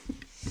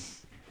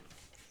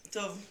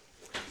טוב.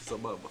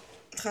 סבבה.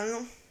 התחלנו?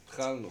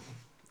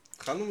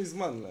 התחלנו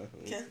מזמן.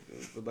 כן.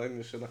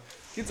 עדיין ישנה.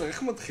 קיצר,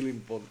 איך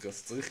מתחילים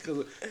פודקאסט? צריך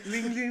כזה...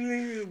 לינג.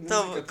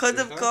 טוב,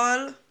 קודם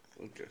כל...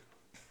 אוקיי.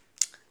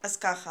 אז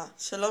ככה,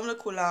 שלום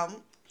לכולם.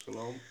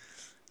 שלום.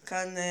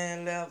 כאן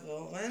לאה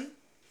ואורן.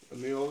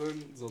 אני אורן,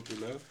 זאתי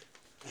לאה.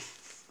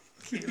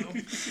 כאילו,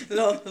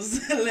 לא,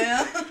 זה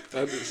לאה.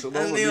 שלום,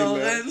 אני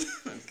אורן.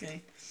 אוקיי.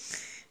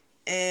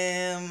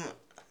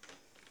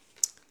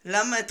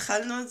 למה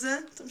התחלנו את זה?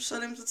 אתם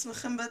שואלים את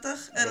עצמכם בטח?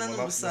 אין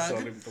לנו מושג. אנחנו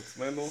שואלים את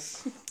עצמנו.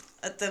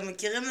 אתם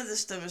מכירים את זה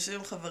שאתם יושבים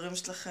עם חברים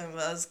שלכם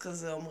ואז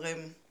כזה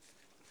אומרים,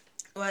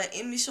 וואי,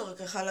 אם מישהו רק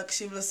יכל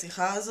להקשיב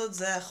לשיחה הזאת,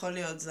 זה יכול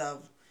להיות זהב.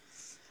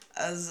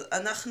 אז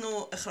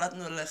אנחנו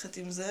החלטנו ללכת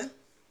עם זה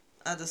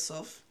עד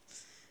הסוף,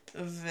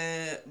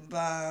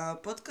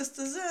 ובפודקאסט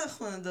הזה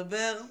אנחנו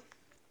נדבר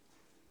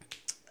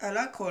על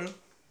הכל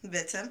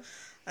בעצם,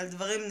 על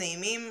דברים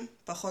נעימים,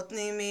 פחות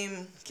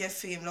נעימים,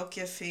 כיפיים, לא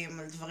כיפיים,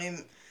 על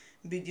דברים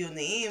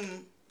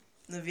בדיוניים,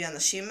 נביא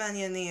אנשים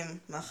מעניינים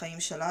מהחיים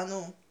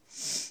שלנו,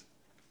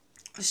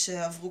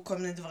 שעברו כל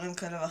מיני דברים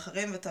כאלה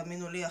ואחרים,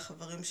 ותאמינו לי,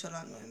 החברים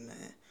שלנו הם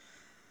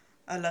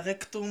על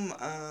הרקטום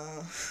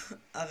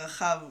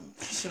הרחב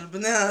של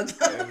בני האדם.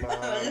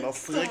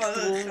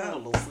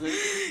 הנוסרקטום.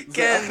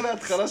 זה אחלה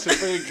התחלה של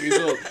פרק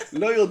ראשון.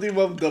 לא יודעים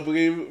מה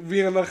מדברים,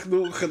 מי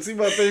אנחנו, חצי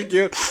מהפרק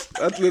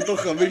את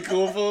לתוך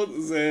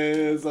המיקרופון,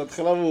 זה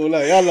התחלה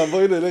מעולה. יאללה,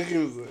 בואי נלך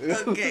עם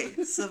זה. אוקיי,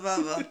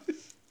 סבבה.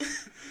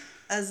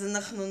 אז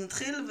אנחנו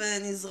נתחיל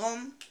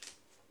ונזרום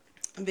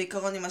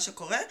בעיקרון עם מה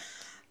שקורה.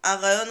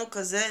 הרעיון הוא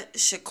כזה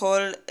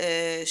שכל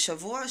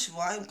שבוע,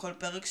 שבועיים, כל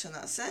פרק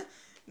שנעשה,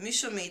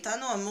 מישהו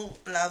מאיתנו אמור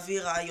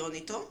להביא רעיון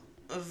איתו,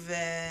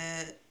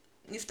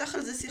 ונפתח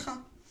על זה שיחה.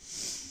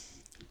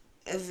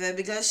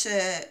 ובגלל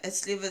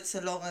שאצלי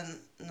ואצל אורן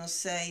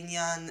נושאי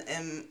העניין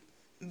הם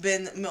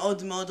בין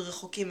מאוד מאוד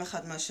רחוקים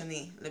אחד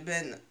מהשני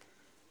לבין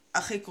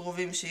הכי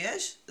קרובים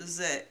שיש,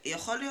 זה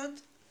יכול להיות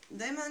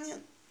די מעניין.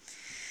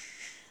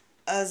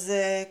 אז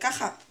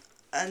ככה,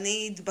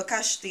 אני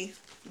התבקשתי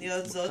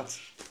להיות זאת.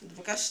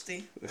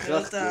 התבקשתי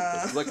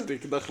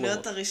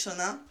להיות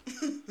הראשונה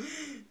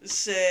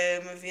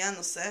שמביאה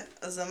נושא.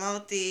 אז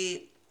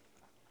אמרתי,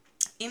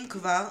 אם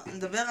כבר,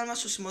 נדבר על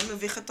משהו שמאוד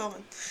מביך את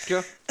אורן. כן.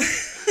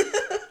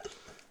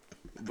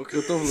 בוקר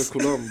טוב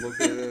לכולם,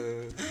 בוקר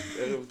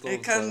ערב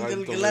טוב, כאן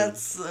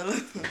גלגלץ.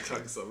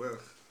 חג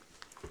שמח.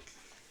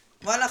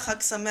 וואלה,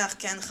 חג שמח,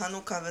 כן,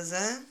 חנוכה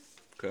וזה.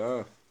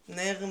 כן.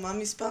 נר, מה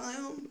מספר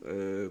היום?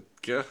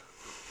 כן.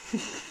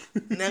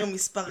 נר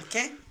מספר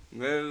כן?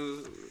 נר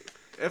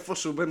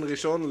איפשהו בין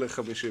ראשון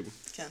ל-50.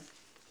 כן.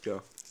 כן.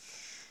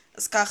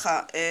 אז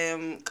ככה,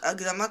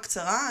 הקדמה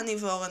קצרה, אני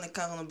ואורן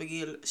הכרנו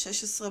בגיל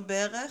 16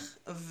 בערך,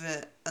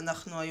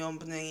 ואנחנו היום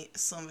בני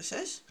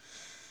 26,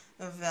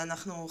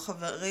 ואנחנו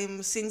חברים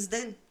since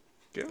then.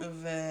 כן.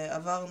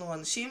 ועברנו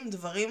אנשים,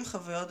 דברים,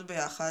 חוויות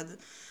ביחד,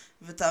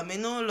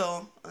 ותאמינו או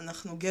לא,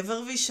 אנחנו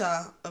גבר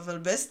ואישה, אבל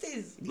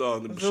בסטיז. לא,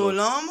 אני בשוק. והוא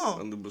לא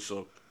הומו. אני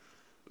בשוק.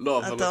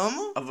 לא, אתה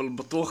הומו? אבל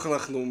בטוח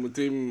אנחנו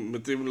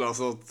מתים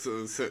לעשות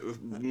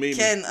מין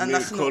כן, כל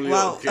אנחנו, יום.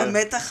 וואו, כן.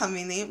 המתח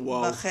המיני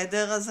וואו.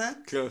 בחדר הזה,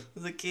 כן.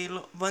 זה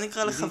כאילו, בוא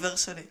נקרא לחבר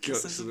שלי. כן,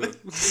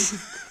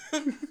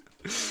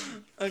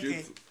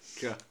 אוקיי.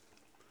 כן.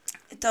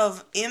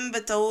 טוב, אם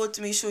בטעות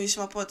מישהו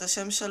ישמע פה את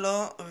השם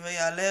שלו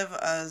ויעלב,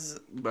 אז...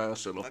 בעיה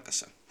שלו.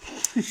 בבקשה.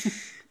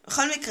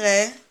 בכל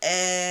מקרה,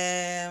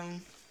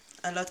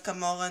 אני לא יודעת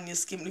כמה אורן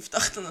יסכים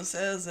לפתוח את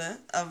הנושא הזה,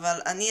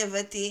 אבל אני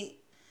הבאתי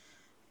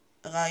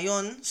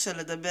רעיון של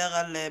לדבר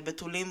על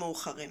בתולים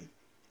מאוחרים.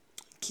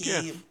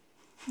 כן.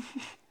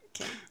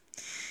 כן.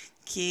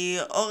 כי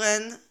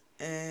אורן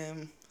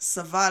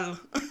סבל.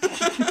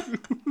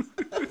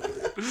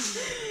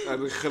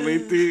 אני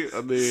חליתי,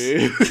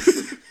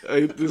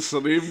 הייתי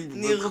שנים...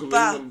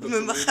 נרפא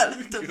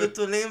ממחלת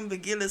הבתולים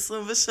בגיל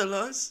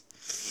 23,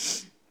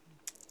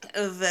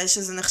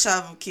 ושזה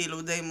נחשב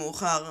כאילו די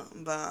מאוחר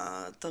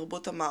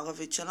בתרבות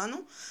המערבית שלנו.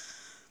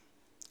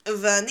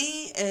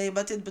 ואני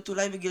באתי את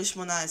בתולי בגיל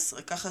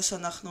 18, ככה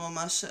שאנחנו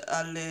ממש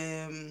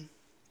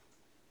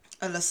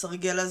על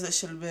הסרגל הזה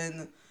של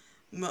בין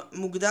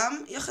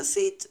מוקדם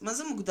יחסית. מה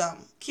זה מוקדם?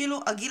 כאילו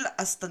הגיל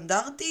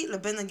הסטנדרטי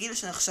לבין הגיל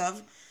שנחשב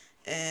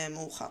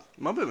מאוחר.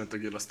 מה באמת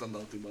הגיל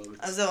הסטנדרטי בארץ?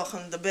 אז זהו, אנחנו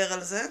נדבר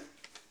על זה,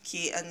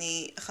 כי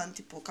אני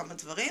הכנתי פה כמה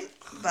דברים.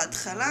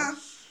 בהתחלה...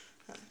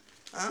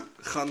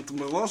 הכנת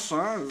מראש,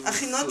 אה?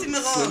 הכינותי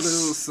מראש.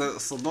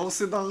 סדור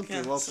סידרתי.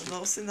 כן,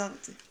 סדור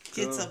סידרתי.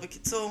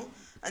 בקיצור,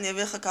 אני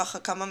אביא לך ככה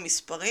כמה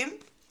מספרים,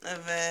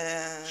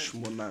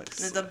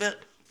 18. נדבר...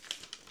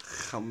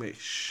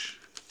 5.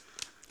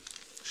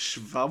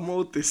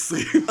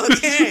 720.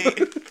 אוקיי.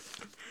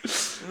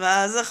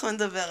 ואז אנחנו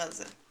נדבר על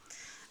זה.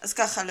 אז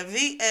ככה,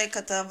 לפי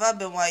כתבה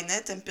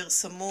בוויינט, הם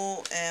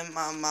פרסמו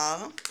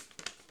מאמר,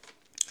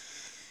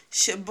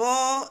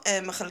 שבו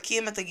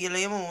מחלקים את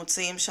הגילאים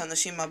הממוצעים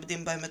שאנשים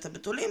מאבדים בהם את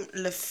הבתולים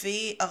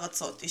לפי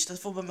ארצות.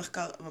 השתתפו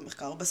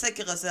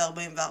בסקר הזה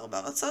 44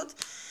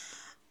 ארצות.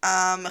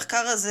 המחקר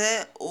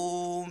הזה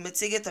הוא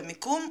מציג את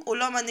המיקום, הוא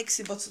לא מעניק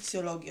סיבות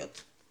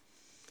סוציולוגיות.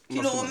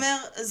 כאילו הוא אומר,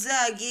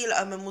 זה הגיל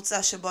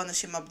הממוצע שבו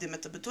אנשים מאבדים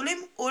את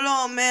הבתולים, הוא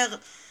לא אומר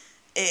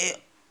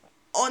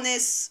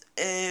אונס,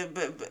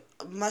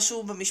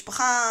 משהו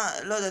במשפחה,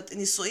 לא יודעת,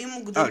 נישואים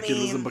מוקדמים.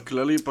 כאילו זה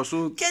בכללי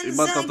פשוט, כן,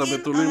 איבדת זה את הגיל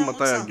הבתולים, מתי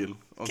הממוצע. הגיל?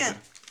 כן,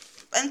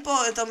 אין פה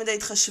יותר מדי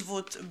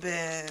התחשבות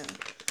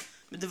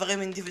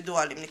בדברים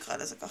אינדיבידואליים, נקרא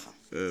לזה ככה.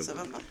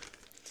 סבבה?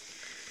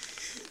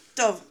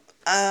 טוב,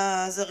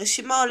 אז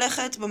הרשימה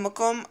הולכת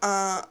במקום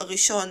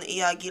הראשון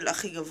יהיה הגיל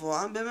הכי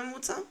גבוה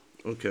בממוצע.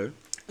 אוקיי.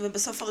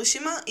 ובסוף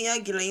הרשימה יהיה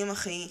הגילאים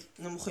הכי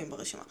נמוכים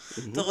ברשימה.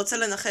 אתה רוצה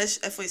לנחש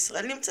איפה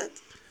ישראל נמצאת?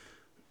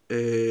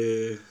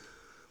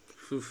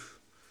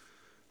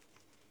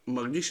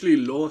 מרגיש לי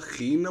לא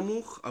הכי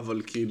נמוך,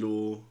 אבל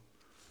כאילו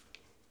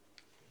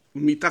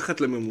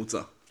מתחת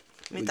לממוצע.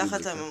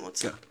 מתחת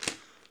לממוצע. כן.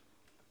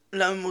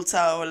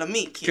 לממוצע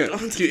העולמי, כאילו.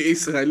 כן, כי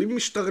ישראלים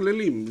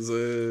משתרללים,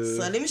 זה...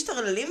 ישראלים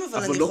משתרללים,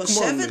 אבל אני לא כמו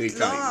חושבת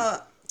אמריקאים.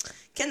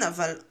 כן,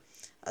 אבל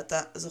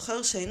אתה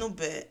זוכר שהיינו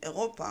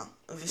באירופה,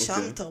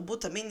 ושם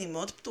תרבות המין היא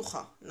מאוד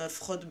פתוחה,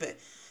 לפחות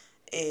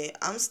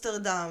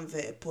באמסטרדם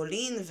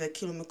ופולין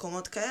וכאילו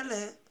מקומות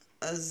כאלה,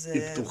 אז...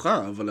 היא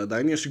פתוחה, אבל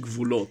עדיין יש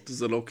גבולות,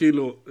 זה לא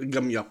כאילו...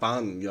 גם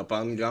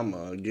יפן גם,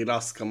 גיל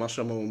ההסכמה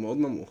שם הוא מאוד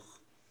נמוך.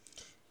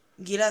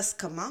 גיל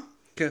ההסכמה?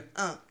 כן.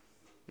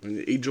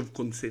 Age of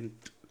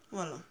consent.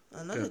 וואלה,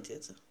 אני לא ידעתי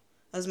את זה.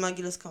 אז מה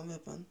גיל הסכמה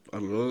ביפן?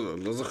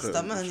 אני לא זוכר.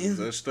 סתם מעניין.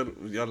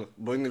 יאללה,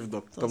 בואי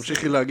נבדוק.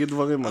 תמשיכי להגיד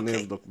דברים, אני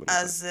אבדוק.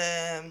 אז...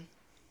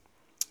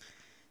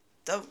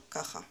 טוב,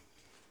 ככה.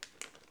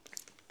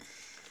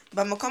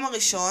 במקום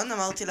הראשון,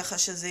 אמרתי לך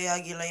שזה יהיה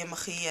הגילאים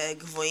הכי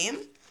גבוהים.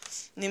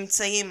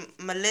 נמצאים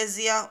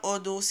מלזיה,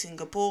 הודו,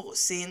 סינגפור,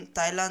 סין,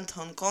 תאילנד,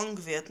 הונג קונג,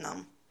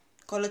 וייטנאם.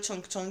 כל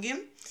הצ'ונג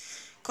צ'ונגים.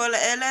 כל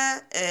אלה,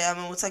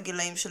 הממוצע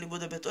גילאים של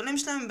עיבוד הבתולים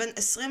שלהם, בין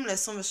 20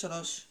 ל-23.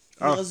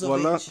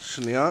 וואלה,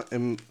 שנייה,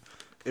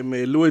 הם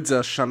העלו את זה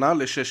השנה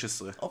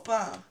ל-16. אופה.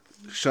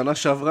 שנה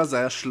שעברה זה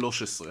היה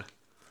 13.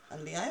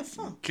 עלייה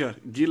יפה. כן,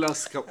 גיל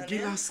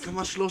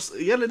ההסכמה 13,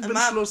 ילד בן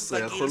 13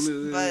 יכול...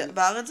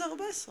 בארץ זה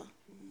 14.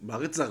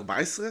 בארץ זה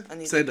 14?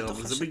 בסדר,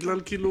 אבל זה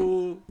בגלל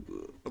כאילו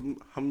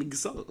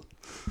המגזר.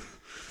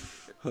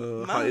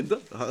 העדה,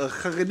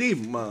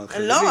 החרדים, מה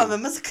החרדים? לא, אבל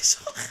מה זה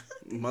קשור?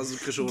 מה זה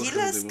קשור גיל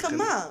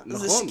ההסכמה.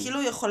 זה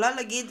שכאילו יכולה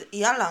להגיד,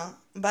 יאללה,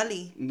 בא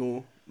לי.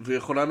 נו,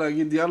 ויכולה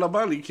להגיד יאללה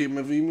בא לי, כי הם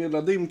מביאים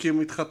ילדים, כי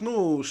הם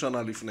התחתנו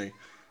שנה לפני.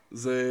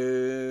 זה...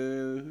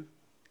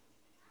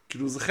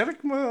 כאילו זה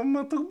חלק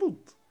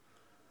מהתרבות.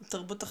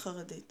 תרבות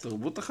החרדית.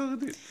 תרבות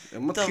החרדית.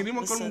 הם מתחילים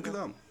הכל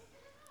מוקדם.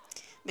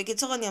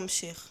 בקיצור אני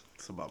אמשיך.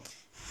 סבבה.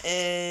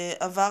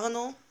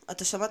 עברנו,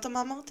 אתה שמעת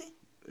מה אמרתי?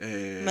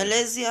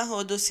 מלזיה,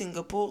 הודו,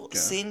 סינגפור,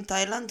 סין,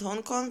 תאילנד,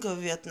 הונג קונג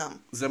ווייטנאם.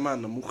 זה מה,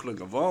 נמוך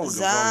לגבוה או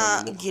זה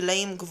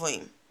הגילאים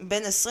גבוהים.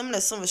 בין 20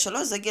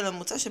 ל-23 זה גיל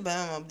הממוצע שבהם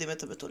הם מאבדים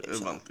את הבתולים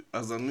שלהם. הבנתי.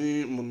 אז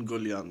אני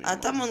מונגוליאני.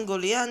 אתה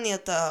מונגוליאני,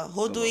 אתה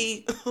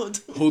הודוי.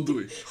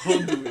 הודוי,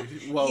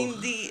 וואו.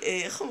 הינדי,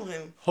 איך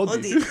אומרים?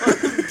 הודי.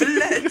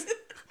 בלט.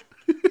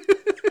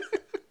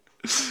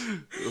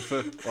 יפה,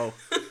 וואו.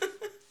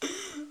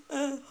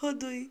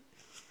 הודוי.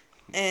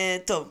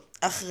 טוב,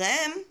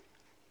 אחריהם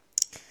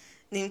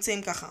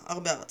נמצאים ככה,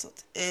 הרבה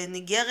ארצות.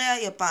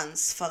 ניגריה, יפן,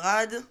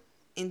 ספרד,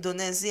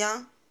 אינדונזיה,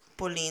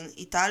 פולין,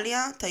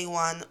 איטליה,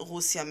 טיואן,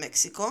 רוסיה,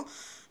 מקסיקו,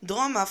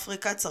 דרום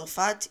אפריקה,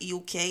 צרפת,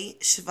 UK,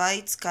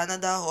 שוויץ,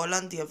 קנדה,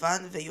 הולנד,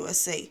 יוון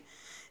ו-USA.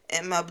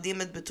 הם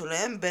מאבדים את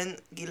בתוליהם בין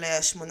גילי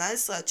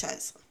ה-18 עד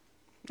 19.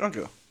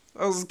 אוקיי,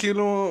 אז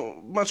כאילו,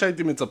 מה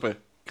שהייתי מצפה.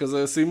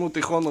 כזה סיימו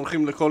תיכון,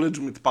 הולכים לקולג'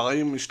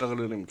 מתפרעים,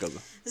 משתרללים כזה.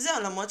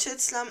 זהו, למרות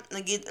שאצלם,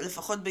 נגיד,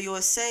 לפחות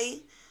ב-USA,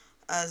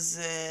 אז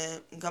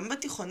גם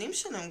בתיכונים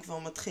שלהם כבר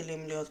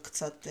מתחילים להיות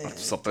קצת... את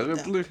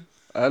מספרת לי?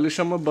 היה לי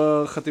שם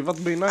בחטיבת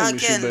ביניים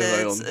מישהו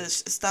בהיריון. כן,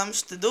 סתם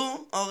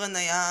שתדעו, אורן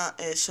היה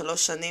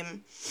 3 שנים,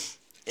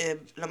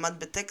 למד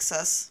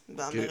בטקסס,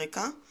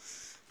 באמריקה,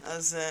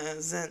 אז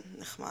זה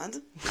נחמד.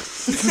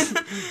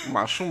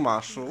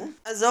 משהו.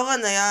 אז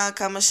אורן היה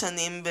כמה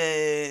שנים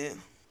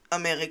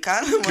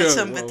באמריקה, למרות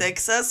שם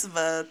בטקסס,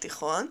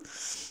 בתיכון,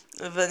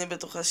 ואני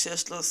בטוחה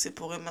שיש לו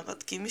סיפורים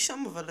מרתקים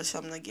משם, אבל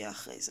לשם נגיע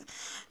אחרי זה.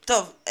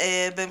 טוב,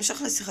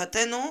 בהמשך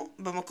לשיחתנו,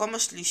 במקום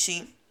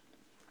השלישי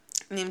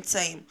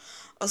נמצאים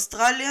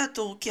אוסטרליה,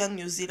 טורקיה,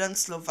 ניו זילנד,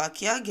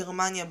 סלובקיה,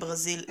 גרמניה,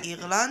 ברזיל,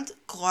 אירלנד,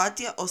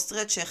 קרואטיה,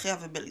 אוסטריה, צ'כיה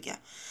ובלגיה.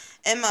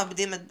 הם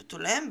מאבדים את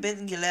בתוליהם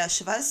בין גילי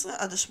ה-17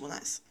 עד ה-18.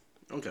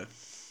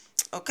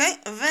 אוקיי?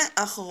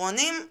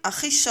 ואחרונים,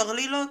 הכי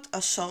שרלילות,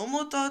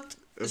 השרמוטות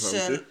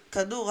של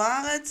כדור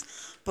הארץ,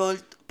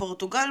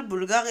 פורטוגל,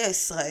 בולגריה,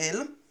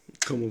 ישראל.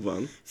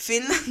 כמובן.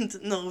 פינלנד,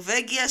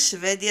 נורווגיה,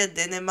 שוודיה,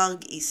 דנמרק,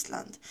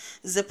 איסלנד.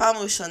 זה פעם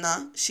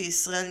ראשונה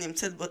שישראל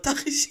נמצאת באותה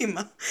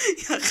רשימה,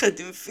 יחד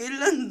עם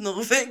פינלנד,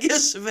 נורווגיה,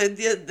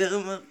 שוודיה,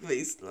 דנמרק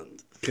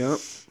ואיסלנד. כן.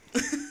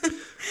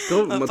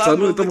 טוב,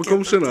 מצאנו את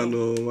המקום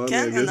שלנו.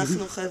 כן,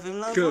 אנחנו חייבים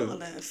לעבור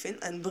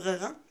לפינלנד, אין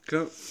ברירה.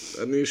 כן,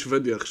 אני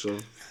שוודיה עכשיו.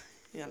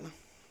 יאללה.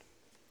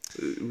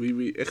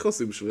 איך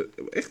עושים שוודית?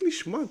 איך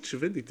נשמעת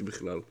שוודית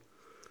בכלל?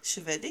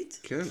 שוודית?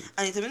 כן.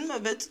 אני תמיד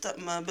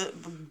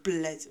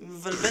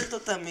מבלבלת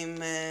אותם עם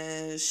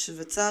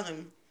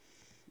שוויצרים.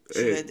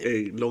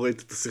 שוודים. לא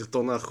ראיתי את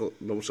הסרטון האחרון,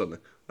 לא משנה.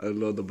 אני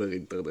לא אדבר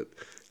אינטרנט.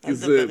 אל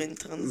תדבר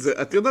אינטרנט.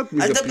 את יודעת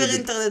מי זה אל תדבר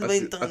אינטרנט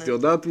באינטרנט. את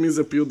יודעת מי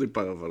זה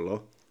פיודיפיי, אבל לא?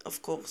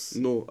 Of course.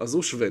 נו, אז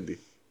הוא שוודי.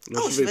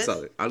 לא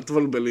שוויצרי. אל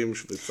תבלבלי עם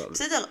שוויצרי.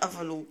 בסדר,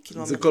 אבל הוא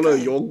כאילו זה אמריקאי. כל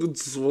היוגורט,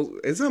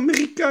 איזה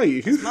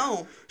אמריקאי? אז מה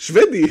הוא?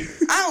 שוודי.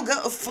 הוא גם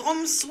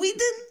from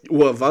Sweden?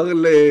 הוא עבר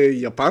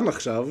ליפן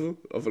עכשיו,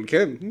 אבל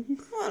כן.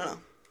 וואלה.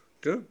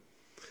 כן.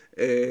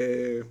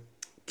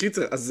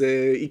 קיצר, אז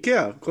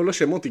איקאה, כל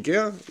השמות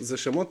איקאה, זה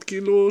שמות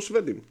כאילו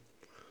שוודים.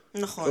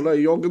 נכון. כל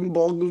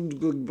היוגנבורג,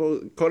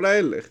 כל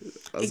האלה.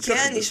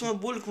 איקאה נשמע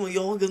בול כמו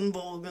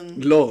יורגנבורגן.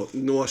 לא,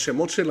 נו,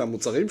 השמות של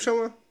המוצרים שם?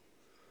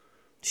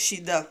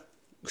 שידה.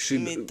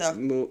 מיטה.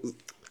 נו,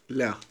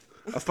 לא.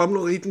 אף פעם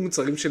לא ראית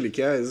מוצרים של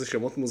איקאה, איזה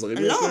שמות מוזרים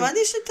יש להם? לא, מה אני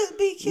שתת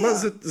באיקאה? מה,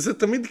 זה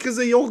תמיד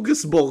כזה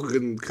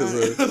יורגסבורגן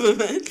כזה.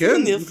 באמת? כן.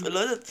 אני לא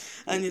יודעת.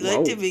 אני לא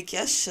הייתי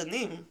באיקאה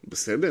שנים.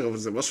 בסדר, אבל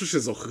זה משהו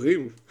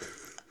שזוכרים.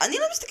 אני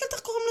לא מסתכלת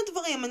איך קוראים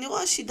לדברים. אני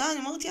רואה שידה, אני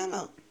אומרת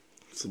יאללה.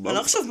 סבבה. אני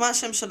לא חושב מה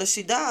השם של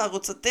השידה,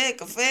 רוצה תה,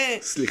 קפה.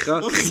 סליחה,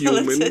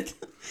 חיומן.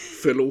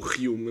 פלו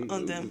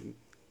חיומן.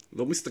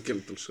 לא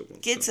מסתכלת על שמות.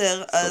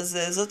 קיצר, אז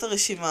זאת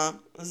הרשימה,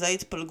 זו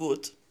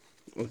ההתפלגות.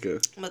 אוקיי.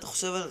 מה אתה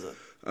חושב על זה?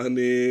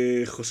 אני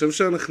חושב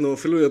שאנחנו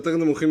אפילו יותר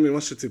נמוכים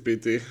ממה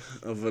שציפיתי,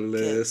 אבל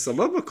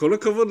סבבה, כל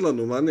הכבוד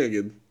לנו, מה אני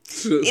אגיד?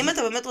 אם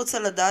אתה באמת רוצה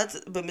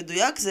לדעת,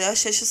 במדויק זה היה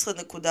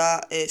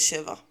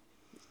 16.7.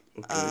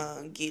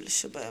 הגיל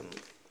שבהם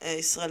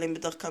ישראלים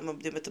בדרך כלל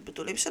מאבדים את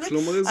הבתולים שלהם.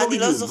 אני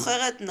לא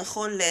זוכרת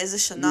נכון לאיזה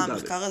שנה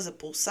המחקר הזה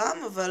פורסם,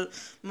 אבל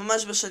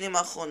ממש בשנים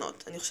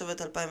האחרונות. אני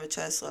חושבת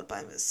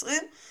 2019-2020,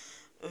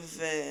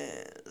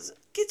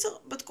 וקיצר,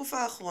 בתקופה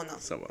האחרונה.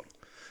 סבבה.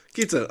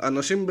 קיצר,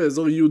 אנשים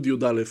באזור י'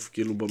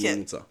 כאילו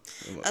בממוצע.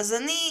 אז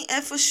אני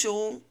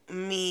איפשהו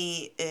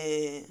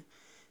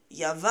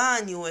מיוון,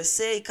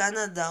 USA,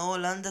 קנדה,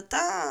 הולנד,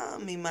 אתה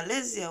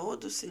ממלזיה,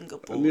 הודו,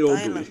 סינגפור,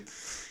 תאילנד.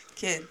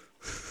 כן.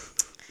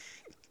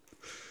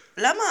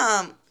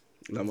 למה?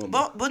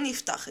 בוא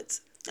נפתח את זה.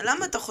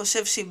 למה אתה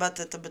חושב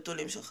שאיבדת את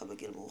הבתולים שלך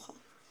בגיל מאוחר?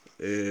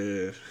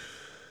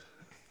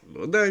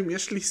 לא יודע אם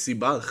יש לי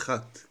סיבה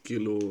אחת,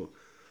 כאילו...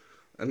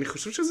 אני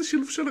חושב שזה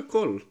שילוב של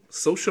הכל.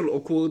 social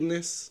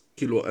awkwardness,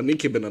 כאילו, אני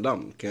כבן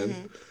אדם, כן?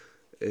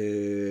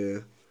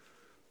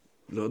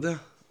 לא יודע.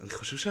 אני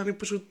חושב שאני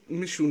פשוט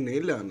משונה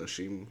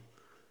לאנשים.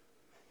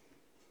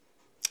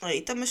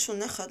 היית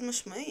משונה חד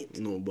משמעית.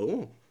 נו,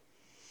 ברור.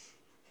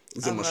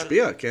 זה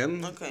משפיע, כן?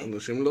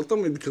 אנשים לא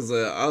תמיד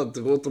כזה,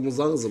 תראו את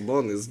המוזר הזה,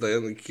 בוא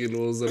נזדיין,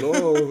 כאילו, זה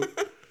לא...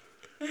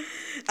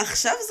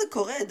 עכשיו זה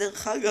קורה,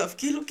 דרך אגב,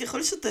 כאילו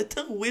ככל שאתה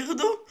יותר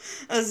ווירדו,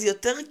 אז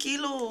יותר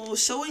כאילו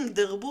showing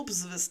their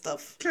boobs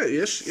וסטאפ. כן,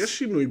 יש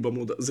שינוי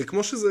במודע. זה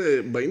כמו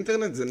שזה,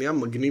 באינטרנט זה נהיה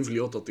מגניב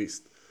להיות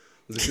אוטיסט.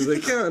 זה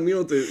כזה, כן, אני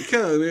אוטיסט,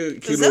 כן,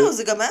 אני כאילו... וזהו,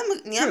 זה גם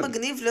נהיה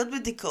מגניב להיות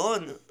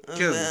בדיכאון.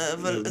 כן,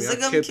 אבל זה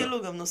גם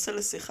כאילו גם נושא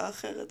לשיחה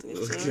אחרת.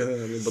 כן,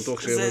 אני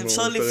בטוח שיהיה לנו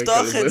אפשר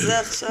לפתוח את זה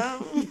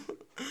עכשיו.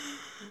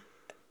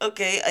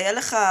 אוקיי, היה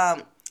לך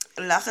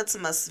לחץ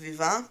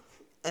מהסביבה?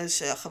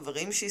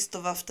 שהחברים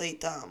שהסתובבת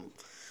איתם,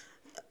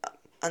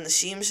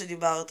 אנשים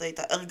שדיברת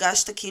איתם,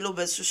 הרגשת כאילו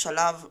באיזשהו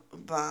שלב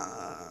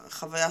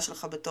בחוויה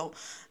שלך בתור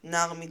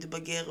נער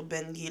מתבגר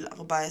בין גיל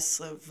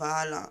 14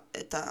 והלאה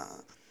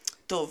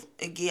טוב,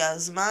 הגיע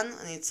הזמן,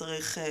 אני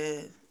צריך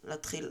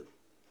להתחיל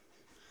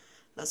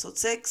לעשות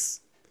סקס,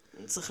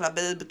 אני צריך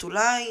לאבד את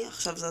בתולי,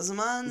 עכשיו זה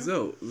הזמן.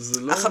 זהו,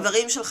 זה לא...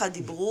 החברים שלך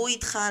דיברו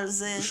איתך על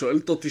זה.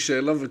 שואלת אותי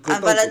שאלה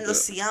וקוטעת אותה. אבל אני לא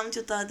סיימתי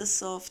אותה עד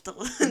הסוף, אתה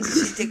רואה,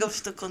 שהייתי גם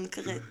שאתה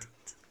קונקרטית.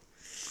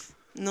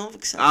 נו,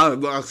 בבקשה.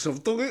 עכשיו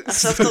תורי.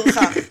 עכשיו תורך,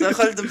 אתה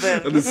יכול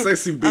לדבר. אני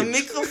ססי ביץ'.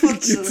 המיקרופון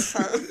שלך.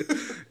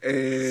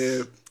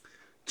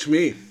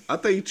 תשמעי,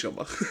 את היית שם.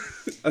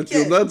 את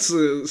יודעת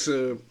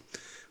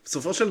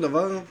שבסופו של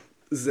דבר,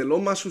 זה לא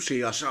משהו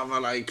שישב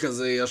עליי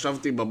כזה,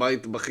 ישבתי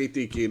בבית,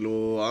 בכיתי,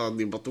 כאילו,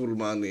 אני בתול,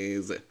 מה אני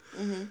זה.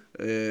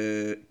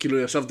 כאילו,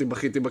 ישבתי,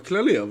 בכיתי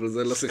בכללי, אבל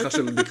זה לשיחה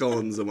של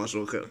דיכאון, זה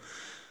משהו אחר.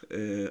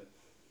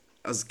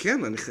 אז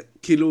כן, אני,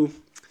 כאילו,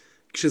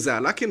 כשזה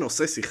עלה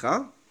כנושא שיחה,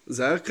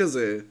 זה היה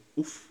כזה,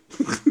 אוף.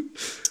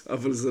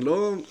 אבל זה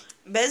לא...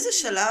 באיזה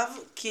שלב,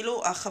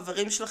 כאילו,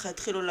 החברים שלך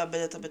התחילו לאבד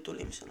את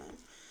הבתולים שלהם,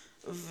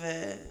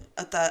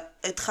 ואתה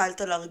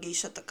התחלת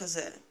להרגיש שאתה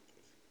כזה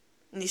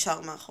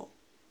נשאר מאחור?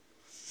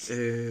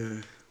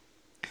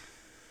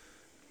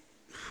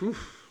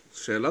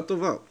 שאלה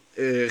טובה.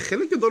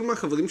 חלק גדול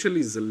מהחברים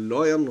שלי זה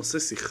לא היה נושא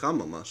שיחה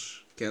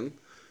ממש, כן?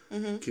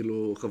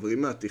 כאילו,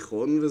 חברים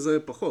מהתיכון וזה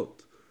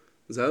פחות.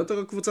 זה היה יותר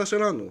הקבוצה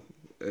שלנו.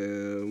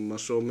 מה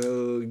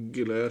שאומר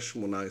גילי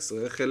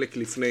 18, חלק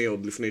לפני,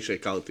 עוד לפני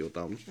שהכרתי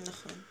אותם.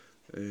 נכון.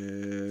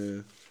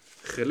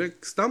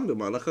 חלק סתם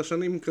במהלך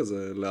השנים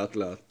כזה, לאט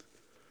לאט.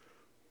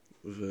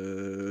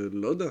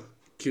 ולא יודע,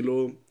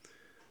 כאילו,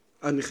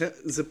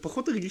 זה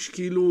פחות הרגיש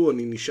כאילו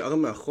אני נשאר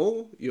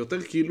מאחור,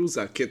 יותר כאילו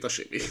זה הקטע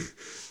שלי.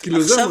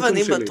 כאילו עכשיו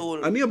אני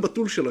בתול. אני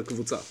הבתול של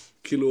הקבוצה.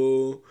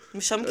 כאילו...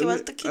 משם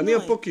קיבלת כינוי. אני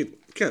הפוקינג.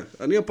 כן,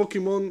 אני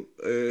הפוקימון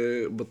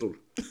בתול.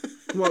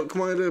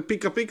 כמו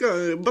פיקה פיקה,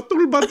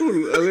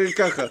 בתול, אני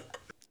ככה.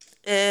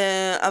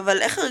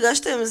 אבל איך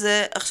הרגשת עם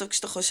זה, עכשיו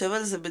כשאתה חושב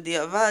על זה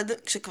בדיעבד,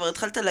 כשכבר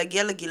התחלת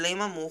להגיע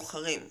לגילאים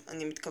המאוחרים,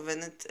 אני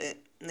מתכוונת,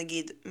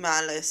 נגיד,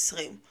 מעל ה-20.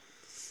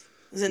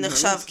 זה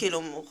נחשב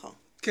כאילו מאוחר.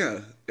 כן,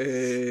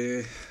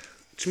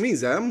 תשמעי,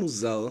 זה היה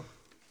מוזר,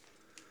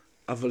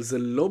 אבל זה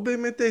לא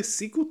באמת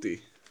העסיק אותי.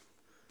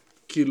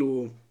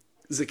 כאילו,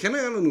 זה כן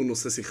היה לנו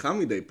נושא שיחה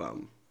מדי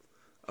פעם,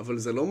 אבל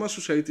זה לא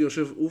משהו שהייתי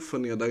יושב,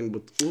 אני עדיין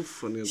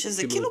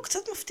שזה כאילו קצת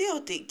מפתיע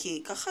אותי,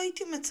 כי ככה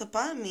הייתי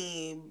מצפה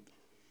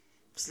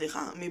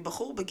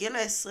מבחור בגיל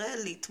ה-10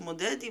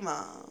 להתמודד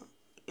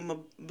עם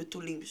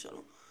הבתולים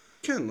שלו.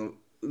 כן,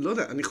 לא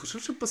יודע, אני חושב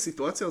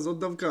שבסיטואציה הזאת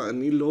דווקא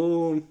אני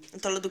לא...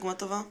 אתה לא דוגמה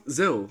טובה?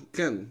 זהו,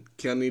 כן,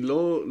 כי אני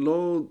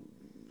לא...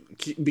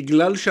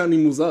 בגלל שאני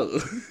מוזר.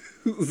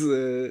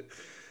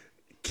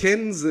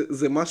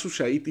 זה משהו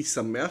שהייתי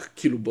שמח,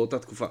 כאילו באותה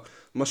תקופה,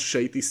 משהו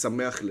שהייתי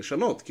שמח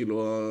לשנות,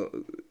 כאילו,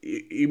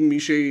 אם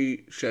מישהי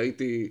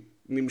שהייתי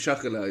נמשך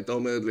אליה, הייתה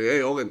אומרת לי,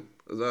 היי אורן,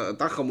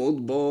 אתה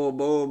חמוד,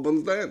 בוא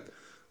נזדיין.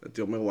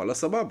 הייתי אומר, וואלה,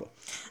 סבבה.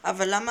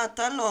 אבל למה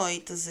אתה לא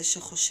היית זה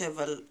שחושב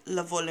על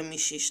לבוא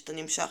למישהי שאתה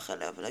נמשך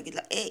אליה ולהגיד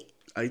לה, היי?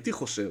 הייתי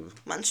חושב.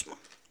 מה נשמע?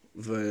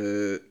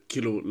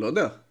 וכאילו, לא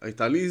יודע,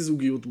 הייתה לי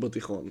זוגיות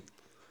בתיכון,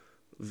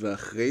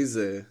 ואחרי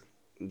זה,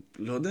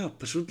 לא יודע,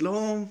 פשוט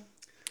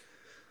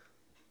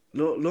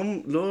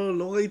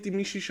לא ראיתי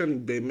מישהי שאני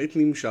באמת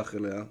נמשך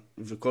אליה,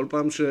 וכל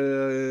פעם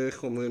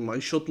איך אומרים,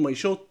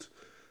 מיישות,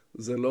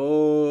 זה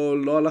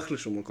לא הלך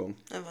לשום מקום.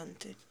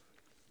 הבנתי.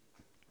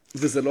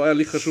 וזה לא היה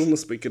לי חשוב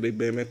מספיק כדי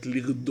באמת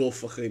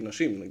לרדוף אחרי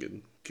נשים, נגיד.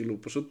 כאילו,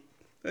 פשוט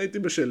הייתי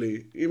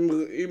בשלי.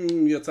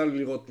 אם יצא לי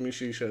לראות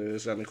מישהי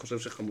שאני חושב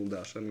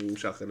שחמודה, שאני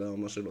נמשך אליה או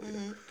מה שלא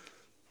יהיה.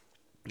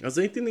 אז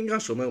הייתי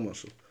ניגש, אומר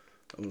משהו.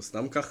 אבל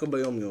סתם ככה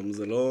ביום יום,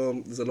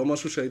 זה לא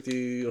משהו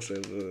שהייתי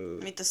יושב...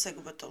 מתעסק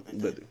בתור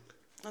מדי. בדיוק.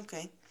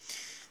 אוקיי.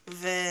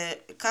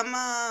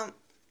 וכמה...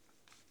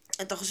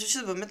 אתה חושב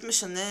שזה באמת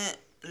משנה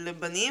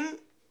לבנים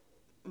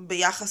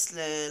ביחס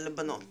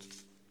לבנות?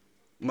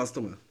 מה זאת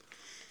אומרת?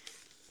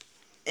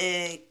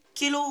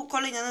 כאילו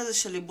כל העניין הזה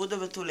של עיבוד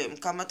הבתולים,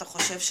 כמה אתה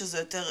חושב שזה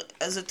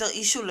יותר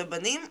אישו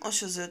לבנים או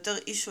שזה יותר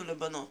אישו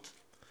לבנות?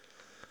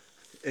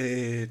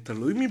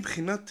 תלוי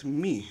מבחינת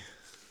מי.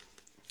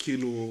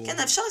 כאילו... כן,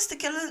 אפשר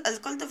להסתכל על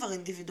כל דבר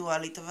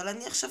אינדיבידואלית, אבל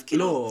אני עכשיו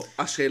כאילו... לא,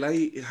 השאלה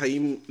היא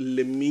האם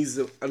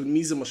על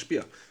מי זה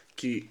משפיע.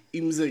 כי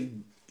אם זה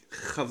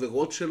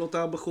חברות של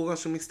אותה הבחורה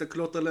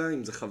שמסתכלות עליה,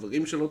 אם זה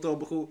חברים של אותו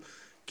הבחור,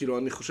 כאילו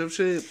אני חושב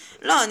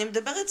לא, אני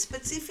מדברת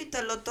ספציפית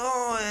על אותו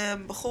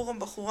בחור או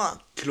בחורה.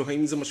 כאילו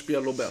האם זה משפיע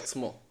לו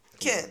בעצמו.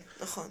 כן,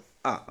 נכון.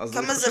 אז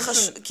כמה זה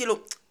חשוב, כאילו...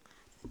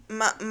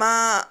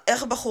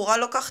 איך בחורה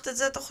לוקחת את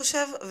זה, אתה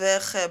חושב?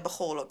 ואיך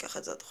בחור לוקח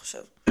את זה, אתה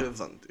חושב?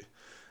 הבנתי.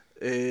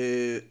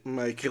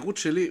 מההיכרות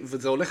שלי,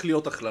 וזה הולך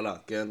להיות הכללה,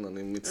 כן?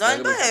 אני מצטער... לא,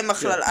 אין בעיה עם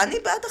הכללה, אני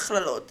בעד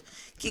הכללות.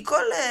 כי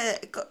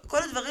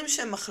כל הדברים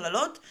שהם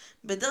הכללות,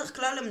 בדרך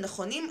כלל הם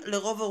נכונים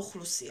לרוב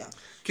האוכלוסייה.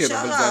 כן,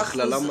 אבל זה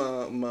הכללה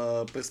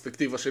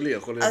מהפרספקטיבה שלי,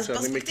 יכול להיות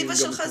שאני מכיר גם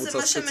קבוצה ספציפית. הפרספקטיבה שלך זה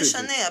מה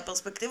שמשנה,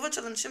 הפרספקטיבות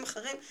של אנשים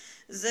אחרים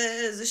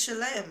זה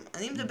שלהם.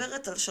 אני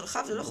מדברת על שלך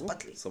ולא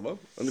אכפת לי. סבבה.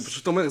 אני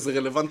פשוט אומר, זה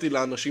רלוונטי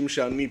לאנשים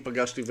שאני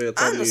פגשתי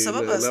ויצא לי להבין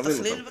אותם. סבבה, אז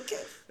תכליל בכיף.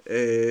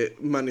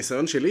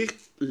 מהניסיון שלי,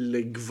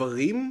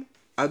 לגברים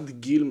עד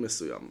גיל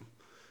מסוים.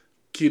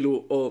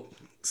 כאילו,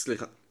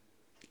 סליחה.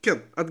 כן,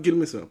 עד גיל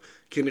מסוים.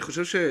 כי אני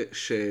חושב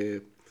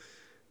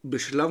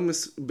שבשלב,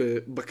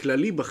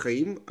 בכללי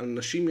בחיים, על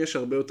נשים יש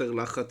הרבה יותר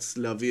לחץ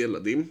להביא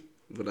ילדים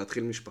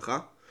ולהתחיל משפחה.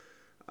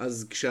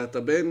 אז כשאתה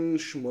בין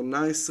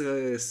 18,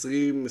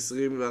 20,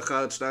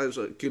 21, 2,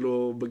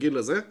 כאילו בגיל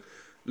הזה,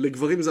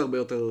 לגברים זה הרבה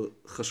יותר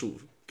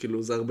חשוב.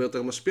 כאילו זה הרבה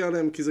יותר משפיע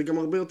עליהם, כי זה גם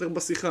הרבה יותר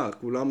בשיחה.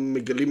 כולם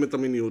מגלים את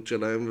המיניות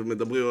שלהם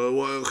ומדברים,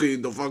 וואי אחי,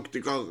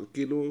 דפקתי כך,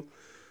 כאילו,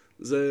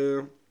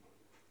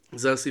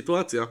 זה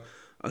הסיטואציה.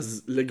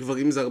 אז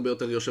לגברים זה הרבה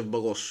יותר יושב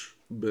בראש,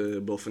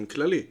 באופן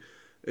כללי.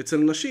 אצל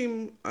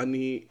נשים,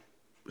 אני,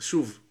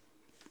 שוב,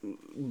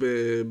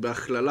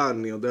 בהכללה,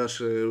 אני יודע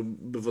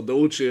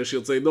שבוודאות שיש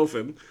יוצאי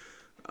דופן,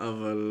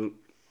 אבל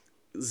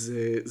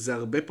זה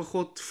הרבה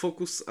פחות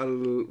פוקוס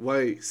על,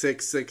 וואי,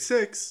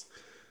 סקס,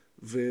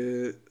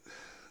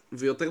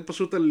 ויותר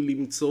פשוט על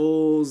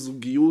למצוא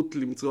זוגיות,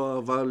 למצוא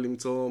אהבה,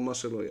 למצוא מה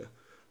שלא יהיה.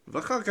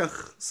 ואחר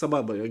כך,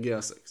 סבבה, יגיע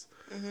הסקס.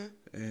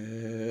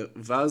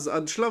 ואז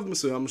עד שלב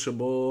מסוים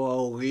שבו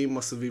ההורים,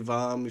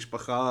 הסביבה,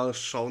 המשפחה,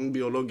 שעון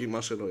ביולוגי,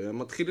 מה שלא יהיה,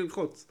 מתחיל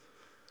ללחוץ.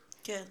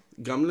 כן.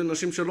 גם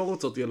לנשים שלא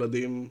רוצות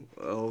ילדים,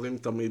 ההורים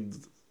תמיד,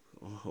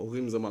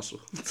 הורים זה משהו.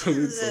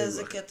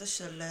 זה קטע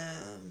של...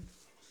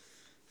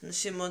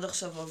 אנשים מאוד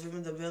עכשיו אוהבים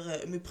לדבר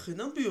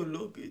מבחינה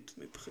ביולוגית.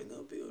 מבחינה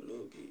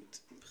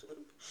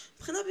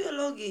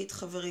ביולוגית,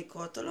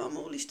 חבריקו, אתה לא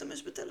אמור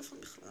להשתמש בטלפון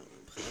בכלל,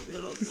 מבחינה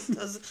ביולוגית.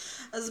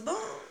 אז בוא,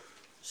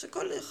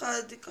 שכל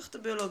אחד ייקח את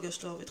הביולוגיה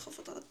שלו וידחוף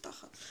אותה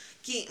לתחת.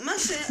 כי מה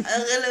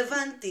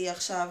שרלוונטי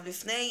עכשיו,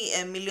 לפני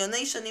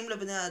מיליוני שנים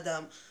לבני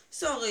האדם,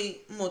 סורי,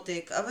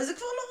 מותק, אבל זה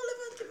כבר לא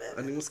רלוונטי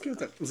אני מסכים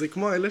איתך. זה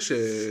כמו אלה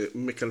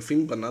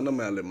שמקלפים בננה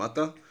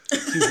מהלמטה,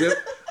 כי זה,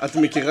 את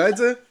מכירה את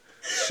זה?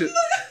 אבל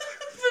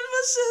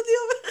מה שאני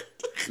אומרת לך.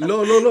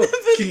 לא,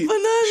 כי,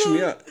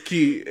 שנייה,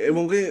 כי הם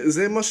אומרים,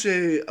 זה מה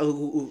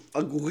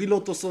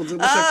שהגורילות עושות, זה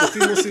מה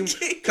שהקופים עושים,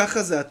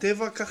 ככה זה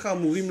הטבע, ככה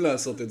אמורים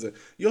לעשות את זה.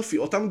 יופי,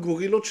 אותם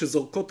גורילות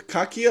שזורקות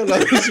קקי על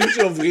האנשים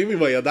שעוברים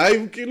עם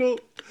הידיים, כאילו,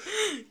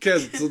 כן,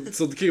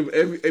 צודקים,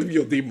 הם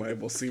יודעים מה הם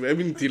עושים, הם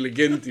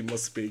אינטליגנטים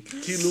מספיק,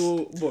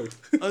 כאילו, בואי.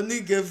 אני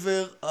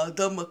גבר,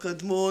 האדם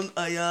הקדמון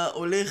היה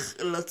הולך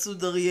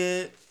לצוד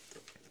אריה,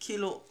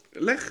 כאילו...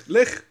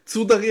 לך,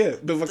 צוד אריה,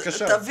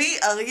 בבקשה. תביא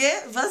אריה,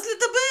 ואז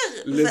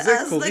לדבר.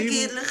 ואז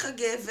נגיד לך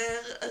גבר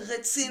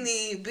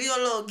רציני,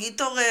 ביולוגי,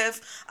 טורף,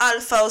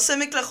 אלפא, עושה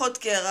מקלחות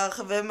קרח,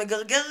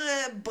 ומגרגר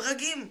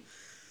ברגים.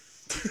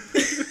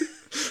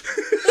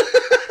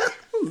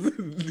 זה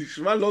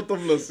נשמע לא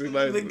טוב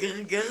לסיני.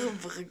 מגרגר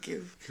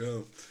ברגים.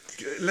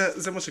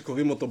 זה מה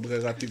שקוראים אותו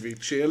ברירה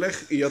טבעית.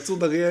 שילך,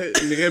 יצוד אריה,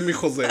 נראה מי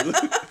חוזר.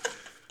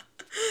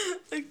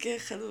 אוקיי,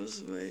 חד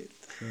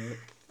משמעית.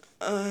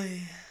 אוי.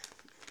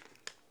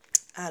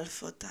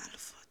 אלפות.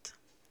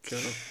 כן.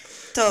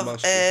 טוב,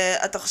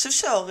 אתה חושב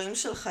שההורים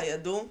שלך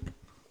ידעו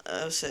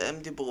שהם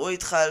דיברו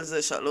איתך על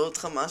זה, שאלו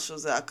אותך משהו,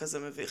 זה היה כזה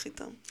מביך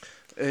איתם?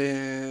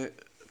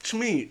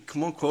 תשמעי,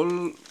 כמו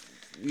כל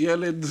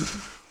ילד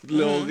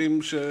להורים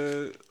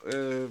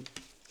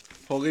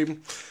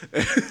הורים.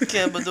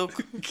 כן,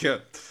 בדוק. כן.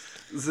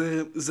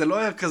 זה לא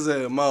היה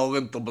כזה, מה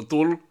אורן אתה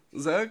בתול?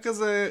 זה היה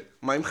כזה,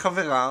 מה עם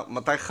חברה?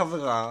 מתי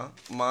חברה?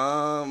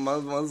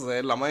 מה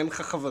זה? למה אין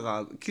לך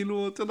חברה?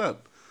 כאילו, אתה יודעת.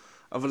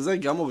 אבל זה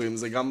גם הורים,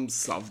 זה גם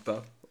סבתא,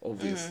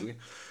 obviously.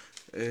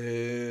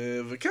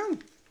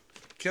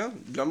 וכן,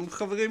 גם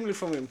חברים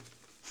לפעמים.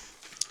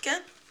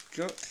 כן.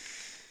 כן.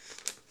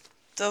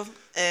 טוב,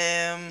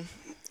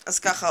 אז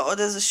ככה, עוד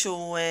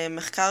איזשהו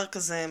מחקר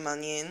כזה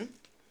מעניין.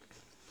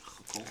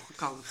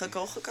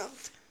 חקרתי.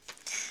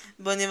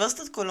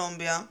 באוניברסיטת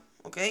קולומביה,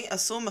 אוקיי,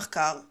 עשו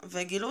מחקר,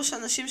 וגילו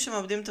שאנשים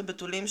שמאבדים את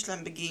הבתולים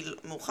שלהם בגיל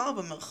מאוחר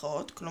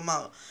במרכאות,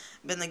 כלומר,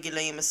 בין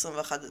הגילאים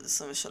 21 עד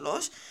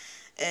 23,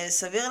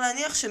 סביר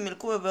להניח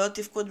שמילקו בבעיות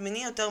תפקוד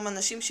מיני יותר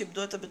מאנשים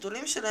שאיבדו את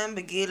הבתולים שלהם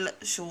בגיל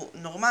שהוא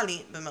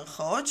נורמלי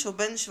במרכאות, שהוא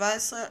בין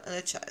 17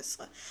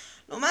 ל-19.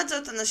 לעומת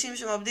זאת, אנשים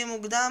שמאבדים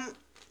מוקדם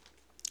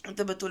את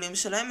הבתולים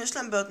שלהם, יש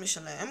להם בעיות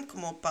משלהם,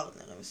 כמו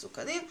פרטנרים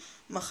מסוכנים,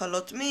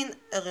 מחלות מין,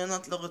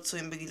 הריונות לא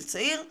רצויים בגיל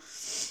צעיר.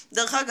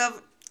 דרך אגב,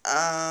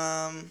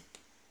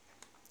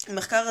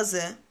 המחקר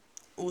הזה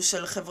הוא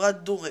של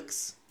חברת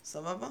דורקס,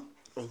 סבבה?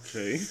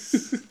 אוקיי.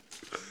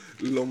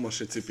 לא מה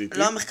שציפיתי.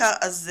 לא המחקר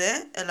הזה,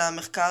 אלא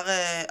המחקר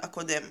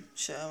הקודם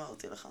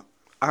שאמרתי לך.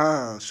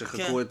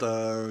 שחקרו את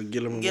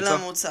הגיל הממוצע? גיל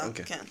הממוצע,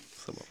 אוקיי, כן.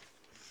 סבבה.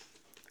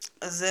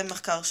 אז זה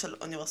מחקר של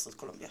אוניברסיטת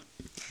קולומביה.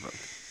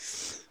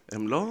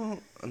 הם לא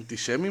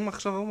אנטישמים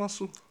עכשיו או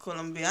משהו?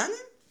 קולומביאנים?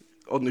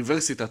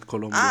 אוניברסיטת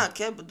קולומביה.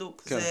 כן,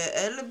 בדוק. כן. זה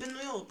אלה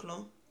בניו יורק,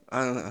 לא?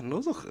 אני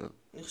לא זוכר.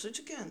 אני חושבת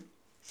שכן.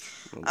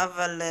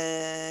 אבל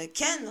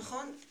כן,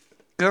 נכון?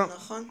 כן.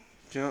 נכון.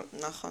 כן.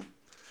 נכון.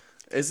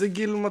 איזה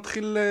גיל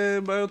מתחיל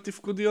בעיות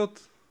תפקודיות?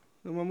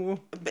 הם אמרו.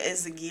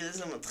 באיזה גיל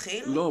זה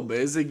מתחיל? לא,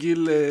 באיזה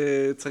גיל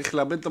צריך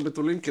לאבד את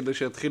הבתולים כדי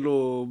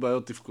שיתחילו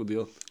בעיות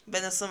תפקודיות?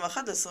 בין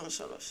 21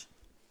 ל-23.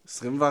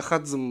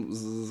 21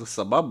 זה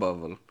סבבה,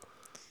 אבל...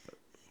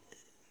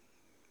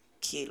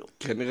 כאילו.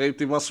 כי אני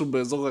ראיתי משהו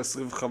באזור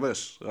ה-25,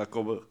 רק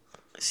אומר.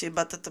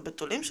 שאיבדת את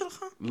הבתולים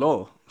שלך?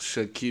 לא,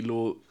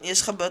 שכאילו...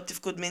 יש לך בעיות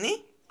תפקוד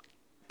מיני?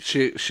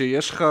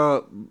 שיש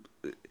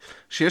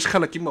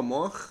חלקים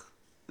במוח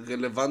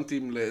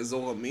רלוונטיים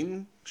לאזור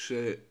המין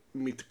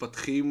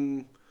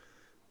שמתפתחים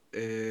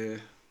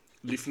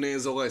לפני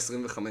אזור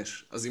ה-25.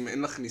 אז אם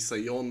אין לך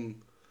ניסיון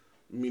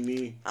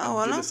מיני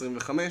עד גיל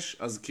 25,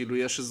 אז כאילו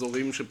יש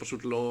אזורים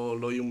שפשוט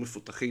לא יהיו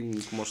מפותחים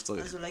כמו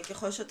שצריך. אז אולי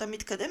ככל שאתה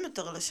מתקדם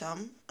יותר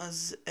לשם,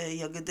 אז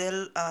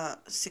יגדל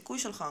הסיכוי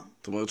שלך.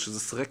 זאת אומרת שזה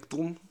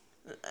סרקטרום?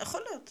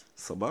 יכול להיות.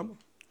 סבבה.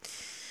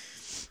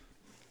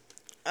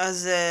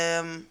 אז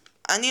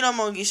אני לא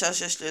מרגישה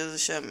שיש לי איזה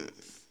שם...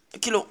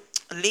 כאילו,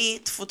 לי,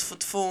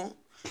 טפו,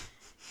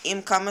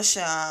 עם כמה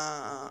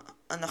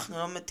שאנחנו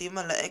לא מתים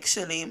על האקס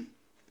שלי,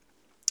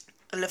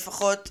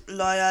 לפחות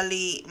לא היה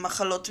לי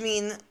מחלות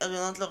מין,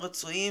 הריונות לא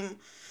רצויים,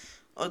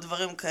 או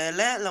דברים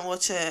כאלה,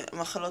 למרות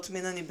שמחלות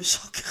מין אני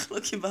בשוק איך לא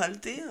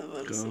קיבלתי,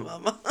 אבל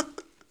סבבה.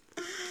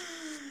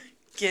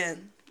 כן.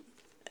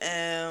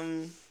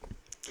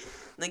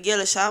 נגיע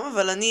לשם,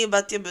 אבל אני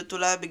באתי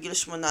בתולין בגיל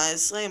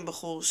 18 עם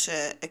בחור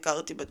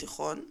שהכרתי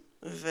בתיכון,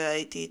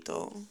 והייתי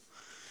איתו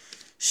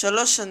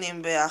 3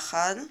 שנים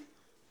ביחד,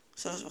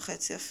 3.5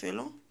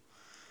 אפילו,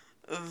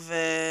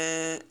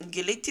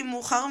 וגיליתי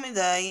מאוחר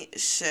מדי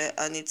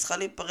שאני צריכה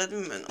להיפרד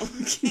ממנו,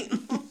 כאילו.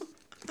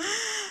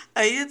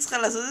 הייתי צריכה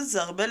לעשות את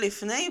זה הרבה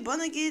לפני, בוא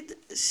נגיד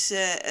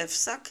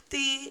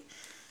שהפסקתי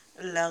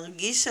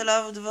להרגיש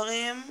עליו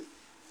דברים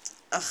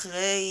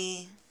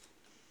אחרי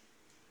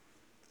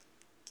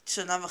 1.5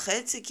 שנה,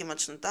 כמעט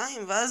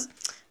 2 ואז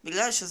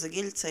בגלל שזה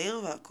גיל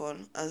צעיר והכל,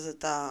 אז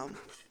אתה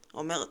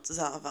אומר,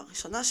 זה האהבה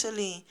הראשונה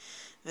שלי,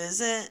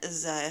 וזה,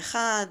 זה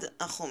האחד,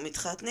 אנחנו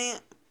מתחתנים,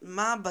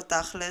 מה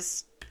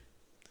בתכלס?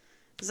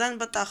 זין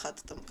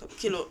בתחת, אתה מקבל,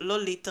 כאילו, לא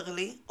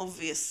ליטרלי,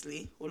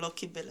 obviously, הוא לא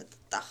קיבל את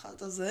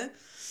התחת הזה.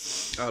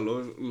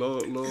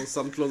 לא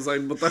שמת לו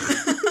זין בתחת.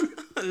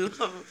 לא,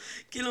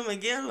 כאילו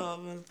מגיע לו,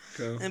 אבל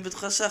כן. אני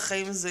בטוחה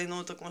שהחיים זיינו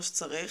אותו כמו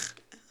שצריך.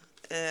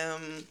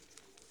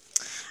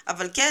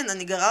 אבל כן,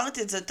 אני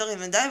גררתי את זה יותר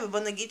מדי, ובוא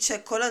נגיד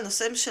שכל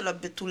הנושאים של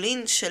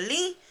הבתולין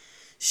שלי,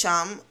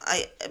 שם,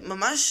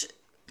 ממש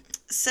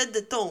set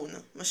the tone,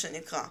 מה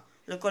שנקרא,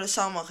 לכל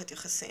השאר מערכת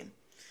יחסים.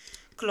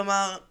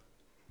 כלומר,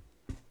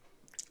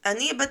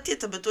 אני איבדתי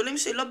את הבתולים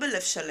שלי לא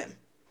בלב שלם,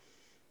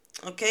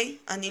 אוקיי?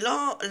 אני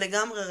לא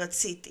לגמרי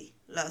רציתי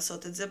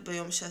לעשות את זה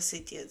ביום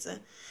שעשיתי את זה.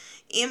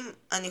 אם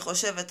אני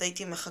חושבת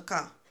הייתי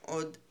מחכה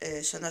עוד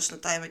שנה,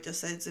 שנתיים, הייתי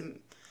עושה את זה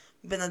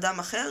בן אדם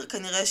אחר,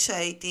 כנראה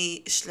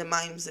שהייתי שלמה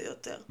עם זה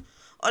יותר.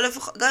 או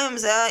לפחות, גם אם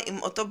זה היה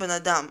עם אותו בן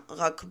אדם,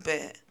 רק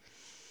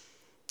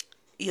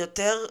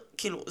יותר,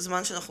 כאילו,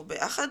 זמן שאנחנו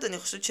ביחד, אני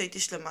חושבת שהייתי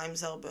שלמה עם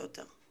זה הרבה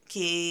יותר.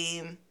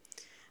 כי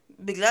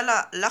בגלל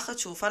הלחץ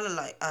שהופעל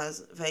עליי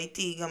אז,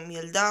 והייתי גם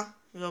ילדה,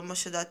 לא מה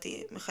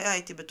שדעתי מחיי,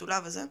 הייתי בתולה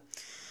וזה,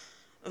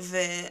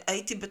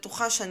 והייתי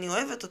בטוחה שאני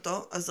אוהבת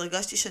אותו, אז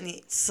הרגשתי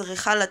שאני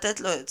צריכה לתת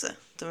לו את זה,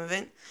 אתה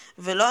מבין?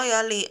 ולא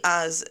היה לי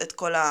אז את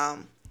כל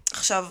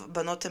עכשיו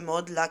בנות הן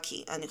מאוד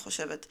לקי, אני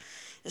חושבת.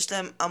 יש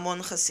להם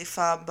המון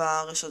חשיפה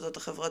ברשתות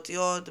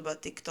החברתיות,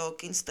 בטיק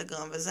טוק,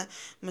 אינסטגרם וזה.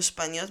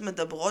 משפעניות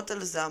מדברות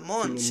על זה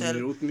המון. כאילו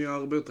מיניות נהיה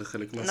הרבה יותר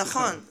חלק מהשיחה.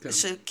 נכון, כן.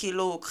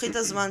 שכאילו, קחי את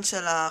הזמן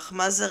שלך,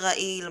 מה זה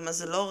רעיל, מה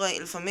זה לא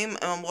רעיל. לפעמים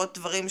הן אומרות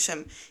דברים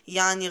שהם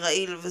יעני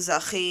רעיל וזה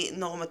הכי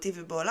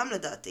נורמטיבי בעולם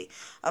לדעתי.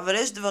 אבל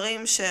יש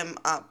דברים שהם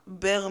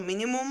הבר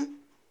מינימום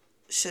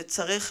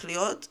שצריך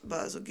להיות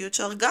בזוגיות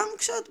שלך, גם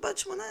כשאת בת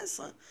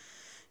 18.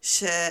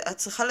 שאת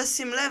צריכה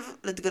לשים לב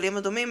לדגלים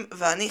אדומים,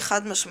 ואני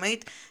חד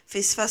משמעית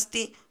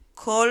פספסתי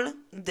כל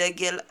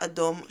דגל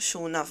אדום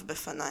שהונף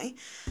בפניי.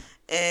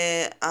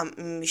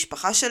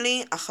 המשפחה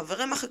שלי,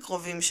 החברים הכי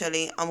קרובים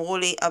שלי, אמרו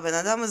לי, הבן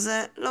אדם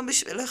הזה לא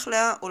בשבילך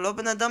לאה, הוא לא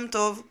בן אדם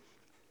טוב,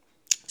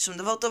 שום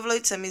דבר טוב לא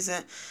יצא מזה,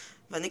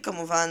 ואני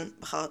כמובן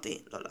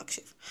בחרתי לא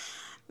להקשיב.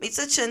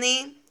 מצד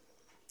שני,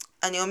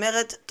 אני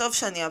אומרת, טוב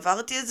שאני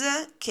עברתי את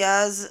זה, כי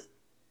אז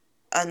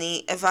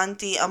אני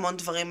הבנתי המון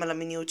דברים על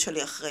המיניות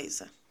שלי אחרי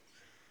זה.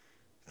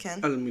 כן?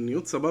 על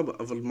מיניות סבבה,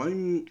 אבל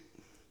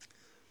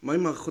מה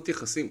עם מערכות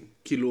יחסים?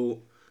 כאילו,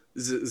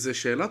 זה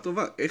שאלה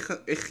טובה,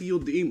 איך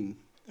יודעים?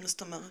 מה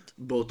זאת אומרת?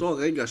 באותו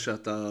הרגע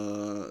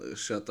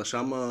שאתה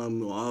שמה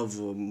מאוהב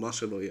או מה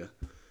שלא יהיה,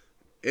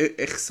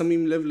 איך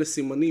שמים לב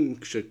לסימנים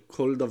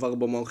כשכל דבר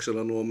במוח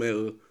שלנו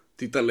אומר,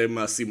 תתעלם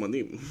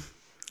מהסימנים?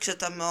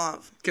 כשאתה מאוהב.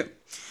 כן.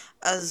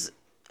 אז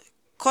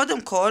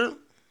קודם כל,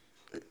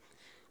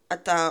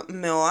 אתה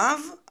מאוהב,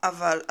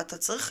 אבל אתה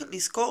צריך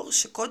לזכור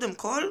שקודם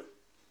כל,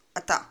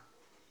 אתה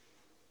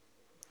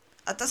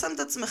שם את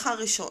עצמך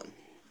ראשון.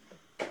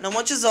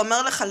 למרות שזה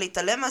אומר לך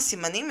להתעלם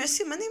מהסימנים, יש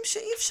סימנים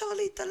שאי אפשר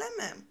להתעלם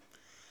מהם.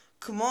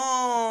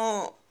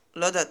 כמו,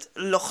 לא יודעת,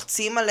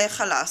 לוחצים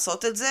עליך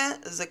לעשות את זה,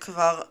 זה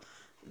כבר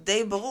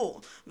די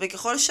ברור.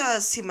 וככל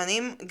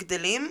שהסימנים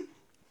גדלים,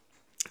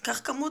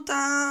 כך כמות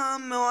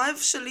המאוהב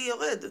שלי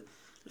יורד.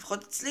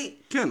 לפחות אצלי.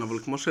 כן, אבל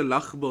כמו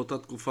שלך באותה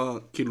תקופה,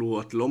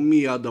 כאילו, את לא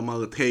מיד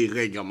אמרת, היי,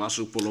 רגע,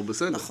 משהו פה לא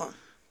בסדר. נכון.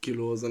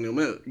 כאילו, אז אני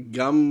אומר,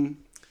 גם,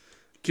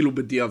 כאילו,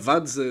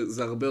 בדיעבד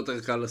זה הרבה יותר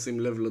קל לשים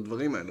לב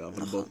לדברים האלה,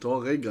 אבל נכון. באותו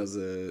הרגע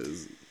זה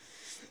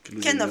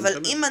כאילו, כן, זה אבל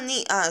שנה. אם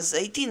אני אז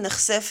הייתי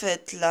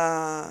נחשפת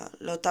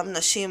לאותן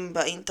נשים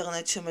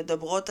באינטרנט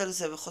שמדברות על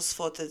זה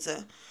וחושפות את זה,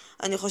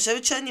 אני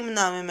חושבת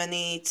שנמנע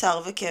ממני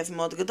צער וכאב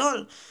מאוד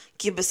גדול,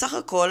 כי בסך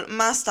הכל,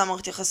 מה עשתה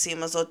מערכת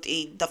יחסים הזאת?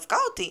 היא דפקה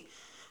אותי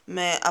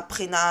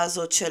מהבחינה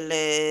הזאת של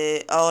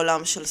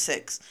העולם של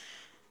סקס.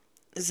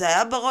 זה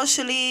היה בראש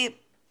שלי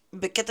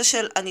בקטע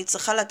של אני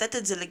צריכה לתת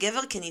את זה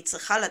לגבר, כי אני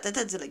צריכה לתת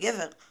את זה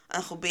לגבר.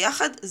 אנחנו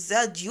ביחד, זה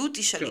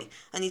הדיוטי שלי. כן.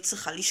 אני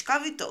צריכה לשכב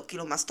איתו.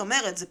 כאילו, מה זאת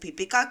אומרת? זה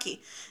פיפי קקי.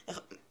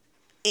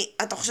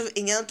 אתה חושב,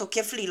 עניין אותו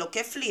כיף לי, לא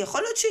כיף לי?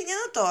 יכול להיות שעניין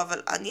אותו,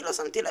 אבל אני לא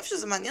שמתי לב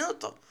שזה מעניין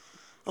אותו.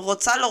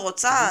 רוצה, לא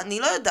רוצה, אני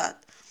לא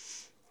יודעת.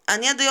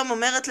 אני עד היום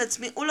אומרת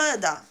לעצמי, הוא לא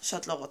ידע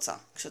שאת לא רוצה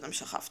כשאתם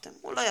שכבתם.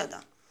 הוא לא ידע.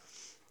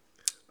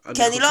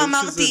 כי אני לא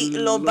אמרתי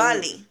לא בא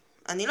לי.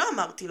 אני לא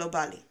אמרתי לא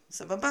בא לי.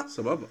 סבבה?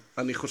 סבבה.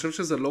 אני חושב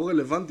שזה לא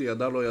רלוונטי,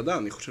 ידע לא ידע.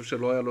 אני חושב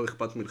שלא היה לו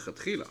אכפת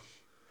מלכתחילה.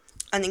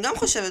 אני גם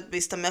חושבת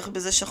בהסתמך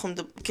בזה שאנחנו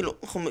כאילו,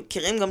 אנחנו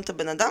מכירים גם את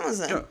הבן אדם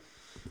הזה. כן.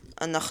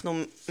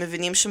 אנחנו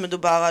מבינים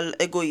שמדובר על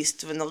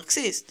אגואיסט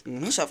ונרקסיסט.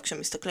 עכשיו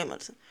כשמסתכלים על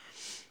זה.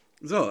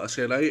 זו,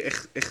 השאלה היא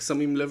איך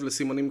שמים לב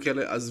לסימנים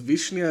כאלה, עזבי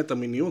שנייה את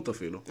המיניות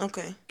אפילו.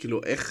 אוקיי.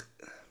 כאילו,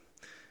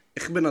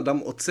 איך בן אדם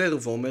עוצר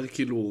ואומר,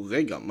 כאילו,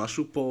 רגע,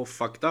 משהו פה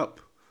fucked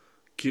up.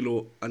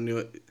 כאילו,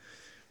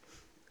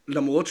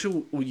 למרות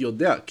שהוא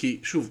יודע, כי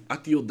שוב,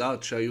 את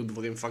יודעת שהיו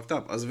דברים fucked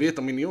up, עזבי את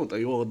המיניות,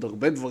 היו עוד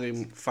הרבה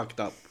דברים fucked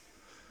up.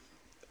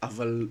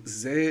 אבל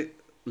זה,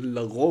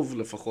 לרוב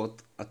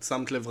לפחות, את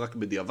שמת לב רק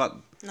בדיעבד.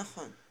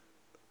 נכון.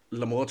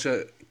 למרות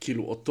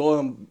שכאילו,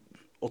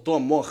 אותו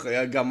המוח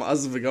היה גם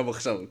אז וגם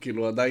עכשיו,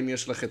 כאילו עדיין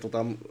יש לך את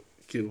אותם,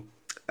 כאילו,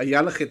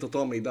 היה לך את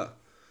אותו המידע.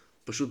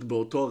 פשוט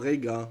באותו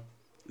הרגע,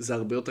 זה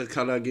הרבה יותר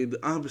קל להגיד,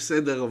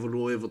 בסדר, אבל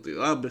הוא אוהב אותי.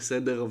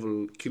 בסדר, אבל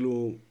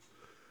כאילו...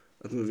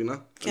 את מבינה?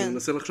 כן. אני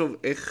מנסה לחשוב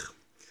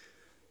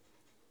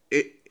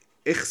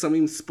איך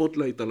שמים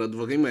ספוטלייט על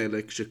הדברים האלה,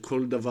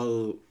 כשכל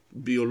דבר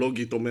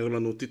ביולוגית אומר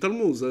לנו,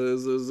 תתעלמו,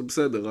 זה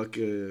בסדר, רק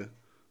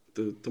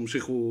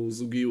תמשיכו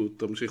זוגיות,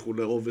 תמשיכו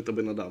לאהוב את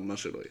הבן אדם, מה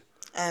שלא יהיה.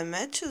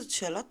 האמת שזאת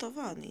שאלה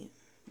טובה, אני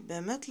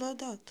באמת לא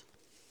יודעת.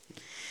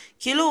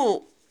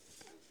 כאילו,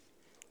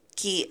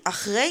 כי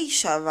אחרי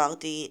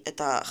שעברתי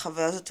את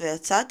החוויה הזאת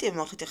ויצאתי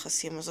במערכת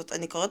יחסים הזאת,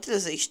 אני קראתי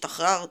לזה,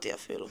 השתחררתי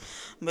אפילו.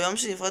 ביום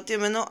שנפרדתי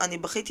ממנו, אני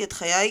בכיתי את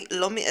חיי,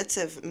 לא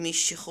מעצב,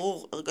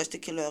 משחרור, הרגשתי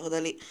כאילו ירדה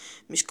לי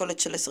משקולת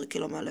של 10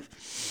 קילו מהלב.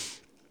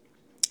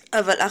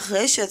 אבל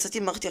אחרי שיצאתי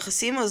במערכת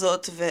יחסים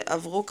הזאת,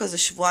 ועברו כזה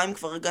שבועיים,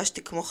 כבר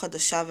הרגשתי כמו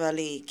חדשה והיה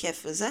לי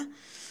כיף וזה,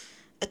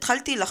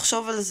 התחלתי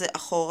לחשוב על זה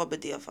אחורה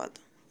בדיעבד.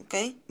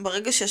 אוקיי?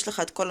 ברגע שיש לך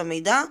את כל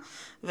המידע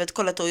ואת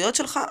כל הטעויות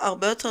שלך,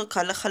 הרבה יותר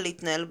קל לך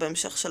להתנהל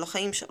בהמשך של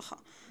החיים שלך.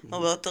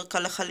 הרבה יותר קל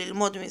לך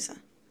ללמוד מזה,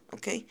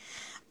 אוקיי?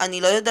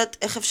 אני לא יודעת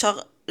איך אפשר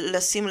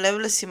לשים לב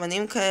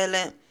לסימנים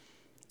כאלה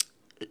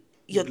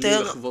יותר...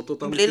 בלי לחוות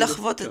אותם. בלי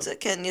לחוות את זה,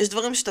 כן. יש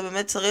דברים שאתה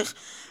באמת צריך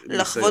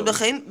לחוות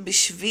בחיים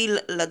בשביל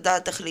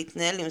לדעת איך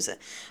להתנהל עם זה.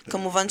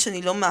 כמובן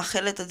שאני לא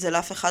מאחלת את זה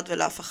לאף אחד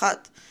ולאף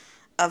אחת,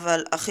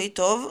 אבל הכי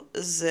טוב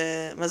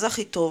זה... מה זה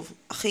הכי טוב?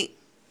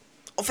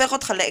 הופך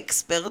אותך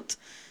לאקספרט,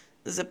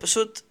 זה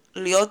פשוט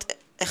להיות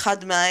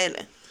אחד מהאלה.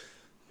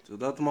 את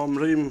יודעת מה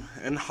אומרים?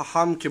 אין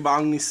חכם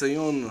כבעל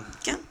ניסיון.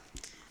 כן,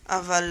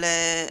 אבל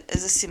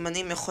איזה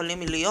סימנים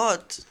יכולים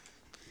להיות?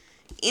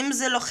 אם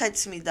זה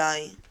לוחץ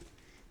מדי,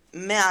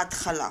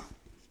 מההתחלה,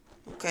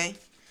 אוקיי?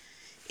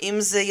 אם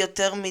זה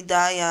יותר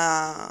מדי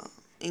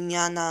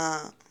העניין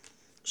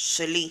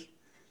שלי,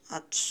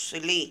 את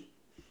שלי,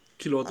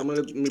 כאילו, את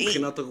אומרת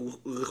מבחינת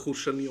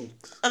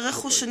הרכושניות.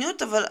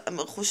 הרכושניות, אבל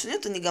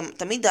הרכושניות אני גם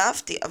תמיד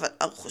אהבתי, אבל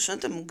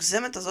הרכושניות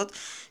המוגזמת הזאת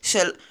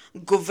של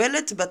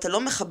גובלת ואתה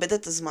לא מכבד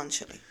את הזמן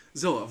שלי.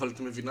 זהו, אבל את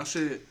מבינה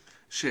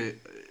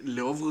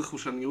שלאהוב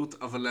רכושניות,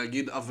 אבל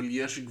להגיד, אבל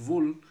יש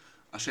גבול,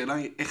 השאלה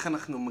היא איך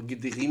אנחנו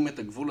מגדירים את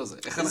הגבול הזה.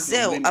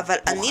 זהו, אבל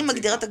אני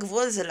מגדירה את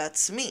הגבול הזה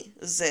לעצמי.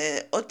 זה,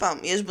 עוד פעם,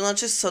 יש בנות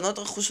ששונאות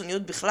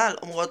רכושניות בכלל,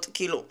 אומרות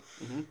כאילו,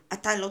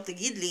 אתה לא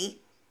תגיד לי,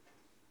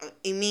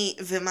 עם מי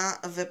ומה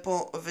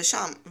ופה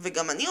ושם,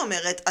 וגם אני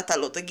אומרת, אתה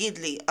לא תגיד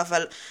לי,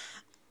 אבל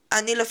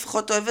אני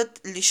לפחות אוהבת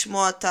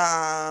לשמוע את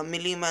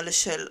המילים האלה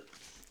של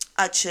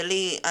את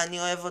שלי, אני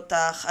אוהב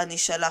אותך, אני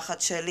שלך,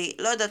 את שלי,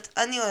 לא יודעת,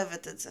 אני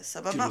אוהבת את זה,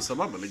 סבבה? כאילו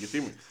סבבה,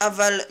 לגיטימי.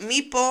 אבל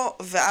מפה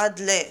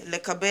ועד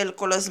לקבל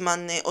כל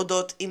הזמן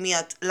אודות עם מי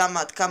את,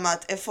 למה את, כמה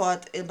את, איפה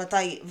את,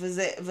 מתי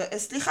וזה,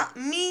 וסליחה,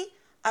 מי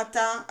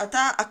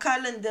אתה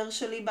הקלנדר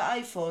שלי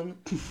באייפון,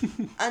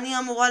 אני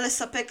אמורה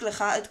לספק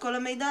לך את כל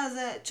המידע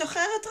הזה,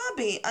 תשחרר את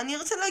רבי, אני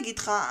ארצה להגיד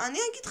לך, אני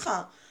אגיד לך.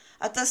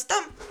 אתה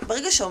סתם,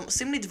 ברגע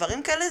שעושים לי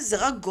דברים כאלה, זה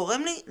רק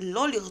גורם לי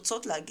לא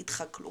לרצות להגיד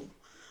לך כלום.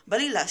 בא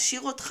לי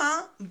להשאיר אותך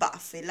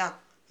באפלה,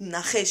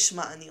 נחש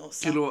מה אני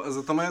עושה. כאילו, אז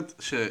את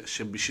אומרת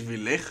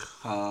שבשבילך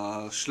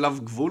השלב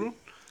גבול,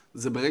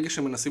 זה ברגע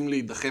שמנסים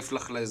להידחף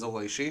לך לאזור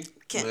האישי,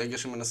 כן. ברגע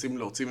שמנסים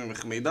להוציא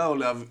ממך מידע, או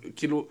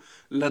כאילו,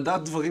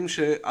 לדעת דברים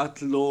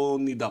שאת לא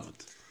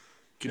נידבת.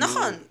 כאילו...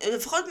 נכון,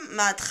 לפחות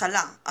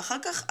מההתחלה. אחר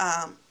כך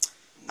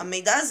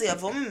המידע הזה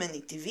יבוא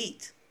ממני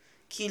טבעית.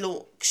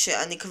 כאילו,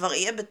 כשאני כבר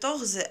אהיה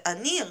בתוך זה,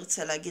 אני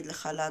ארצה להגיד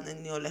לך לאן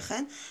אני הולכת,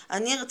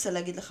 אני ארצה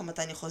להגיד לך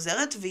מתי אני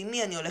חוזרת, ועם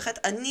מי אני הולכת,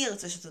 אני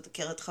ארצה שאתה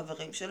תכיר את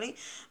חברים שלי,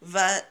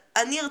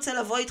 ואני ארצה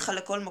לבוא איתך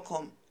לכל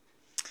מקום.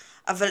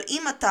 אבל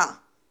אם אתה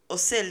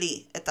עושה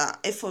לי את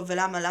האיפה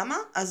ולמה למה,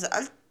 אז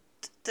אל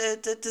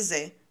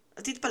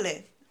תתפלא.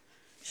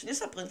 שאני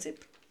עושה פרינציפ.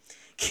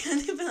 כי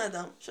אני בן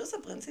אדם שעושה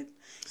פרינציפ.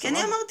 כי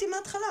אני אמרתי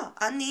מההתחלה,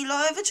 אני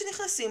לא אוהבת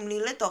שנכנסים לי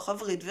לתוך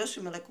הברית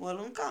ויושבים עליה כמו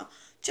אלונקה.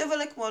 תשב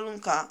עליה כמו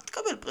אלונקה,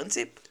 תקבל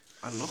פרינציפ.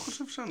 אני לא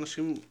חושב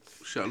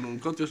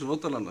שאלונקות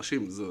יושבות על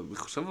אנשים, זה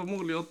חושב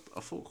אמור להיות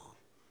הפוך.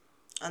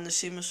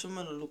 אנשים יושבים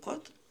על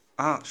אלונקות?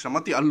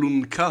 שמעתי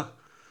אלונקה.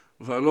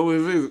 ואני לא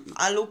מבין.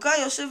 אלוקה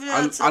יושב לי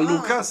על הצבא.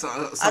 אלוקה,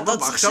 סבבה, אתה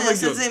צריך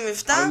שיעשה את זה עם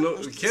מבטא?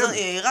 כן.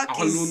 רק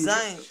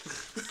זין.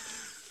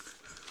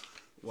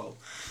 וואו.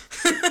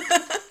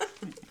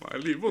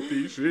 מעליב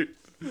אותי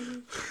אישית.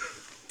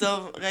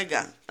 טוב,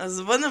 רגע.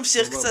 אז בוא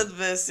נמשיך קצת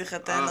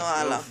בשיחתנו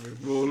הלאה.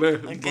 מעולה,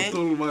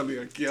 בתול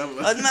מניאק,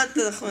 יאללה. עוד מעט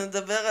אנחנו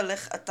נדבר על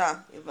איך אתה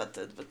הבאת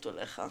את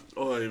בתוליך.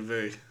 אוי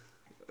ויי.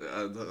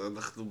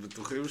 אנחנו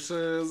בטוחים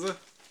שזה...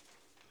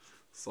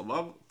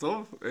 סבב,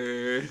 טוב,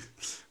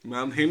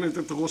 מעניינת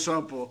את ראשה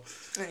פה.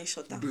 אני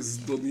שותה.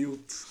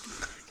 בזדוניות.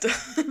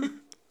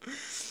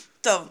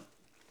 טוב,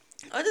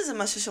 עוד איזה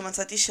משהו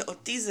שמצאתי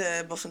שאותי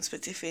זה באופן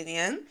ספציפי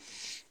עניין.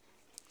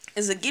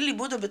 זה גיל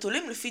עיבוד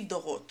הבתולים לפי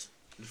דורות.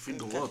 לפי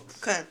דורות?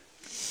 כן.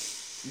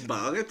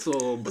 בארץ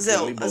או בכללי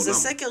בעולם? זהו, אז זה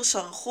סקר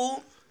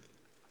שערכו,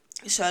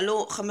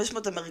 שאלו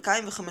 500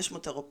 אמריקאים ו500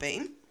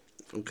 אירופאים.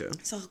 אוקיי.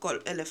 סך הכל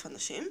 1,000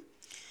 אנשים.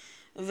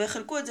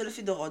 וחלקו את זה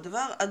לפי דורות.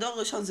 הדור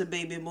הראשון זה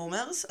בייבי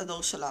בומרס,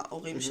 הדור של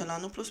ההורים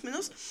שלנו פלוס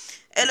מינוס.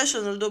 אלה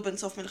שנולדו בין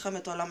סוף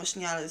מלחמת העולם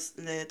השנייה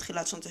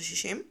לתחילת שנות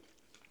ה-60,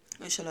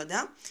 מי שלא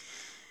יודע.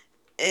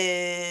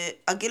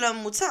 הגיל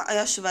הממוצע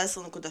היה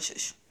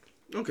 17.6.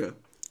 אוקיי.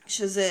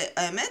 שזה,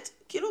 האמת,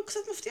 כאילו קצת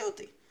מפתיע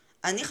אותי.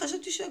 אני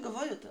חשבתי שיהיה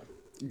גבוה יותר.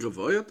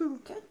 גבוה יותר?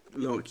 כן.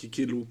 לא, כי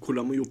כאילו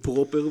כולם היו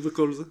פרופר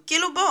וכל זה?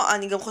 כאילו בוא,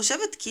 אני גם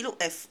חושבת כאילו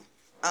איפה.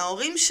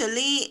 ההורים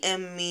שלי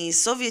הם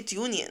מסובייט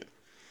יוניון.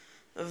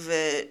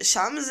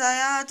 ושם זה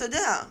היה, אתה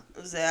יודע,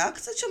 זה היה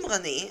קצת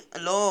שמרני,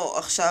 לא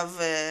עכשיו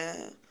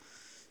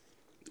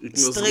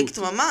סטריקט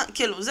ממש,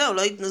 כאילו זהו,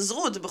 לא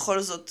התנזרות,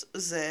 בכל זאת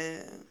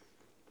זה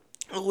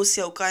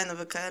רוסיה, אוקראינה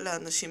וכאלה,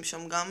 אנשים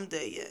שם גם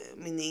די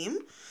מיניים,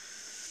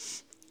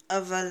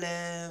 אבל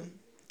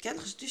כן,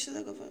 חשבתי שזה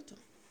גבוה יותר.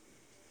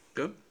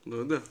 כן, לא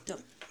יודע. טוב.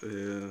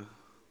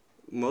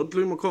 מאוד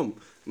תלוי מקום.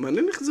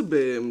 מעניין איך זה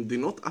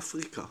במדינות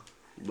אפריקה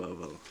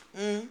בעבר.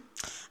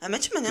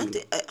 האמת שמעניין אותי,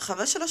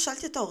 חבל שלא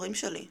שאלתי את ההורים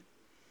שלי,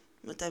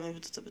 מתי הם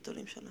איבדו את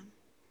הבתולים שלהם.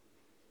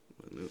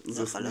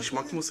 זה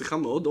נשמע כמו שיחה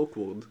מאוד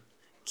אוקוורד.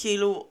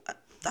 כאילו,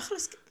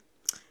 תכלס,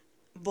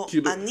 בוא,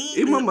 אני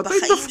אמא, מתי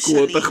דפקו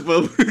אותך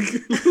פעם?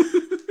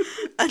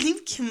 אני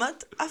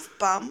כמעט אף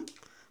פעם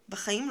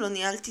בחיים לא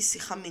ניהלתי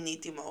שיחה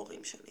מינית עם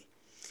ההורים שלי.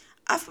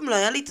 אף פעם לא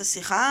היה לי את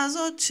השיחה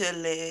הזאת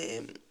של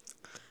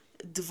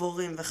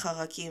דבורים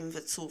וחרקים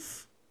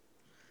וצוף.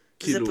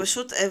 זה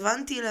פשוט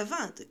הבנתי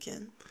לבד,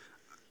 כן.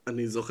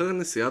 אני זוכר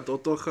נסיעת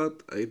אוטו אחת,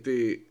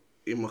 הייתי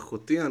עם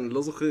אחותי, אני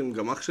לא זוכר אם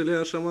גם אח שלי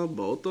היה שם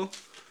באוטו,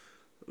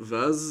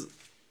 ואז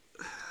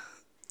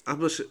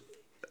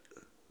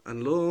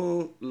אני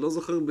לא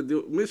זוכר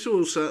בדיוק,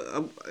 מישהו,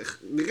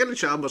 נראה לי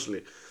שאבא שלי,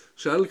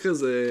 שאל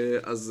כזה,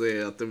 אז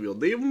אתם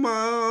יודעים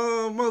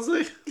מה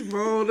זה?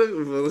 מה הולך?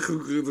 ואנחנו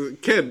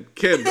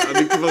כן,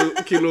 אני כבר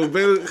כאילו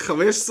בין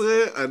 15,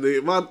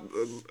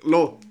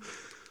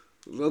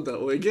 לא יודע,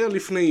 הוא הגיע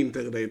לפני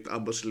אינטרנט,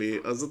 אבא שלי,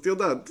 אז את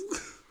יודעת,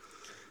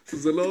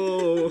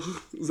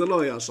 זה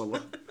לא היה שם.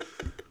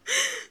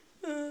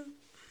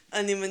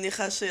 אני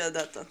מניחה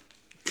שידעת.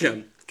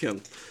 כן.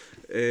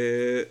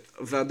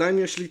 ועדיין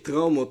יש לי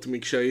טראומות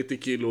מכשהייתי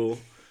כאילו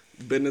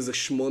בין איזה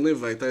 8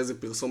 והייתה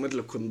איזה פרסומת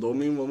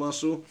לקונדומים או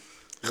משהו.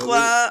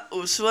 חווה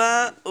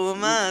ושואה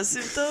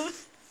ומעשים טוב.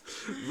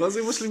 ואז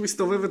אמא שלי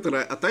מסתובבת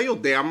אליי, אתה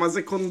יודע מה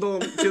זה קונדום?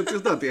 כי את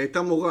יודעת, היא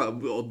הייתה מורה,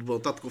 עוד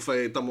באותה תקופה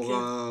היא הייתה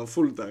מורה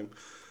פול טיים.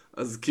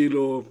 אז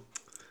כאילו,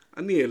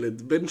 אני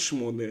ילד בן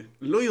 8,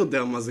 לא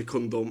יודע מה זה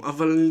קונדום,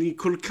 אבל אני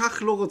כל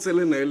כך לא רוצה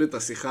לנהל את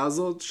השיחה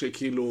הזאת,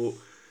 שכאילו,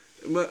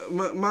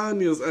 מה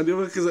אני עושה? אני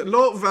אומר כזה,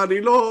 לא,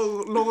 ואני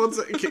לא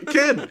רוצה,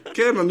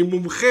 כן, אני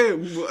מומחה,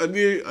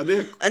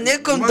 אני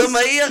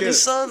הקונדומאי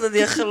הראשון,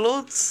 אני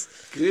החלוץ.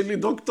 קריא לי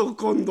דוקטור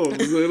קונדום,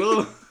 זה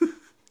לא...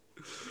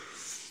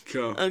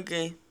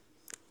 אוקיי.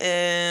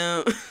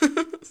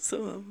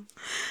 סבבה.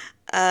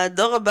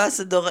 הדור הבא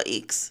זה דור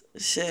ה-X,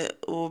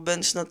 שהוא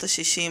בין שנות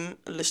ה-60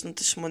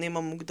 לשנות ה-80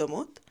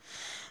 המוקדמות.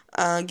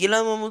 הגיל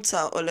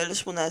הממוצע עולה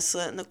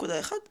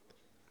ל-18.1.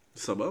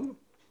 סבבה.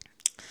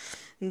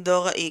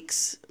 דור ה-X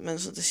בין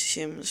שנות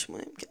ה-60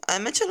 ל-80.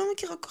 האמת שלא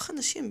מכירה כל כך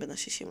אנשים בין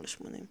ה-60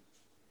 ל-80.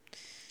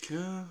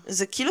 כן.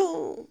 זה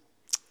כאילו,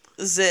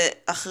 זה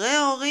אחרי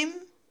ההורים,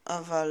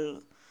 אבל...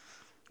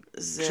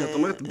 כשאת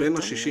אומרת בין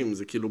ה-60,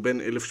 זה כאילו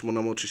בין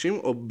 1860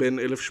 או בין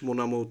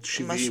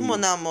 1870? מה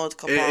 800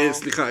 כפר?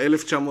 סליחה,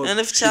 1970.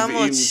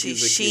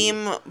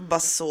 1960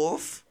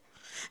 בסוף.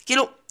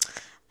 כאילו,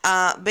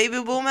 הבייבי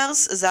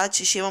בומרס זה עד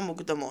 60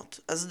 המוקדמות.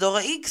 אז דור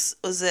ה-X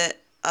זה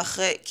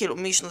אחרי, כאילו,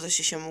 משנות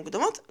ה-60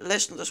 המוקדמות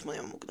לשנות ה-80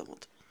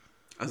 המוקדמות.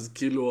 אז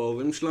כאילו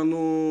ההורים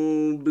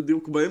שלנו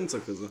בדיוק באמצע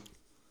כזה.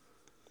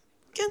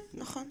 כן,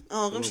 נכון.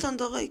 ההורים שלנו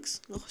דור ה-X,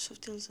 לא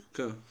חשבתי על זה.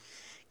 כן.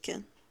 כן.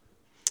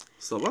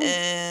 סבבה?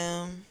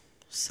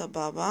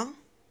 סבבה.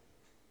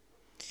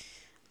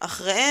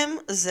 אחריהם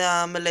זה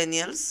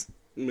המילניאלס.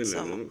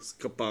 מילניאלס,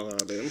 כפרה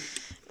עליהם.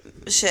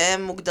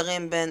 שהם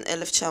מוגדרים בין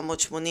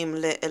 1980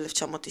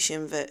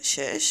 ל-1996.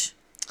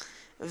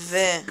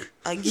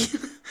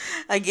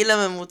 והגיל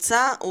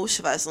הממוצע הוא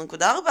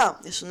 17.4.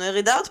 יש לנו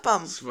ירידה עוד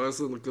פעם.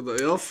 17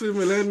 נקודה. יופי,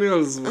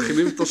 מילניאלס,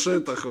 מכינים את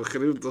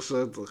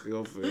השטח,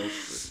 יופי.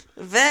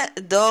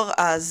 ודור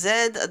ה-Z,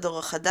 הדור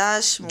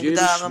החדש,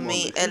 מוגדר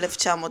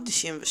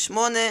מ-1998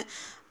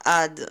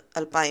 עד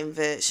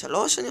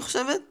 2003, אני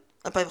חושבת.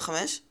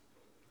 2005?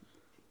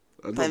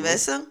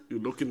 2010?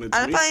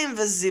 2000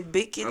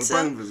 וזיבי, קיצר.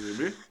 2000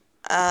 וזיבי.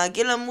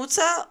 הגיל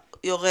הממוצע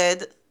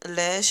יורד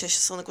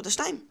ל-16.2.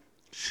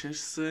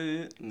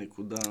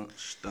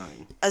 16.2.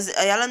 אז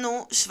היה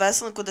לנו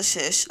 17.6,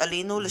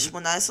 עלינו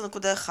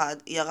ל-18.1,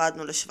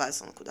 ירדנו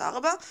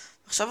ל-17.4,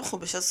 עכשיו אנחנו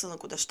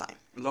ב-16.2.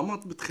 לא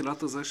אמרת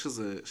בתחילת הזה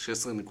שזה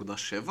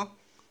 16.7?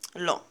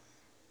 לא.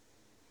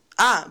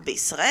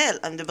 בישראל,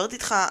 אני מדברת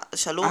איתך,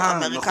 שאלו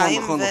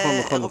אמריקאים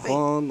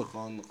ואירופאים.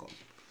 נכון.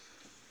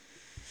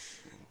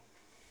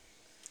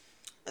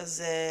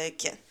 אז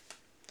כן.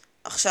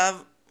 עכשיו,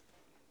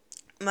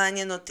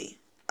 מעניין אותי.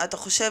 אתה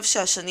חושב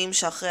שהשנים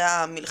שאחרי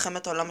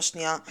מלחמת העולם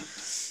השנייה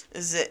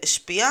זה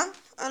השפיע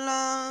על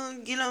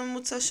הגיל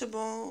הממוצע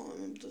שבו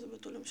הם את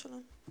הבתולים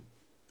שלנו?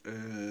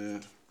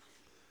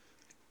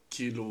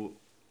 כאילו,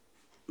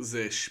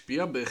 זה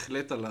השפיע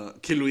בהחלט על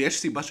כאילו, יש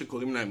סיבה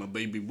שקוראים להם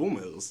הבייבי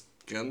בומרס,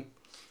 כן?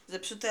 זה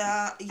פשוט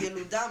היה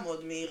ילודה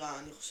מאוד מהירה,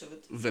 אני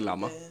חושבת.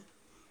 ולמה?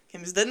 כי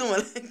הם הזדנו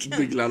מלא, כן.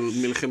 בגלל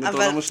מלחמת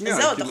העולם השנייה.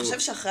 אבל זהו, אתה חושב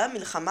שאחרי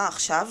המלחמה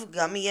עכשיו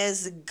גם יהיה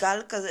איזה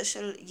גל כזה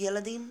של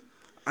ילדים?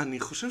 אני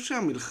חושב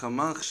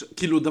שהמלחמה עכשיו,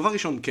 כאילו, דבר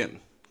ראשון, כן.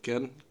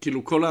 כן?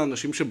 כאילו, כל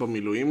האנשים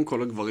שבמילואים,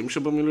 כל הגברים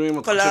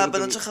שבמילואים, כל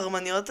הבנות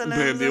שחרמניות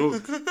עליהם? בדיוק.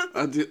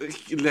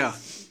 לאה,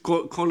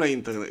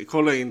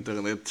 כל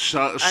האינטרנט,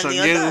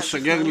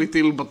 שגר לי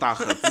טיל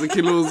בתחת. זה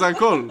כאילו, זה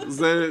הכל.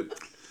 זה...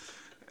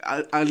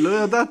 אני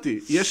לא ידעתי.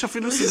 יש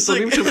אפילו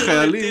סרטונים של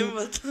חיילים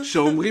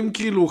שאומרים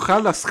כאילו,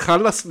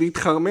 חלס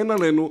להתחרמן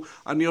עלינו.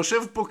 אני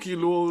יושב פה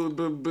כאילו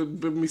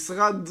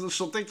במשרד,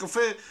 שותה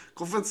קפה,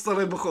 קופצת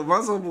עליי בחור.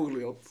 מה זה אמור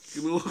להיות?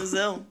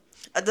 זהו.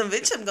 אתה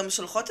מבין שהן גם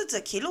שולחות את זה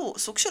כאילו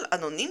סוג של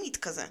אנונימית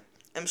כזה.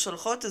 הן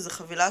שולחות איזו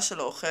חבילה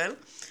של אוכל,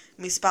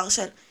 מספר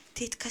של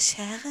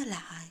תתקשר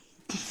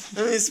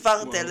אליי,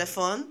 מספר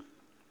טלפון,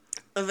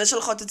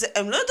 ושולחות את זה.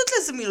 הן לא יודעות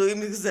לאיזה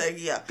מילואים זה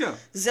הגיע.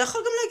 זה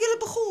יכול גם להגיע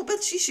לבחור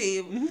בן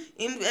 60,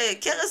 עם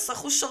קרס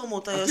אחוז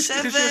שרמוטה, יושב...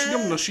 אני חושב שיש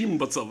גם נשים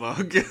בצבא,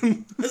 כן.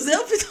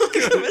 זהו, פתאום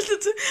מקבלת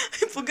את זה,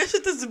 אני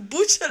פוגשת איזה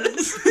בוטשה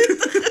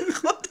לסבית אחרי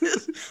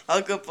חודש.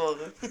 הכפור.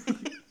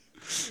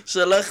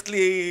 שלחת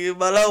לי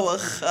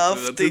מלאוח,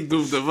 אהבתי. רצית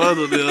דובדבן,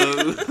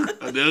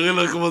 אני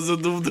אראה לך מה זה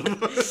דובדבן.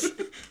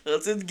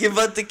 רצית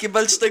גיבנתי,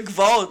 קיבלת 2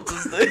 גבעות,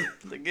 אז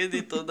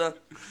תגידי תודה.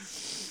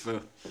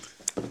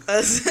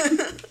 אז,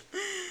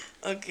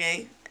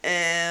 אוקיי.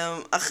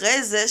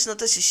 אחרי זה,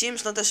 שנות ה-60,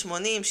 שנות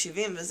ה-80,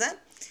 70 וזה,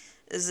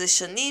 זה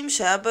שנים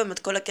שהיה בהם את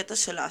כל הקטע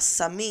של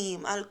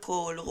הסמים,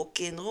 אלכוהול,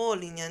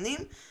 רוק'נ'רול, עניינים,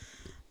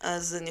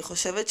 אז אני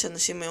חושבת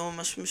שאנשים היו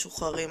ממש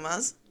משוחררים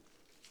אז.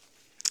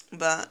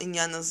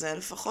 בעניין הזה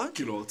לפחות.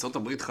 כאילו, ארצות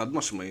הברית חד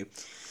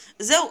משמעית.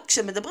 זהו,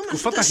 כשמדברים על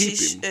שנות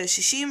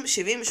ה-60,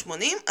 70,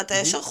 80, אתה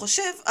ישר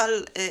חושב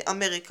על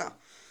אמריקה.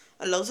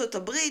 על ארצות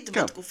הברית,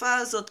 בתקופה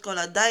הזאת, כל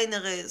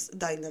הדיינרס,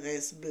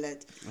 דיינרס.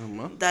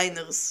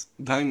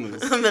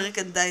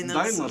 אמריקן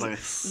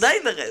דיינרס.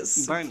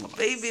 דיינרס.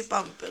 בייבי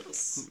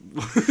פמפרס.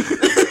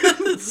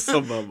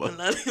 סבבה.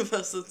 עולה לי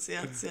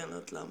באסוציאציה, לא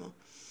יודעת למה.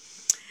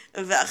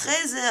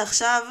 ואחרי זה,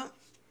 עכשיו,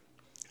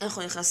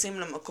 אנחנו נכנסים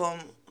למקום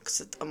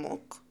קצת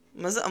עמוק.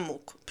 מה זה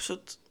עמוק?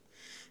 פשוט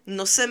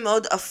נושא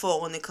מאוד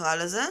אפור נקרא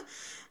לזה.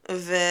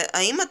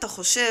 והאם אתה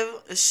חושב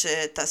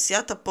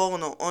שתעשיית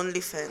הפורנו,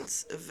 אונלי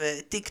פנס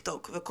וטיק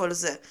טוק וכל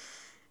זה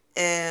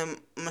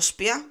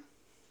משפיע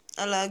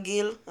על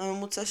הגיל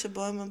הממוצע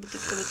שבו הם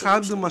בטיק טוק?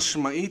 חד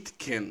משמעית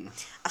כן.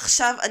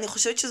 עכשיו אני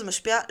חושבת שזה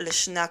משפיע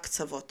לשני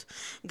הקצוות.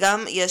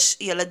 גם יש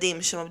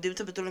ילדים שמאבדים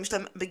את הבתולים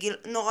שלהם בגיל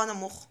נורא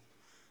נמוך.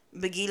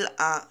 בגיל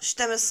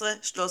ה-12,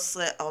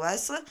 13,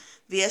 14,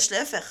 ויש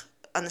להפך.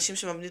 אנשים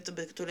שמאבדים את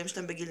הבתולים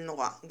שלהם בגיל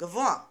נורא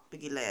גבוה,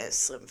 בגיל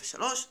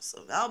 23,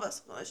 24,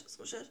 25,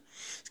 26,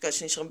 יש כאלה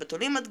שנשארים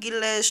בתולים עד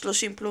גיל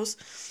 30 פלוס,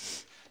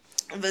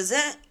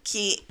 וזה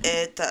כי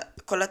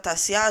כל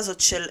התעשייה הזאת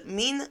של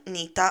מין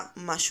נהייתה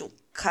משהו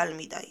קל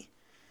מדי.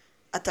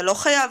 אתה לא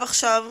חייב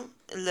עכשיו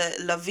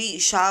להביא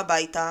אישה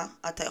הביתה,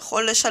 אתה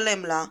יכול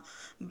לשלם לה,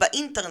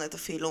 באינטרנט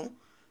אפילו,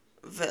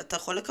 ואתה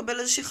יכול לקבל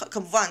איזושהי,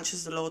 כמובן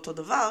שזה לא אותו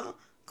דבר,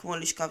 כמו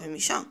לשכב עם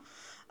אישה,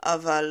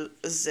 אבל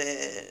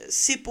זה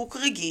סיפוק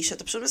רגעי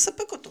שאתה פשוט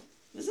מספק אותו,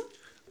 וזהו.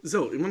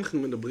 זהו, אם אנחנו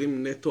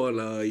מדברים נטו על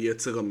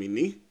היצר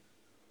המיני,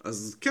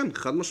 אז כן,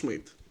 חד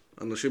משמעית.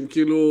 אנשים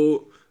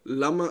כאילו,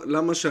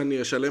 למה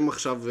שאני אשלם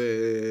עכשיו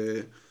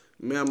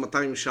 100-200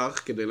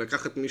 שח כדי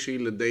לקחת מישהי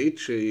לדייט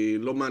שהיא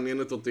לא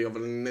מעניינת אותי,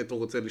 אבל אני נטו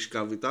רוצה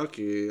לשכב איתה,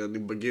 כי אני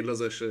בגיל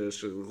הזה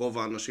שרוב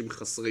האנשים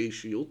חסרי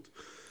אישיות.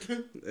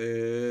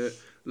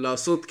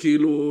 לעשות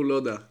כאילו, לא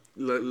יודע,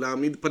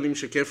 להעמיד פנים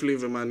שכיף לי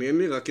ומעניין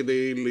לי, רק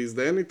כדי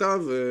להזדיין איתה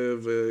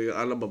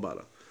והלאה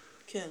בבאללה.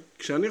 כן.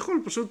 כשאני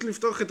יכול פשוט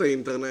לפתוח את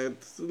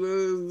האינטרנט,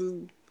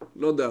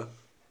 לא יודע,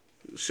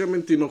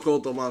 שמן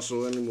תינוקות או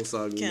משהו, אין לי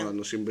מושג מה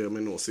אנשים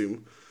בימינו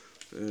עושים,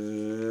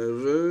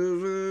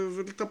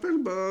 ולטפל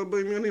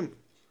בעניינים.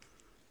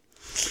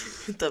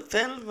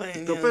 לטפל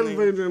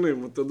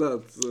בעניינים, את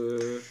יודעת.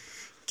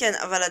 כן,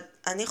 אבל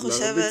אני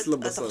חושבת,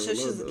 אתה חושב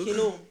שזה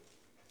כאילו...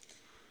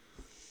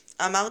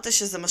 אמרת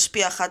שזה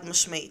משפיע חד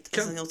משמעית,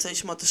 אז אני רוצה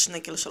לשמוע את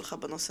השנקל שלך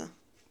בנושא.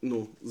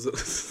 נו, זה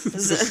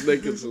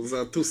השנקל שלך, זה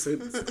ה-2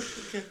 cents.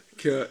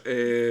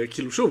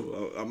 כאילו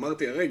שוב,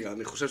 אמרתי הרגע,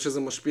 אני חושב שזה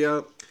משפיע,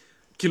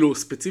 כאילו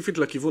ספציפית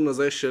לכיוון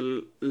הזה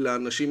של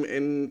לאנשים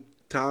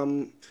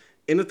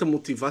אין את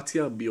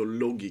המוטיבציה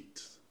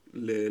הביולוגית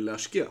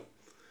להשקיע.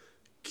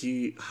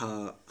 כי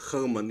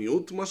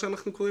החרמניות, מה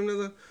שאנחנו קוראים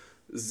לזה,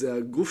 זה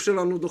הגוף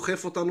שלנו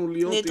דוחף אותנו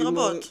להיות...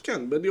 להתרבות.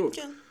 כן, בדיוק.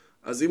 כן.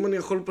 אז אם אני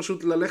יכול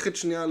פשוט ללכת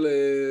שנייה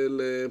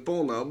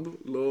לפורנאב,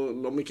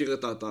 לא מכיר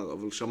את האתר,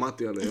 אבל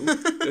שמעתי עליהם.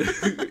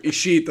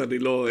 אישית,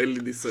 אין לי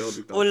ניסיון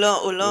איתם. הוא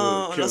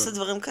לא עושה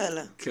דברים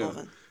כאלה. כן.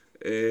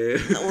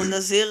 הוא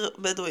נזיר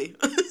בדואי.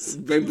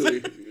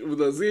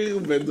 הוא נזיר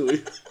בדואי.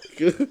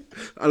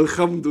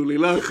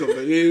 אלחמדולילה,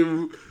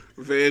 חברים.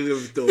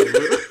 וערב טוב.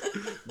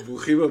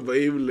 ברוכים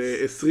הבאים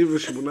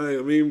ל-28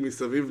 ימים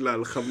מסביב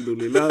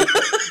לאלחמדולילה.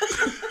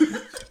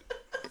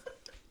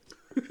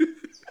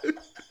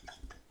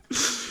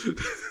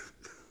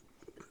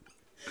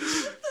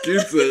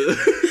 קיצר.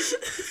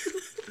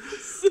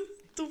 זה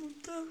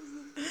מטומטם.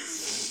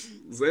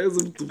 זה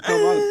איזה מטומטם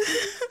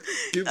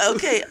את.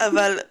 אוקיי,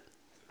 אבל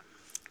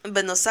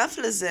בנוסף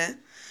לזה,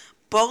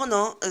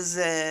 פורנו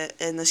זה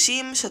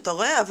נשים שאתה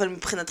רואה, אבל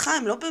מבחינתך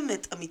הן לא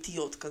באמת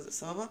אמיתיות כזה,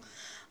 סבבה?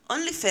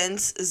 אונלי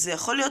פנס זה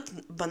יכול להיות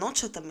בנות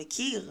שאתה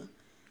מכיר,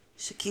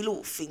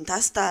 שכאילו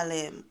פינטסת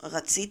עליהן,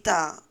 רצית,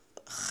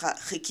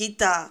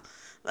 חיכית,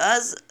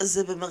 ואז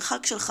זה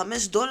במרחק של $5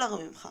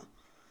 ממך.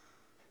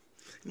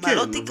 מה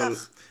לא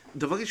תיקח?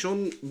 דבר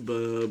ראשון,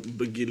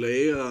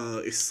 בגילאי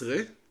העשרה,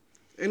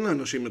 אין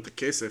לאנשים את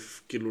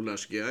הכסף כאילו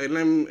להשקיע,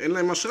 אין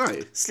להם אשראי.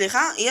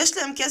 סליחה, יש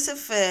להם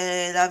כסף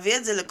להביא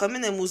את זה לכל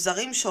מיני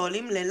מוזרים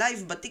שעולים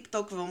ללייב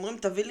בטיקטוק ואומרים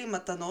תביא לי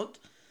מתנות.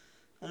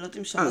 אני לא יודעת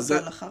אם שמעת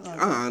על החרא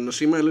הזה.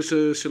 האנשים האלה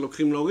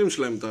שלוקחים להורים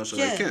שלהם את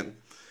האשראי, כן.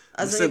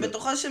 אז אני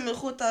בטוחה שהם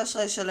ילכו את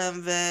האשראי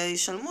שלהם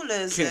וישלמו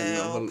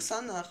לאיזה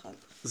אוקסנה אחת.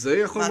 זה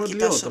יכול מאוד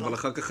להיות, אבל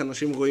אחר כך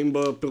אנשים רואים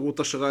בפירוט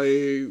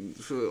אשראי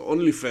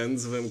אונלי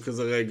פנס והם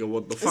כזה רגע,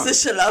 what the fuck. זה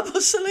של אבא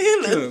של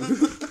הילד.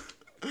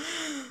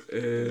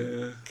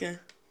 כן.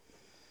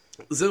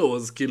 זהו,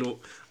 אז כאילו,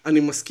 אני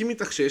מסכים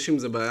איתך שיש עם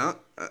זה בעיה.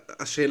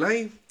 השאלה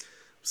היא,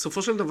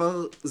 בסופו של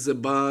דבר זה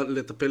בא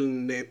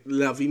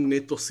להביא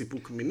נטו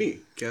סיפוק מיני,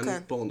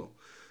 כן? פורנו.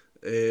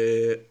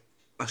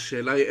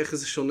 השאלה היא איך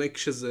זה שונה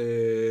כשזה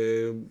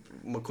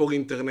מקור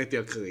אינטרנטי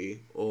אקראי,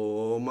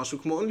 או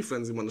משהו כמו אונלי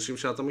פנס עם אנשים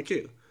שאתה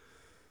מכיר.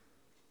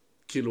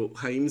 כאילו,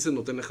 האם זה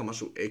נותן לך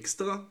משהו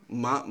אקסטרה?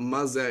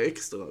 מה זה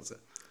האקסטרה הזה?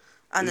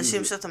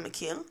 אנשים שאתה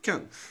מכיר? כן.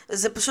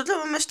 זה פשוט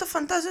לממש את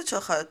הפנטזיות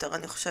שלך יותר,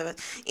 אני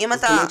חושבת.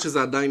 זאת אומרת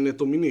שזה עדיין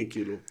נטו מיני,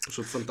 כאילו,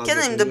 פשוט פנטזיות. כן,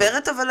 אני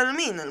מדברת אבל על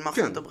מין, על מה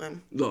אנחנו מדברים.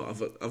 לא,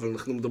 אבל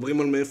אנחנו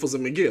מדברים על מאיפה זה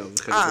מגיע.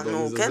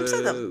 נו, כן,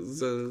 בסדר.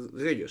 זה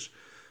רגש.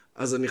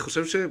 אז אני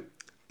חושב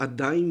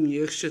שעדיין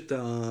יש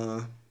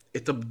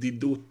את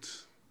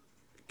הבדידות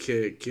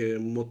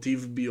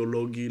כמוטיב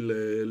ביולוגי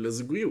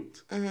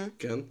לזוגיות,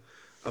 כן?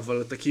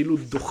 אבל אתה כאילו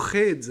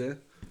דוחה את זה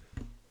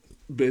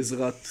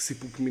בעזרת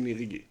סיפוק מיני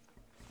רגעי.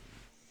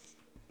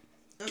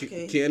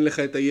 כי אין לך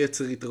את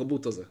היצר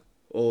התרבות הזה,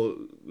 או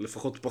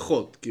לפחות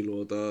פחות,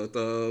 כאילו,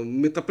 אתה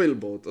מטפל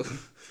בו, אתה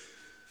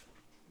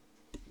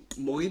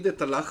מוריד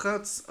את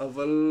הלחץ,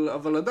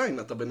 אבל עדיין,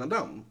 אתה בן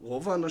אדם.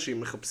 רוב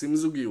האנשים מחפשים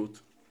זוגיות,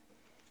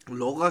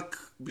 לא רק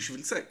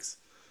בשביל סקס.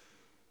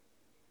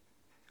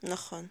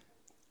 נכון.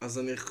 אז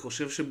אני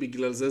חושב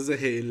שבגלל זה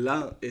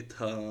העלה את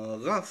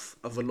הרף,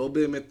 אבל לא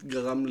באמת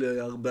גרם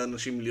להרבה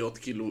אנשים להיות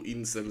כאילו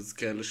אינסלס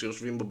כאלה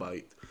שיושבים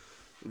בבית,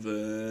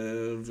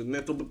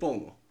 ונטו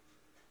בפורנו.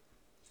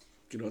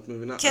 כאילו, את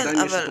מבינה? כן, עדיין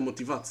אבל... יש את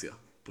המוטיבציה,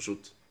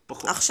 פשוט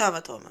פחות. עכשיו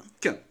אתה אומר.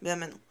 כן.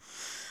 בימינו.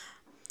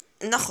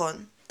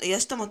 נכון,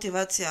 יש את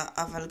המוטיבציה,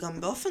 אבל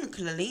גם באופן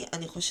כללי,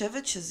 אני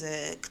חושבת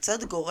שזה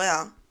קצת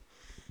גורע,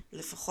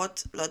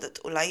 לפחות, לא יודעת,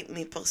 אולי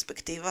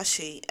מפרספקטיבה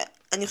שהיא...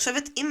 אני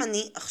חושבת, אם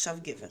אני עכשיו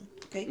גבר,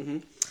 אוקיי?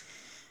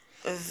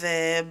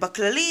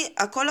 ובכללי,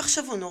 הכל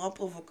עכשיו הוא נורא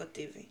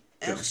פרובוקטיבי.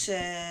 איך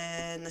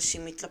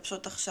שנשים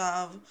מתלבשות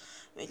עכשיו,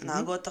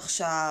 מתנהגות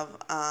עכשיו,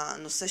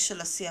 הנושא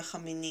של השיח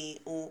המיני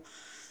הוא...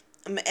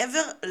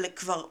 מעבר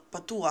לכבר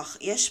פתוח,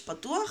 יש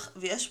פתוח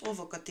ויש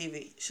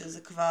פרובוקטיבי,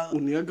 שזה כבר...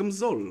 הוא נהיה גם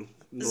זול,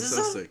 נושא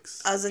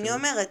הסקס. אז אני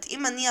אומרת,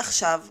 אם אני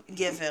עכשיו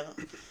גבר,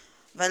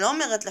 ואני לא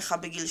אומרת לך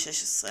בגיל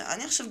 16,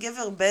 אני עכשיו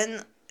גבר בן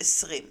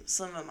 20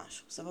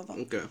 ומשהו, סבבה?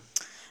 אוקיי.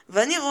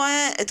 ואני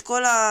רואה את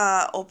כל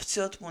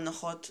האופציות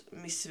מונחות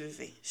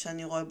מסביבי,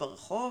 שאני רואה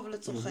ברחוב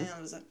לצורך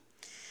העניין וזה.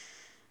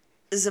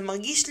 זה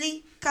מרגיש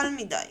לי קל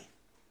מדי.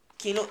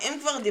 כאילו, אם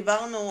כבר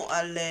דיברנו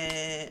על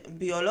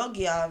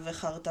ביולוגיה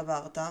וחרטה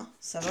ברטה,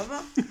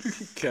 סבבה?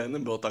 כן,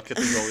 הם באותה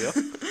קטגוריה.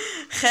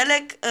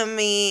 חלק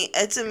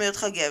מעצם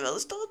היותך גבר,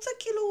 אז אתה רוצה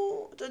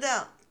כאילו, אתה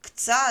יודע,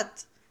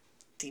 קצת,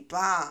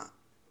 טיפה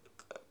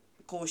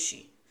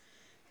קושי.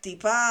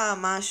 טיפה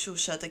משהו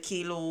שאתה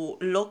כאילו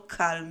לא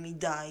קל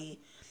מדי.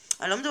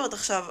 אני לא מדברת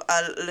עכשיו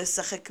על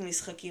לשחק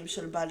משחקים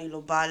של בא לי, לא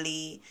בא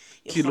לי,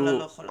 יכולה,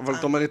 לא יכולה. אבל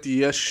את אומרת,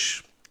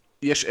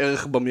 יש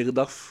ערך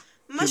במרדף?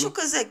 משהו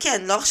כזה,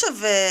 כן, לא עכשיו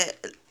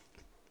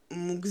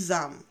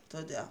מוגזם, אתה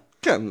יודע.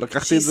 כן,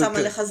 לקחתי את זה. שהיא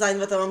שמה לך זין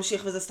ואתה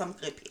ממשיך וזה סתם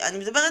קריפי. אני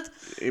מדברת...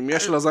 אם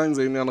יש לה זין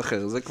זה עניין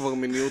אחר, זה כבר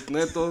מיניות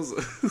נטו.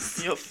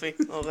 יופי,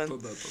 אורן.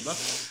 תודה.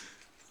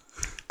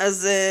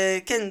 אז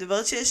כן, אני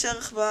מדברת שיש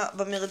ערך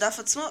במרדף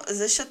עצמו,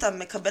 זה שאתה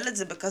מקבל את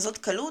זה בכזאת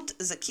קלות,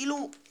 זה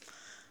כאילו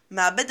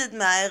מאבד את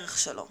מהערך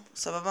שלו,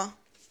 סבבה?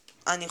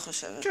 אני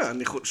חושבת. כן,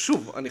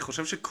 אני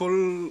חושב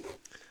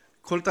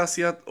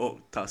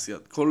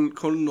כל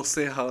כל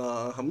נושא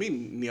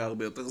המין נהיה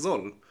הרבה יותר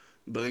זול.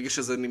 ברגע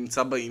שזה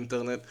נמצא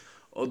באינטרנט,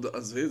 עוד,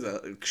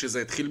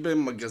 כשזה התחיל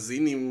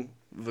במגזינים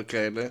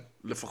וכאלה,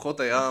 לפחות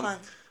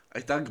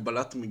הייתה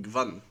הגבלת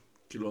מגוון,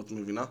 כאילו, את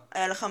מבינה?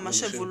 היה לך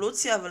ממש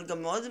אבולוציה, אבל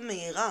גם מאוד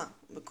מהירה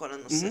בכל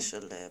הנושא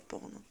של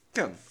פורנו.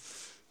 כן,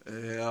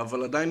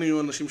 אבל עדיין היו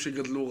אנשים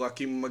שגדלו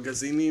רק עם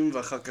מגזינים,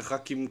 ואחר כך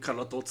רק עם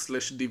קלטות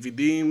סלש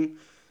DVDים,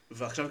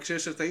 ועכשיו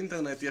כשיש את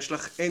האינטרנט יש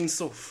לך אין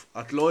סוף.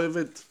 את לא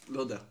אוהבת,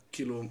 לא יודע,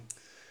 כאילו,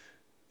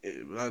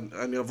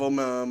 אני אבוא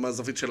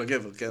מהזווית של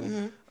הגבר, כן?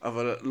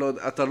 אבל לא,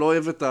 אתה לא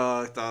אוהב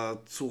את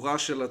הצורה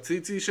של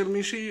הציצי של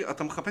מישהי,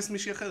 אתה מחפש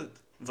מישהי אחרת,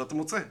 ואתה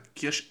מוצא,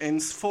 כי יש אין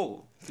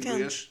ספור. כאילו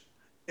יש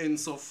אין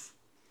סוף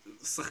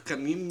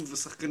שחקנים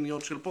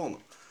ושחקניות של פורנו.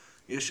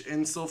 יש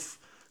אין סוף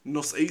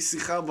נושאי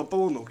שיחה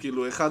בפורנו,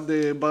 כאילו אחד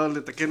בא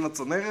לתקן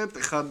לצנרת,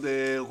 אחד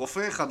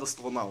רופא, אחד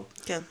אסטרונאוט.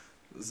 כן.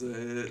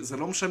 זה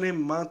לא משנה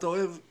מה אתה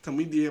אוהב,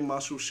 תמיד יהיה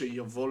משהו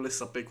שיבוא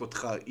לספק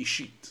אותך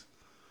אישית.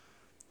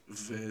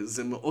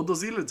 וזה מאוד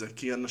הוזיל את זה,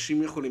 כי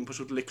אנשים יכולים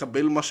פשוט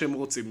לקבל מה שהם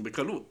רוצים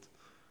בקלות.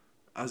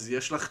 אז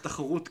יש לך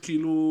תחרות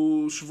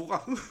כאילו שבורה.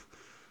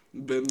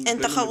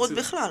 אין תחרות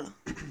בכלל.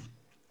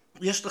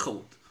 יש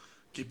תחרות.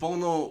 כי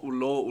פורנו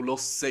הוא לא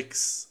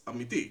סקס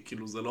אמיתי,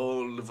 כאילו זה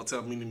לא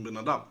לבצע מין עם בן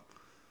אדם.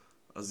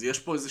 אז יש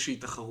פה איזושהי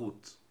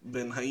תחרות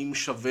בין האם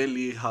שווה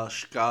לי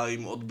ההשקעה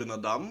עם עוד בן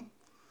אדם,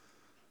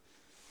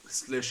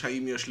 סלש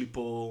האם יש לי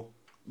פה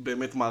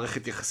באמת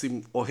מערכת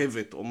יחסים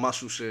אוהבת או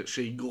משהו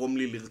שיגרום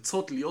לי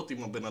לרצות להיות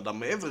עם הבן אדם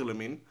מעבר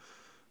למין,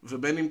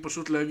 ובין אם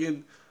פשוט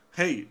להגיד,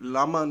 היי,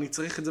 למה אני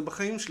צריך את זה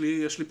בחיים שלי,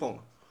 יש לי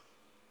פורנו.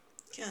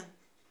 כן.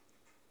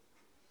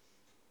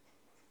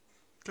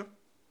 כן.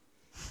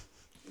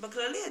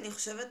 בכללי אני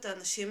חושבת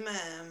אנשים,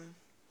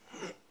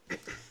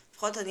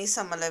 לפחות אני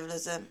שמה לב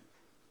לזה,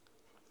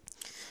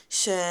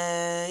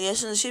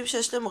 שיש אנשים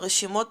שיש להם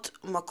רשימות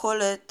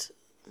מכולת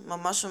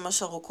ממש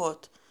ממש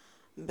ארוכות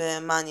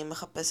במה אני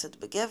מחפשת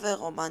בגבר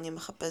או מה אני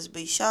מחפש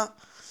באישה.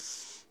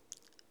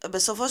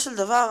 בסופו של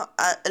דבר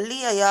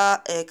לי היה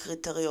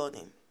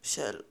קריטריונים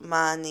של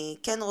מה אני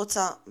כן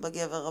רוצה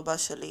בגבר הבא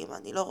שלי, מה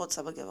אני לא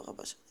רוצה בגבר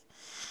הבא שלי.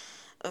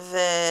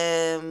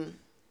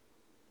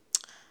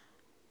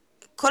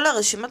 וכל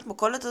הרשימת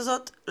מכולת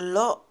הזאת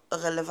לא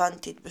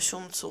רלוונטית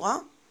בשום צורה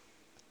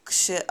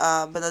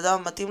כשהבן אדם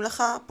המתאים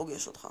לך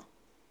פוגש אותך.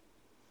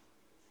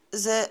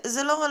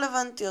 זה לא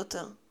רלוונטי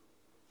יותר.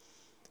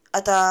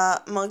 אתה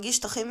מרגיש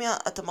את הכימיה,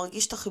 אתה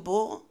מרגיש את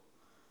החיבור,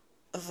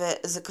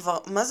 וזה כבר,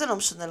 מה זה לא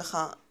משנה לך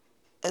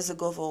איזה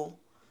גובה הוא,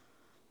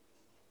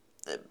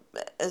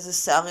 איזה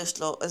שיער יש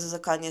לו, איזה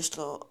זקן יש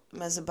לו,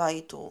 מאיזה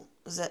בית הוא,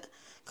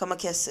 כמה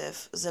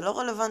כסף, זה לא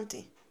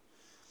רלוונטי.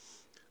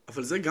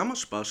 אבל זה גם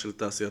השפעה של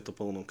תעשיית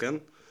הפורנו, כן?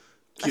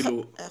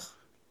 כאילו, איך?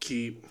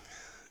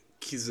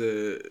 כי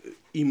זה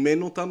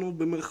אימן אותנו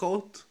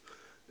במרכאות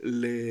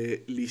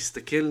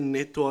להסתכל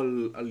נטו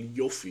על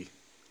יופי,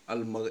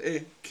 על מראה,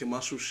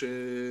 כמשהו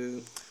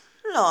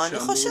לא, אני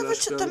חושבת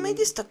שתמיד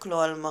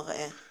הסתכלו על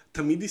מראה.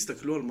 תמיד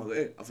הסתכלו על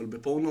מראה, אבל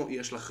בפורנו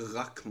יש לך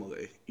רק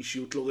מראה,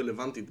 אישיות לא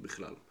רלוונטית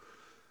בכלל.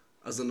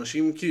 אז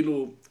אנשים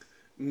כאילו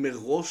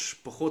מראש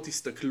פחות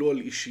הסתכלו על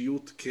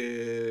אישיות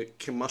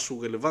כמשהו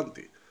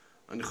רלוונטי.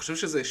 אני חושב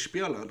שזה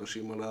השפיע על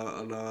האנשים,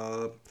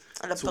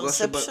 על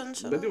הפרספשן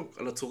שלו? בדיוק,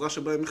 על הצורה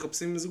שבה הם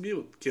מחפשים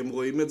זוגיות. כי הם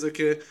רואים את זה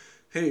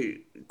היי,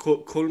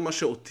 כל מה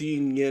שאותי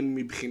עניין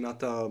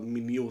מבחינת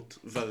המיניות,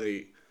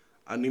 והרי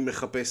אני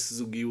מחפש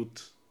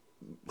זוגיות,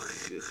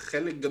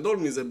 חלק גדול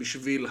מזה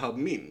בשביל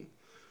המין.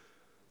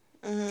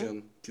 כן,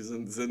 כי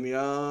זה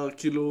נהיה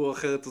כאילו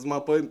אחרת, אז מה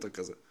הפואנטה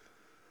כזה?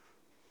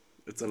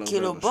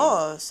 כאילו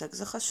בוא, סקס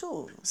זה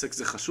חשוב. סקס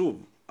זה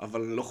חשוב,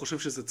 אבל אני לא חושב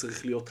שזה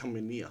צריך להיות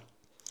המניע.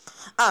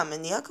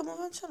 המניע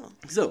כמובן שלא.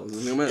 זהו,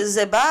 אז אני אומר.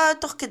 זה בא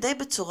תוך כדי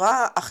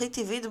בצורה הכי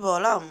טבעית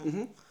בעולם.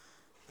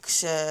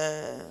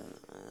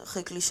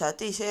 הכי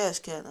קלישאתי שיש,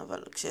 כן,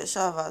 אבל כשיש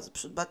אהבה זה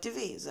פשוט בא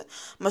טבעי. זה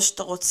מה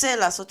שאתה רוצה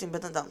לעשות עם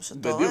בן אדם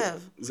שאתה אוהב.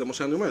 זה מה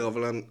שאני אומר,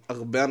 אבל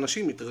הרבה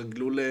אנשים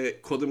התרגלו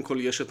קודם כל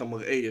יש את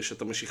המראה, יש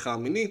את המשיכה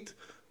המינית,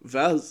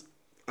 ואז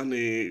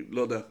אני,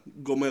 לא יודע,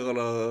 גומר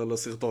על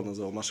הסרטון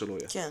הזה או מה שלא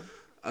יהיה. כן.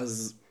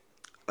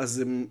 אז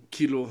הם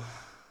כאילו,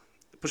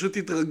 פשוט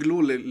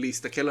התרגלו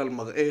להסתכל על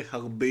מראה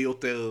הרבה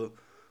יותר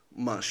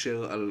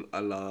מאשר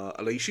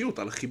על האישיות,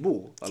 על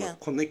החיבור, על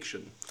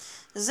הקונקשן.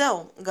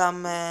 זהו,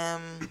 גם,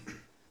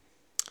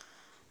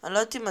 אני לא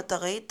יודעת אם אתה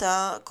ראית,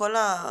 כל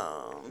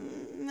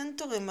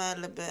המנטורים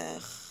האלה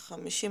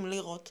ב50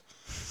 לירות.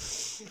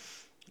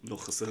 לא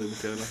חסרים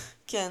כאלה.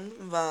 כן,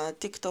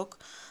 בטיק-טוק.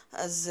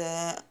 אז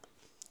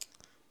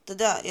אתה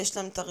יודע, יש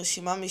להם את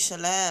הרשימה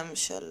משלהם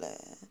של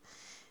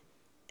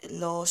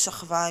לא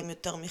שכבה עם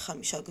יותר מ5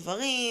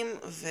 גברים,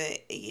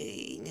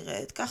 והיא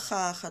נראית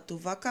ככה,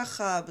 חטובה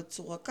ככה,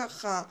 בצורה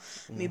ככה,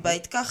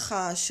 מבית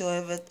ככה,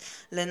 שאוהבת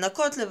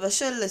לנקות,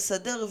 לבשל,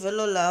 לסדר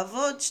ולא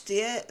לעבוד,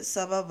 שתהיה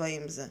סבבה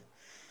עם זה.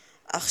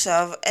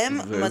 עכשיו, הם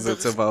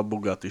וזה צבע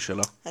הבוגטי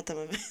שלה. אתה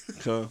מבין?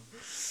 כן.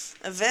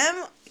 והם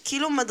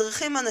כאילו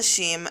מדריכים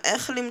אנשים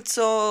איך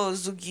למצוא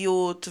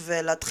זוגיות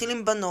ולהתחיל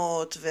עם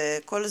בנות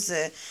וכל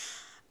זה,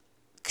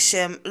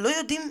 כשהם לא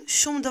יודעים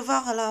שום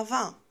דבר על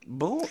אהבה.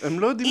 בוא, הם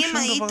לא יודעים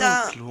שום דבר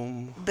על כלום.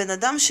 אם היית בן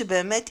אדם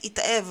שבאמת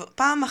התאהב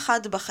פעם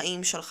אחת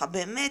בחיים שלך,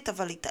 באמת,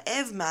 אבל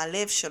התאהב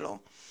מהלב שלו,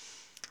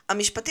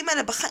 המשפטים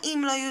האלה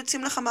בחיים לא היו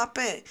יוצאים לך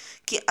מהפה,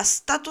 כי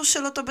הסטטוס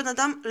של אותו בן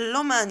אדם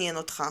לא מעניין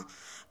אותך.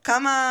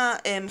 כמה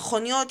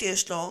מכוניות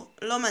יש לו,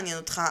 לא מעניין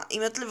אותך.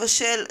 אם את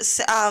לבשל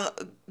שיער,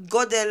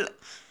 גודל,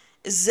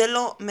 זה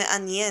לא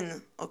מעניין,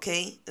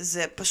 אוקיי?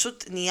 זה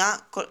פשוט נהיה,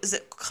 זה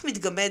כל כך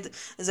מתגמד,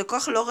 זה כל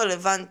כך לא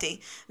רלוונטי.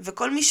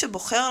 וכל מי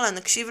שבוחר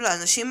להקשיב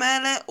לאנשים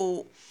האלה,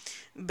 הוא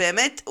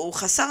באמת, הוא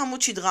חסר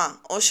עמוד שדרה.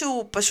 או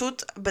שהוא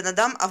פשוט בן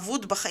אדם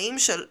אבוד בחיים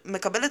של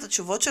מקבל את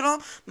התשובות שלו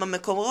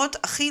במקומות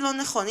הכי לא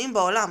נכונים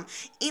בעולם.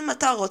 אם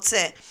אתה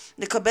רוצה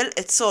לקבל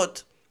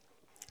עצות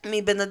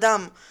מבן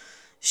אדם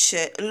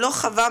שלא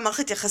חווה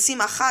מערכת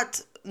יחסים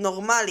אחת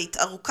נורמלית,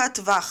 ארוכת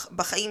טווח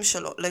בחיים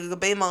שלו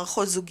לגבי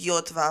מערכות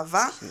זוגיות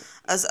ואהבה,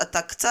 אז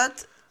אתה קצת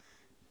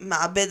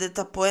מאבד את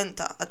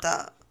הפואנטה,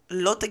 אתה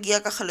לא תגיע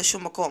ככה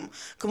לשום מקום.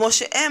 כמו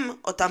שהם,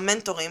 אותם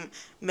מנטורים,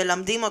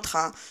 מלמדים אותך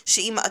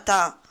שאם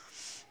אתה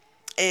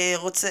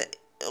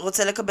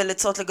רוצה לקבל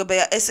עצות לגבי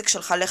העסק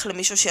שלך, לך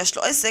למישהו שיש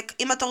לו עסק.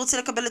 אם אתה רוצה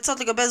לקבל עצות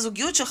לגבי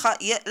הזוגיות שלך,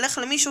 לך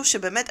למישהו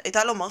שבאמת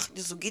הייתה לו מערכת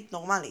זוגית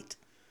נורמלית.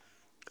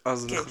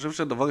 אז אני חושב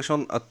שהדבר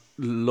ראשון, את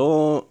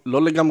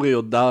לא לגמרי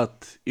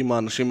יודעת אם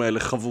האנשים האלה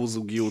חוו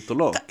זוגיות או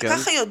לא, כן?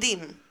 ככה יודעים,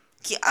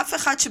 כי אף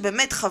אחד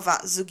שבאמת חווה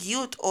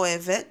זוגיות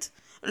אוהבת,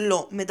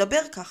 לא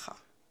מדבר ככה.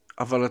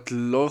 אבל את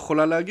לא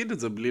יכולה להגיד את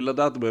זה בלי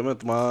לדעת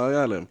באמת מה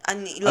היה להם.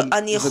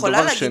 אני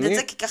יכולה להגיד את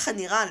זה כי ככה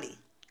נראה לי.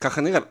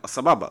 ככה נראה,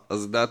 סבבה,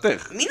 אז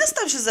דעתך. מן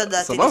הסתם שזה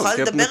דעתי, אני סבבה, יכולה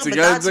כי את לדבר מציגה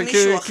בדעת את זה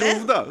מישהו אחר.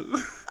 כעובדה.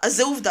 אז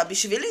זה עובדה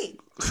בשבילי.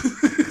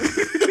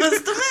 מה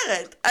זאת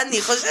אומרת?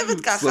 אני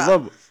חושבת ככה.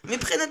 סבבה.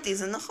 מבחינתי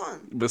זה נכון.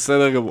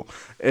 בסדר גמור.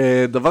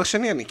 דבר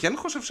שני, אני כן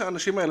חושב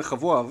שהאנשים האלה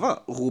חוו אהבה.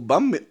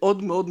 רובם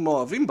מאוד מאוד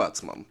מאוהבים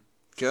בעצמם.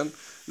 כן?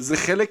 זה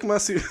חלק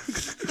מהסיבה,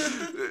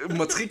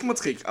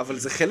 מצחיק, אבל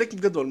זה חלק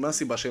גדול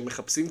מהסיבה שהם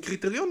מחפשים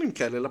קריטריונים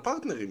כאלה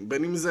לפרטנרים.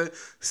 בין אם זה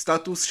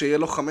סטטוס שיהיה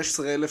לו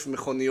 15,000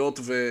 מכוניות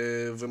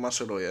ומה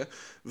שלא יהיה,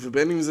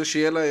 ובין אם זה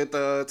שיהיה לה את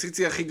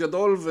הציצי הכי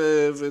גדול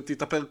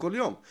ותתאפר כל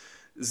יום.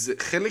 זה,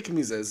 חלק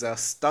מזה, זה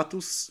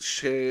הסטטוס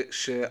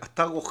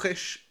שאתה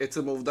רוכש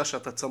עצם העובדה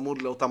שאתה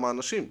צמוד לאותם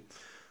האנשים.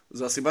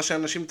 זו הסיבה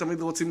שאנשים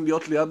תמיד רוצים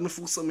להיות ליד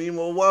מפורסמים,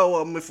 או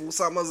וואו,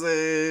 המפורסם הזה,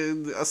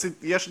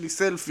 יש לי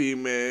סלפי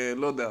עם,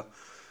 לא יודע,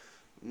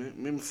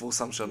 מי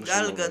מפורסם שאנשים...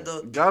 גל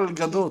גדות. גל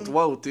גדות,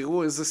 וואו,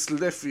 תראו איזה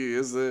סלפי,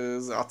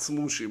 איזה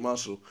עצמושי,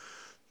 משהו.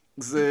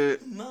 זה...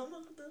 מה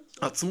אמרת?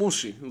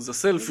 עצמושי, זה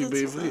סלפי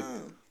בעברית.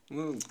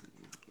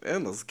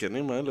 אין,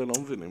 הזקנים האלה לא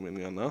מבינים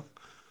עניין, אה?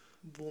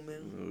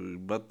 בומר.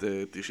 בת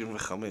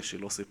 95,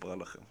 היא לא סיפרה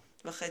לכם.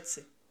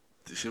 וחצי.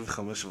 95.5,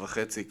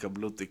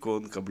 קבלו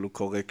תיקון, קבלו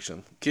קורקשן.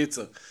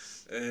 קיצר.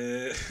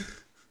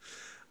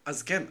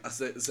 אז כן,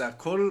 אז זה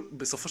הכל,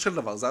 בסופו של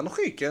דבר, זה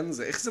אנוכי, כן?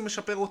 זה איך זה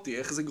משפר אותי,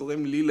 איך זה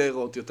גורם לי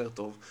להיראות יותר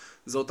טוב.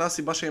 זו אותה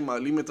הסיבה שהם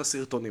מעלים את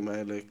הסרטונים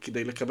האלה,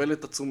 כדי לקבל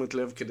את התשומת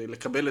לב, כדי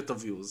לקבל את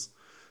הוויוז.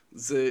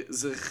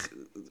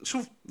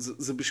 שוב,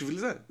 זה בשביל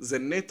זה. זה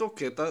נטו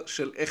קטע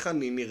של איך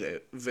אני נראה,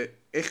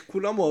 ואיך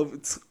כולם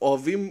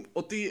אוהבים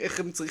אותי, איך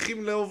הם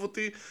צריכים לאהוב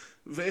אותי,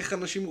 ואיך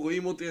אנשים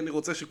רואים אותי, אני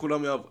רוצה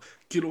שכולם יאהבו.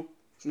 כאילו,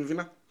 את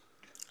מבינה?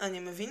 אני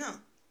מבינה.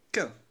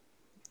 כן.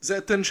 זה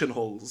attention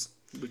holes,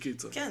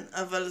 בקיצר. כן,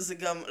 אבל זה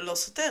גם לא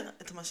סותר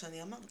את מה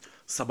שאני אמרתי.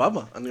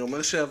 סבבה, אני אומר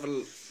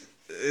אבל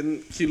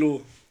אין,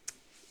 כאילו,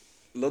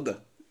 לא יודע.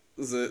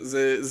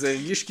 זה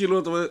הרגיש כאילו,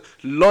 אתה אומר,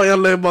 לא היה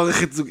להם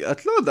מערכת זוגית.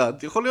 את לא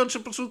יודעת, יכול להיות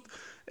שפשוט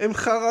הם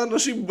חרא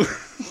אנשים.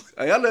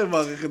 היה להם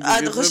מערכת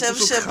זוגית. אתה חושב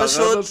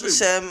שפשוט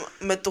שהם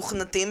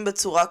מתוכנתים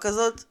בצורה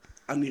כזאת?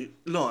 אני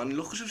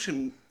לא חושב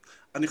שהם...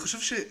 אני חושב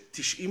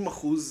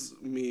ש90%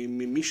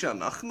 ממי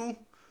שאנחנו,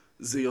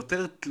 זה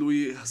יותר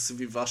תלוי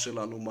הסביבה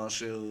שלנו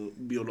מאשר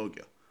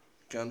ביולוגיה,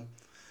 כן?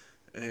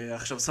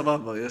 עכשיו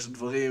סבבה, יש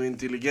דברים,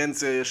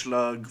 אינטליגנציה, יש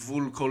לה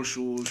גבול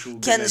כלשהו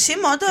שהוא... כי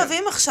אנשים מאוד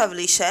אוהבים עכשיו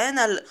להישען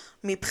על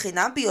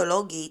מבחינה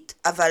ביולוגית,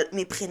 אבל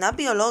מבחינה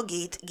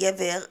ביולוגית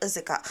גבר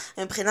זה כך,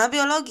 מבחינה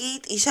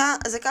ביולוגית אישה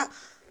זה כך.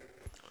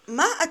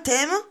 מה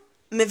אתם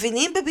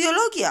מבינים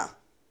בביולוגיה?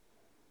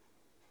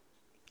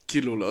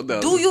 כאילו, לא יודע,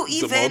 Do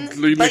you even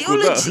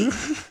biology?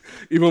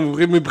 אם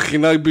אומרים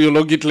מבחינה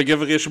ביולוגית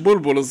לגבר יש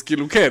בולבול, אז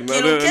כאילו כן.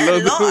 כאילו כן,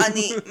 לא,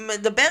 אני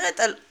מדברת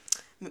על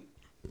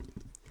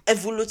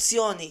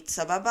אבולוציונית,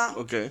 סבבה?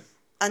 אוקיי.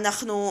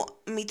 אנחנו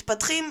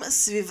מתפתחים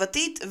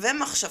סביבתית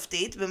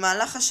ומחשבתית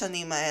במהלך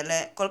השנים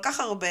האלה, כל כך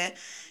הרבה,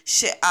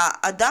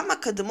 שהאדם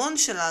הקדמון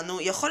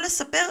שלנו יכול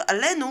לספר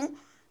עלינו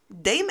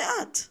די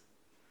מעט.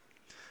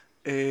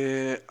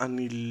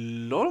 אני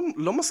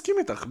לא מסכים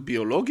איתך.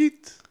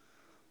 ביולוגית?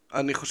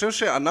 אני חושב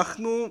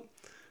שאנחנו,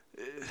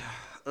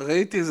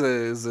 ראיתי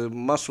איזה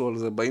משהו על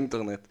זה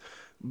באינטרנט,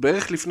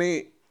 בערך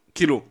לפני,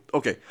 כאילו,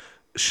 אוקיי,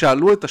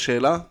 שאלו את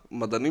השאלה,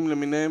 מדענים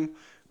למיניהם,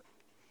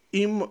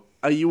 אם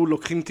היו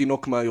לוקחים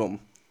תינוק מהיום,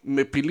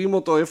 מפילים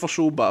אותו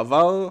איפשהו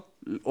בעבר,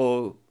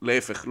 או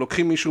להפך,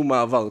 לוקחים מישהו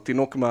מעבר,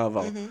 תינוק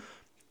מעבר,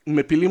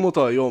 מפילים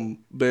אותו היום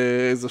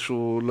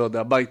באיזשהו, לא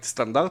יודע, בית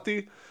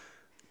סטנדרטי,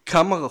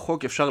 כמה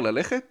רחוק אפשר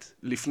ללכת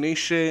לפני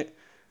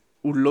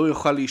הוא לא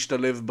יוכל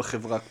להשתלב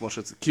בחברה כמו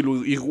שזה,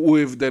 כאילו יראו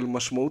הבדל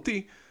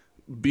משמעותי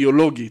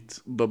ביולוגית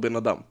בבן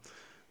אדם.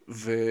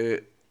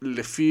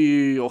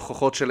 ולפי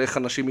הוכחות של איך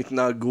אנשים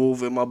התנהגו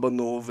ומה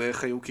בנו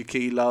ואיך היו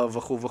כקהילה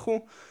וכו'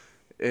 וכו',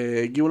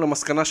 הגיעו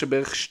למסקנה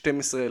שבערך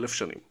 12,000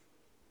 שנים.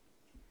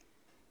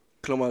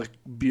 כלומר,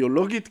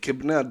 ביולוגית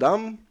כבני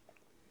אדם,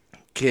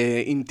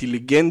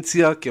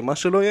 כאינטליגנציה, כמה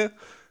שלא יהיה,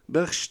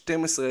 בערך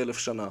 12,000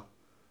 שנה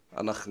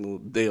אנחנו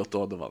די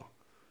אותו הדבר.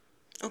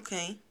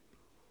 אוקיי.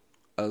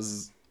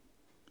 אז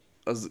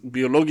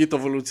ביולוגית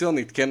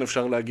אבולוציונית, כן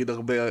אפשר להגיד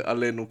הרבה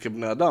עלינו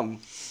כבני אדם.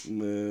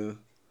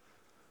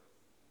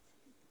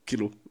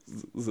 כאילו,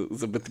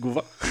 זה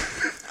בתגובה.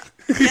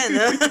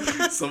 כן,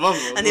 סבבה.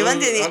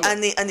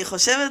 אני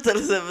חושבת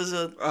על זה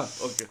פשוט.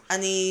 אוקיי.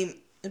 אני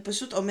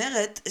פשוט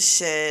אומרת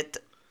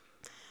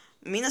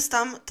מן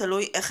הסתם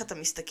תלוי איך אתה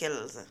מסתכל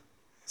על זה.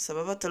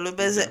 סבבה? תלוי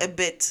באיזה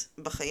היבט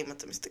בחיים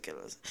אתה מסתכל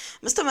על זה.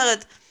 מה זאת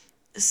אומרת,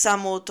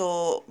 שמו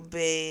אותו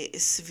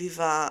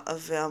בסביבה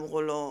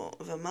ואמרו לו,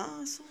 ומה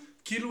עשו?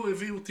 כאילו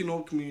הביאו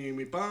תינוק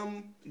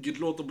מפעם,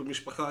 גידלו אותו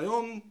במשפחה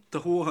היום,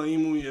 תראו האם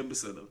הוא יהיה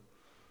בסדר.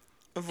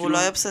 והוא לא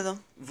היה בסדר?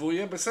 והוא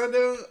יהיה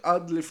בסדר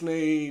עד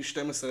לפני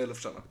 12,000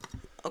 שנה.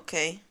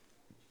 אוקיי.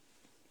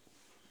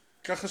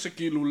 ככה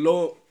שכאילו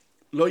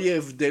לא יהיה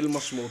הבדל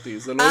משמעותי.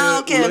 זה לא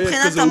יהיה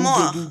מבחינת כזה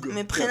המוח. דוגה.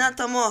 מבחינת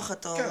המוח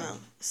אתה אומר.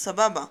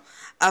 סבבה.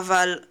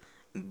 אבל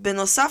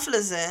בנוסף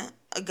לזה,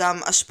 גם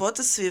השפעות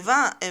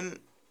הסביבה הן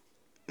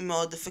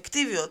מאוד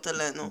אפקטיביות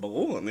עלינו.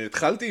 ברור, אני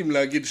התחלתי עם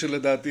להגיד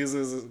שלדעתי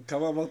זה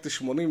כמה אמרתי?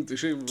 80,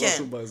 90,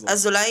 משהו באזור.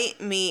 אז אולי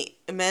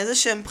מאיזה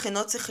שהן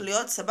בחינות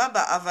שכליות,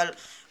 סבבה, אבל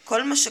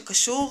כל מה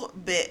שקשור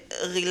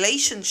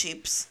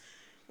ב-relationships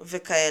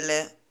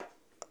וכאלה,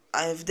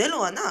 ההבדל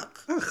הוא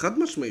ענק. חד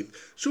משמעית.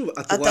 שוב,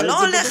 אתה לא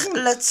הולך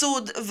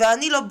לצוד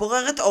ואני לא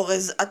בוררת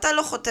אורז, אתה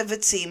לא חוטב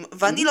עצים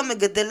ואני לא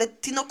מגדלת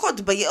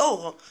תינוקות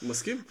ביעור.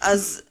 מסכים?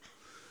 אז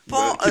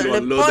פה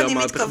אני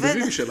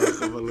מתכוונת,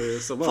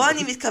 פה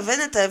אני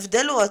מתכוונת,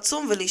 ההבדל הוא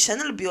עצום,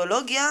 ולהישען על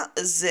ביולוגיה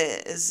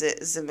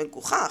זה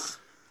מגוחך.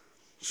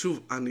 שוב,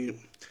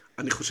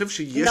 אני חושב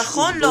שיש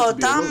נכון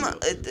לאותם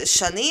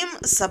שנים,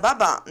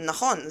 סבבה,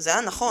 נכון, זה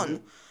היה נכון,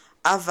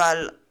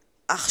 אבל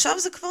עכשיו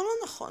זה כבר לא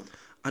נכון.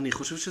 אני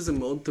חושב שזה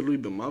מאוד תלוי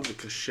במה,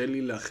 וקשה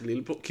לי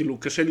להכליל פה, כאילו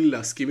קשה לי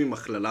להסכים עם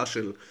הכללה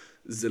של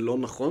זה לא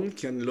נכון,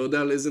 כי אני לא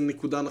יודע על איזה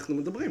נקודה אנחנו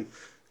מדברים.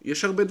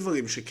 יש הרבה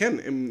דברים שכן,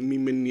 הם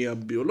ממניע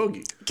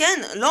ביולוגי.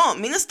 כן, לא,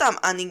 מן הסתם,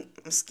 אני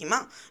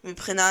מסכימה.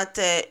 מבחינת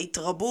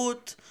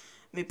התרבות,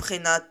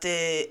 מבחינת,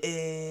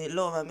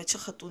 לא, האמת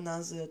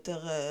שחתונה זה יותר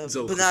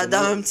בני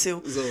אדם המציאו.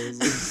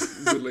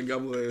 זה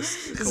לגמרי,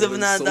 זה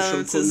בני אדם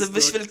המציאו, זה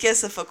בשביל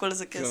כסף, הכל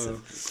זה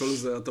כסף. כל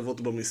זה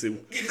הטבות במיסים.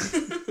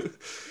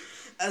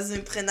 אז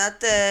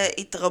מבחינת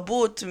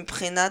התרבות,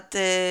 מבחינת,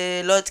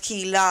 לא יודעת,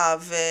 קהילה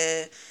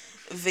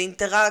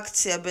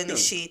ואינטראקציה בין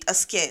אישית,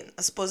 אז כן,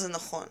 אז פה זה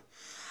נכון.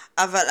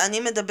 אבל אני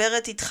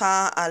מדברת איתך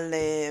על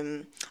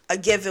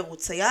הגבר הוא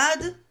צייד,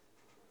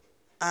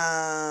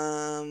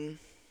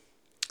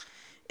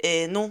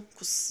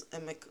 כוס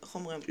עמק, איך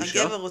אומרים?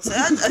 הגבר הוא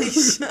צייד,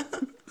 האישה.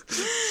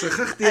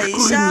 שכחתי איך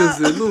קוראים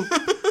לזה,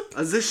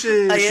 אז זה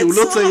שהוא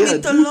לא צייד.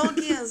 היצור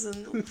המיתולוגי הזה,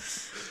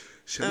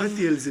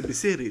 שמעתי על זה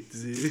בסרט.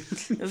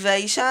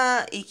 והאישה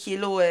היא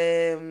כאילו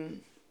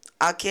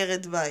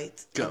עקרת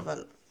בית,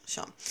 אבל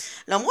שם.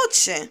 למרות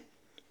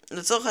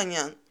לצורך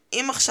העניין,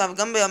 אם עכשיו,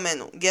 גם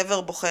בימינו,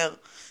 גבר בוחר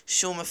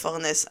שהוא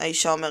מפרנס,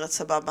 האישה אומרת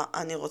סבבה,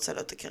 אני רוצה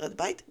להיות עקרת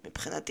בית,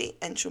 מבחינתי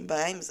אין שום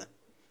בעיה עם זה.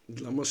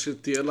 למה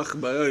שתהיה לך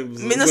בעיה עם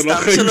זה? מן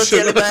הסתם שלא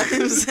תהיה לי בעיה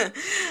עם זה.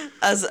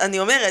 אז אני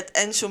אומרת,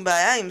 אין שום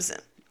בעיה עם זה.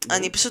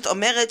 אני פשוט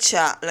אומרת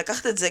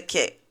שלקחת את זה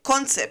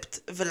כקונספט,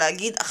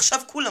 ולהגיד עכשיו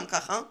כולם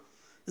ככה,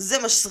 זה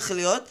מה שצריך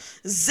להיות,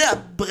 זה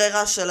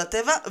הברירה של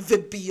הטבע,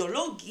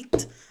 וביולוגית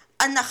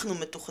אנחנו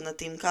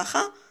מתוכנתים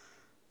ככה,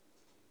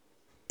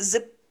 זה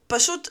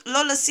פשוט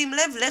לא לשים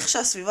לב לאיך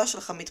שהסביבה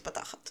שלך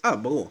מתפתחת.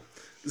 ברור.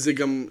 זה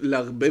גם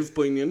לערבב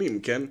פה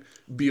עניינים, כן?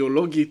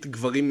 ביולוגית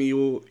גברים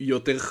יהיו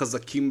יותר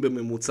חזקים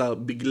בממוצע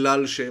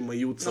בגלל שהם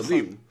היו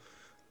צדים. נכון.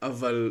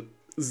 אבל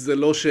זה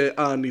לא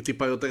אני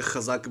טיפה יותר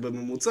חזק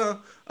בממוצע,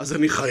 אז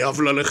אני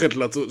חייב ללכת,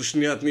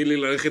 שנייה, תני לי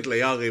ללכת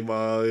ליער עם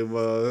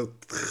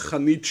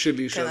החנית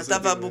שלי. כן, אתה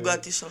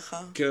והבוגטי שלך.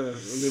 כן,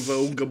 אני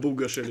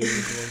והאוגה שלי.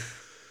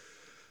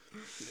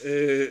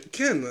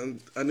 כן,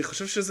 אני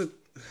חושב שזה...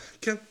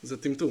 כן, זה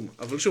טמטום.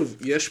 אבל שוב,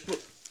 יש פה...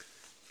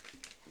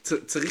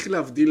 צריך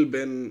להבדיל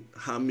בין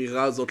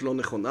האמירה הזאת לא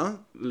נכונה,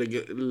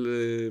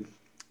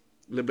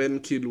 לבין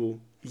כאילו,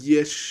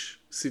 יש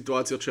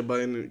סיטואציות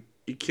שבהן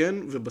היא כן,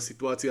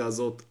 ובסיטואציה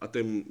הזאת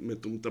אתם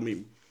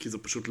מטומטמים, כי זה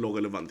פשוט לא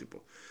רלוונטי פה.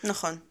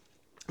 נכון.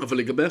 אבל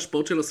לגבי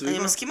השפעות של הסביבה...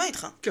 אני מסכימה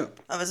איתך. כן.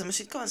 אבל זה מה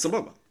שהתכוונת.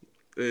 סבבה.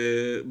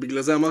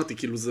 בגלל זה אמרתי,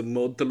 כאילו זה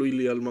מאוד תלוי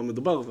לי על מה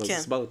מדובר, ואז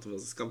הסברת,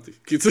 ואז הסכמתי.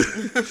 קיצר,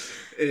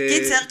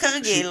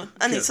 כרגיל,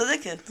 אני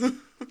צודקת.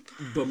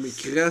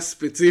 במקרה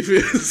הספציפי,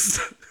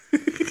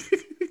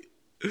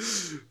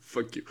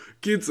 פאק יו.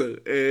 קיצר,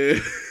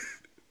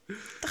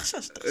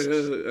 תחשוש.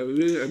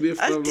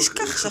 אל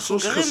תשכח שאנחנו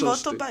גרים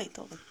באותו בית.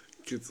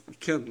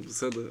 כן,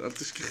 בסדר, אל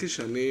תשכחי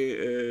שאני...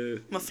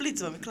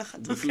 מפליץ במקלחת.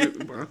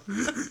 מה?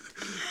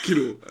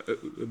 כאילו,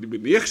 אני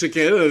מניח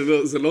שכן,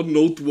 זה לא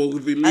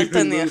noteworthy. אל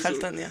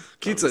תניח.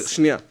 קיצר,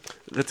 שנייה,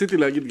 רציתי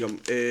להגיד גם,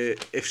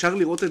 אפשר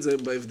לראות את זה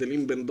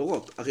בהבדלים בין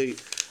דורות. הרי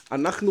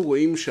אנחנו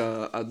רואים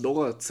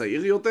שהדור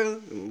הצעיר יותר,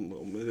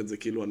 אומר את זה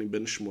כאילו אני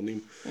בן 80,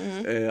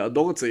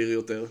 הדור הצעיר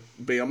יותר,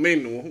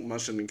 בימינו, מה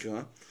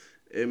שנקרא,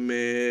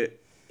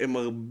 הם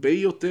הרבה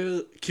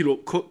יותר,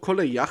 כאילו, כל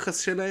היחס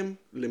שלהם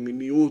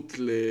למיניות,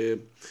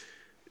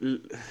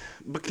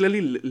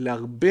 בכללי,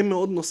 להרבה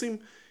מאוד נושאים,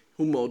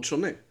 הוא מאוד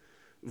שונה.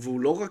 והוא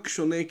לא רק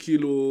שונה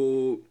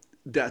כאילו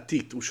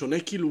דעתית, הוא שונה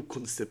כאילו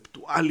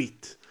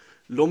קונספטואלית.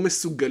 לא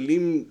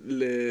מסוגלים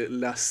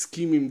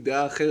להסכים עם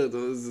דעה אחרת,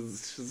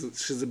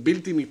 שזה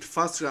בלתי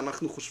נתפס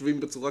שאנחנו חושבים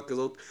בצורה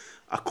כזאת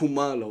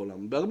עקומה על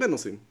העולם, בהרבה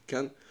נושאים,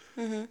 כן?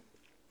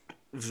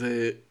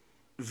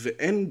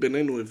 ואין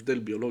בינינו הבדל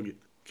ביולוגי,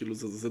 כאילו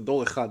זה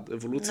דור אחד,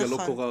 אבולוציה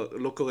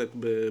לא קורית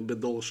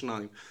בדור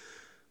שניים.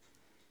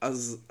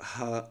 אז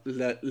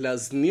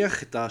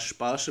להזניח את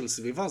ההשפעה של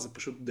סביבה זה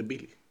פשוט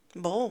דבילי.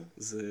 ברור.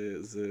 זה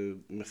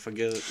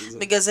מפגר.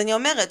 בגלל זה אני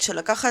אומרת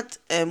שלקחת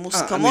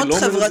מוסכמות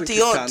חברתיות. אני לא אומר את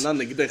זה כטענה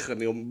נגדך,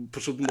 אני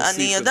פשוט מוסיף את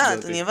זה. אני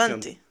יודעת, אני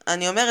הבנתי.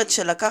 אני אומרת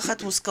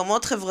שלקחת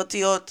מוסכמות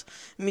חברתיות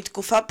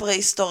מתקופה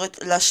פרה-היסטורית,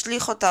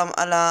 להשליך אותם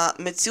על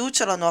המציאות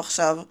שלנו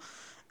עכשיו,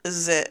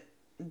 זה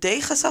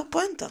די חסר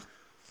פואנטה.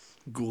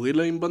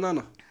 גורילה עם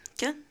בננה.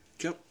 כן.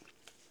 כן.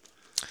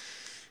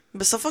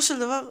 בסופו של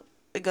דבר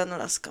הגענו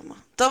להסכמה.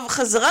 טוב,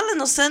 חזרה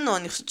לנושאנו,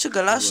 אני חושבת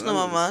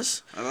שגלשנו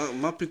ממש.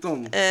 מה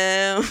פתאום?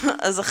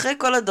 אז אחרי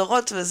כל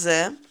הדורות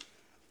וזה,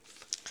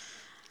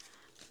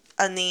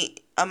 אני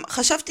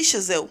חשבתי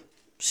שזהו,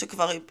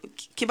 שכבר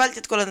קיבלתי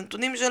את כל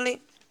הנתונים שלי,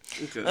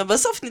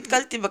 ובסוף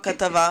נתקלתי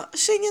בכתבה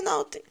שעניינה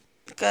אותי.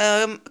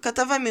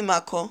 כתבה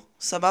ממאקו,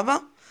 סבבה?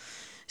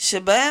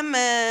 שבהם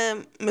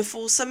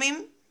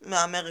מפורסמים,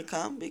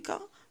 מאמריקה בעיקר,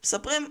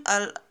 מספרים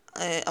על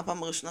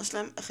הפעם הראשונה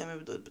שלהם, איך הם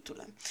איבדו את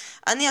בתולין.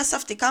 אני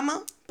אספתי כמה,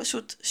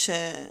 פשוט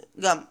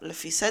שגם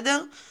לפי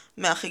סדר,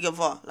 מהכי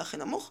גבוה להכי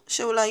נמוך,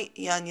 שאולי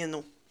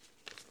יעניינו.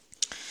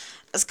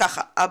 אז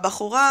ככה,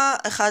 הבחורה,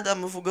 אחד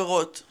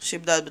המבוגרות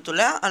שאיבדה את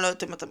בתוליה, אני לא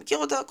יודעת אם אתה מכיר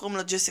אותה, קוראים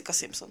לה ג'סיקה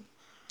סימפסון.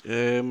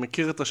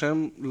 מכיר את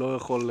השם, לא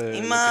יכול לקשר את זה.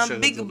 עם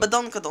הביג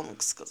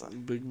בדונקדונקס כזה.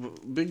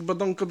 ביג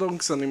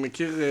בדונקדונקס, אני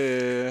מכיר...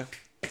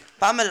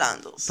 פמלה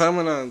אנדרס.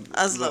 פמלה אנדרס.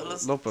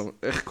 אז לא פמלה,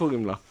 איך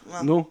קוראים לה?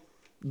 נו,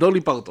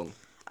 דולי פרטון.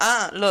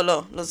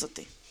 לא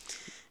זאתי.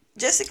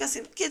 ג'סיקה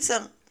סימפסון, קיצר,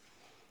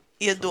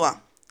 ידועה.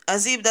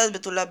 אז היא איבדה את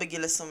בתוליה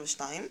בגיל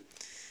 22.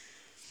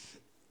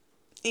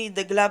 היא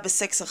דגלה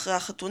בסקס אחרי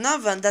החתונה,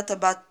 וענדה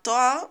טבעת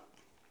תואר,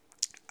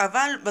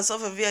 אבל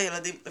בסוף הביאה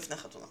ילדים לפני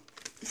חתונה.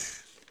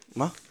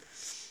 מה?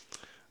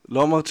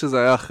 לא אמרת שזה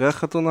היה אחרי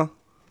החתונה?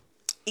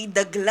 היא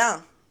דגלה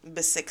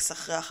בסקס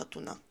אחרי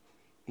החתונה.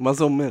 מה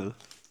זה אומר?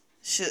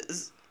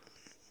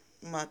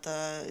 מה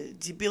אתה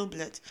דיביר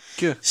בלט?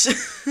 כן,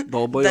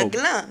 ביום.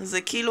 דגלה,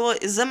 זה כאילו,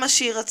 זה מה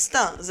שהיא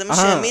רצתה, זה מה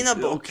שהאמינה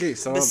בו. אוקיי,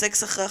 סבבה.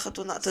 בסקס אחרי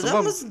החתונה. אתה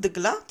יודע מה זה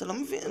דגלה? אתה לא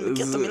מבין? אני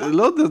מכיר את המילה?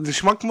 לא יודע,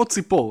 נשמע כמו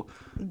ציפור.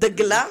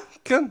 דגלה?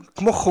 כן,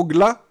 כמו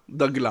חוגלה,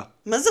 דגלה.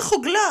 מה זה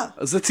חוגלה?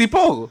 זה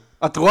ציפור.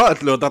 את רואה,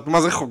 את לא יודעת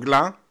מה זה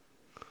חוגלה?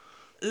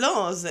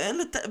 לא, זה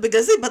אין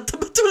בגלל זה איבדת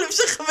בתולים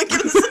שלך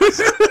בגיל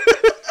הזה.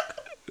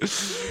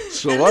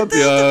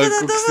 שומעתי,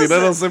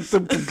 הקוקסינלה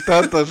ספטם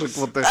קוקטטה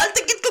שכמותך. אל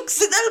תגיד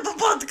קוקסינל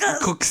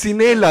בפודקאסט.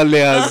 קוקסינלה,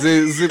 לאה,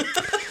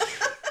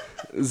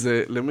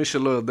 זה, למי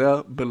שלא יודע,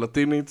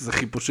 בלטינית זה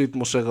חיפושית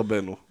משה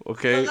רבנו,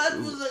 אוקיי? פרת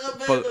משה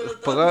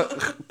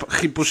רבנו.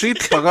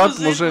 חיפושית פרת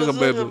משה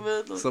רבנו.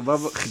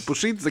 סבבה,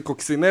 חיפושית זה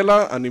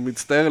קוקסינלה, אני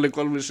מצטער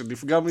לכל מי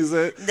שנפגע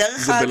מזה,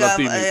 זה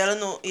בלטינית. דרך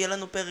אגב, יהיה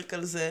לנו פרק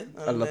על זה.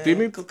 על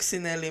לטינית?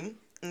 קוקסינלים,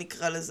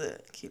 נקרא לזה,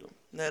 כאילו,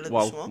 לילד בשמו.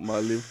 וואו,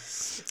 מעליב.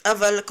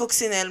 אבל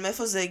קוקסינל,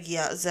 מאיפה זה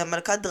הגיע? זה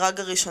המלכת דרג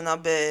הראשונה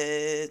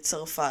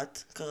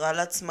בצרפת. קראה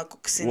לעצמה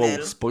קוקסינל.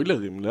 וואו,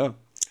 ספוילרים, לאה.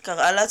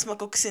 קראה לעצמה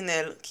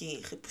קוקסינל, כי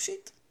היא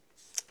חיפושית.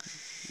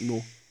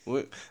 נו.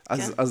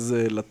 אז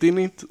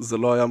לטינית זה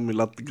לא היה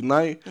מילת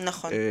גנאי.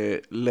 נכון.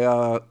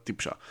 לאה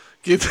טיפשה.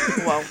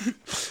 וואו.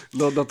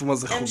 לא יודעת מה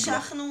זה חוגלה.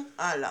 המשכנו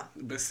הלאה.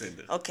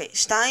 בסדר. אוקיי,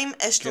 2,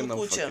 אשטון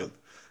קוצ'ר.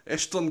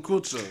 אשטון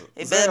קוצ'ר.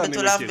 איבד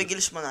בתוליו בגיל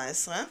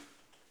 18.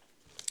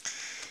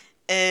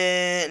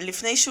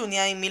 לפני שהוא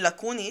נהיה עם מילה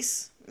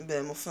קוניס,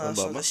 במופע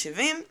שנות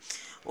ה-70,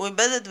 הוא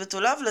איבד את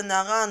בתוליו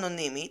לנערה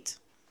אנונימית.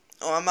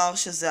 הוא אמר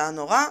שזה היה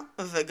נורא,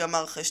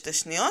 וגמר אחרי 2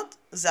 שניות,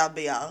 זה היה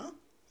ביער.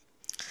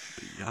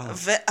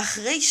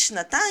 ואחרי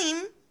 2,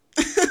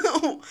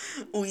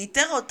 הוא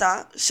איתר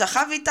אותה,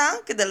 שכב איתה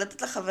כדי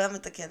לתת לה חוויה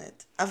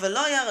מתקנת. אבל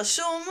לא היה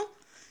רשום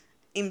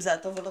אם זה היה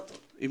טוב או לא טוב.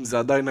 אם זה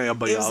עדיין היה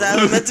ביער. אם זה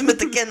היה באמת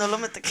מתקן או לא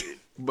מתקן.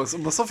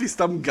 בסוף היא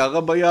סתם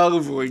גרה ביער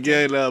והוא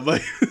הגיע אליה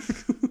הביתה.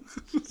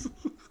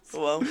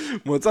 וואו.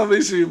 מצא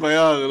מישהי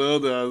ביער, לא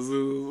יודע, אז...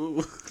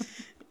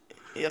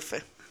 יפה.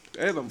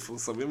 אין,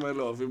 המפורסמים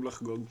האלה אוהבים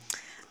לחגוג.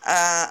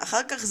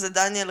 אחר כך זה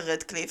דניאל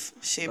רדקליף,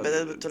 שאיבד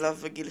את בתוליו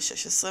בגיל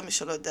 16, מי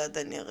שלא יודע,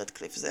 דניאל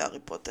רדקליף זה הארי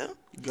פוטר.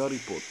 גארי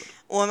פוטר.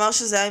 הוא אמר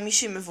שזה היה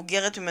מישהי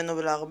מבוגרת ממנו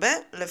ולהרבה,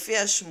 לפי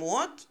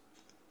השמועות,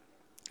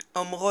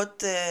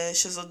 אומרות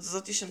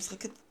שזאתי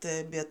שמשחקת את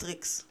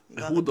ביאטריקס.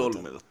 אהוד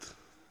אולמרט.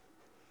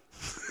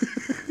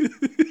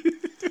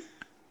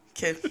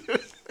 כן.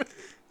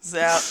 זה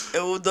היה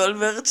אהוד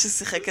אולמרט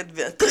ששיחק את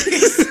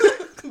ביאטריקס.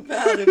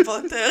 בהארי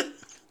פוטר.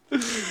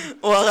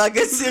 הוא הרג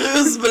את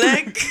סיריוס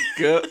בלק.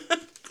 כן.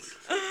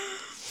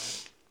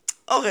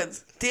 אורן,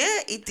 תהיה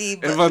איתי.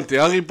 הבנתי,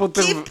 הארי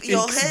פוטר Keep your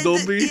איקס head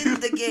דובי.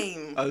 in the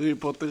game. הארי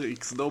פוטר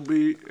איקס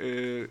דובי.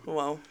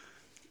 וואו.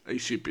 I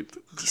ship it.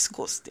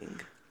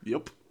 דיסקוסטינג.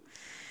 יופ.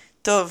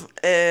 טוב,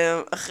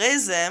 אחרי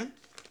זה,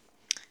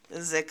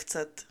 זה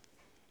קצת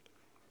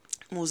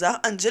מוזר.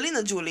 אנג'לינה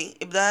ג'ולי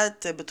איבדה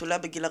את בתולה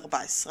בגיל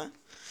 14.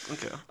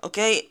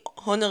 אוקיי?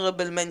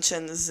 הונרבל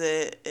מנשן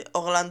זה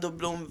אורלנדו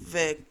בלום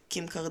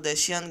וקים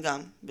קרדשיאן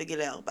גם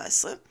בגילי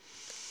 14.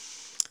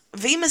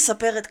 והיא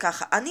מספרת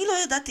ככה, אני לא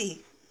ידעתי,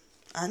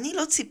 אני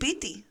לא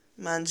ציפיתי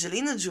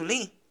מאנג'לינה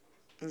ג'ולי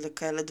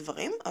לכאלה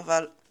דברים,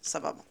 אבל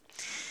סבבה.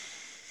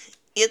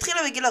 היא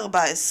התחילה בגיל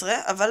 14,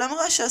 אבל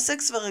אמרה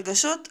שהסקס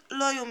והרגשות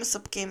לא היו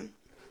מספקים.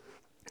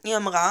 היא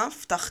אמרה,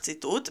 פתח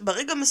ציטוט,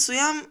 ברגע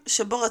מסוים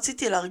שבו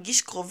רציתי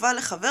להרגיש קרובה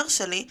לחבר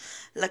שלי,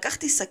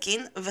 לקחתי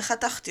סכין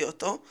וחתכתי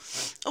אותו.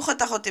 הוא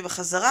חתך אותי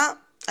בחזרה,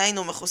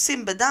 היינו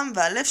מכוסים בדם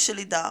והלב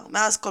שלי דהר.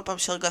 מאז כל פעם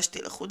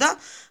שהרגשתי לחודה,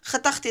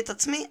 חתכתי את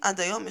עצמי, עד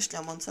היום יש לי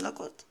המון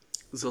צלקות.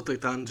 זאת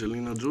הייתה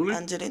אנג'לינה ג'ולי?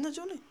 אנג'לינה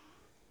ג'ולי.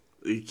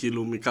 היא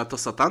כאילו מכת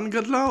השטן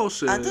גדלה או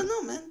ש... I don't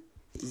know, man.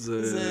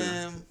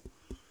 זה...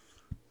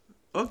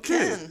 אוקיי.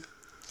 כן.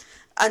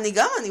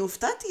 אני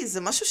הופתעתי,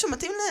 זה משהו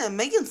שמתאים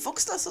למייגן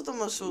פוקס לעשות או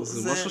משהו.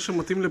 זה משהו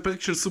שמתאים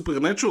לפרק של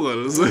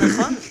סופרנטשורל.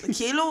 נכון,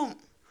 כאילו,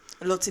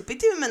 לא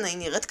ציפיתי ממנה, היא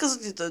נראית כזאת,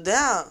 אתה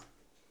יודע,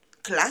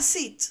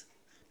 קלאסית,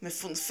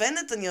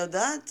 מפונפנת, אני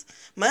יודעת.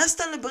 מה היא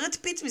עשתה לברד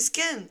פיט,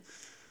 מסכן?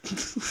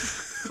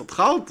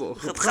 חתכה אותו.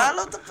 חתכה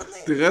לו את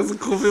הפנים. תראה איזה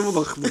קרובים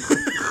אנחנו.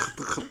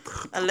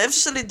 הלב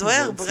שלי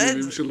דוהר, ברד.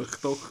 צירים של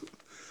לחתוך.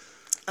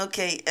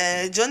 אוקיי,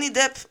 ג'וני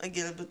דפ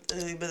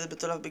איבד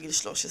בתולין בגיל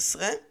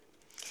 13.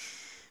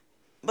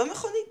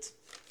 במכונית.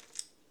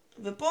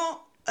 ופה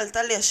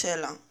עלתה לי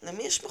השאלה,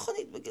 למי יש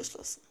מכונית בגיל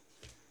 13?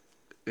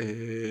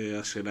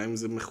 השאלה אם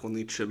זה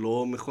מכונית שלו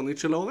או מכונית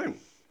של ההורים.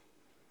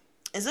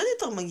 איזה עוד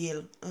יותר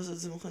מגעיל, אז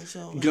זה מכונית של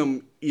ההורים. גם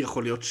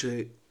יכול להיות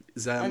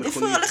שזה היה מכונית... עדיף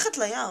כבר ללכת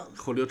ליער.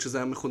 יכול להיות שזה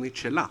היה מכונית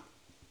שלה,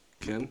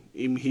 כן?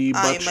 אם היא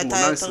בת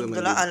 18 נגיד.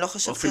 אני לא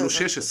חושבת אפילו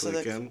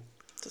 16, כן?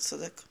 אתה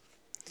צודק.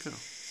 כן.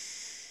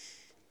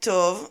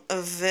 טוב,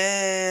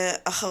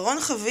 ואחרון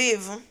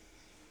חביב.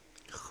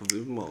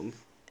 חביב מאוד.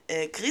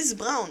 קריס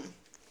בראון.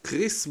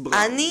 קריס בראון.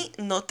 אני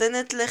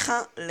נותנת לך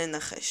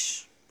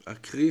לנחש.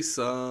 הקריס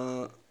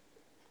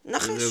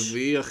נחש.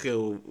 הרביעי הכי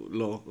אהוב.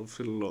 לא,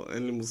 אפילו לא,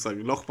 אין לי מושג.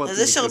 לא אכפת לי.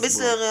 זה שהרביץ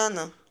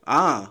לאריאנה.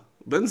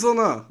 בן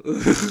זונה.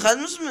 חד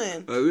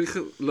משמעית.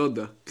 אני לא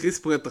יודע. קריס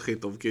פרט הכי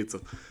טוב, קיצר.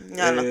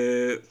 יאללה.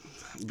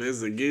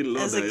 באיזה גיל? לא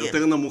יודע.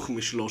 יותר נמוך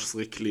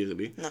מ-13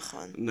 קלירלי.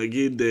 נכון.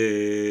 נגיד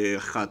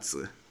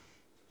 11.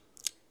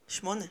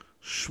 8.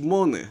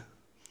 8.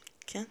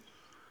 כן.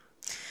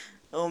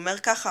 הוא אומר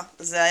ככה,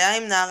 זה היה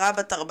עם נערה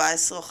בת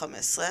 14 או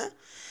 15,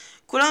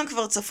 כולם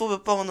כבר צפו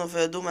בפורנו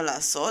וידעו מה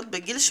לעשות,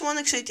 בגיל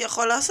 8 כשהייתי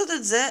יכול לעשות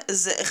את זה,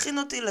 זה הכין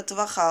אותי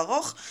לטווח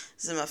הארוך,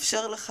 זה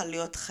מאפשר לך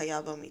להיות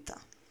חיה במיטה.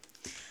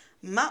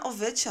 מה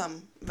עובד שם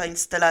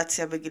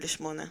באינסטלציה בגיל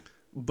 8?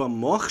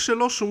 במוח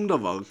שלו שום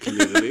דבר,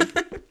 קלירלי.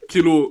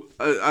 כאילו,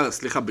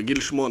 סליחה,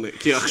 בגיל 8,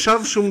 כי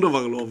עכשיו שום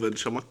דבר לא עובד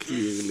שם,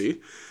 קלירלי.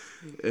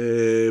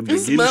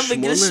 אז מה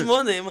בגיל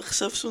 8, אם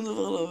עכשיו שום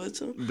דבר לא עובד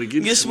שם?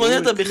 בגיל 8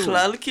 אתה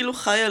בכלל כאילו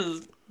חי על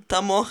תא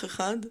מוח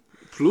אחד?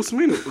 פלוס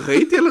מינוס,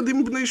 ראיתי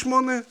ילדים בני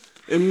 8,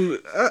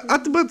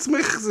 את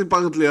בעצמך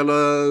סיפרת לי על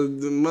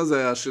מה זה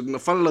היה,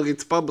 שנפל על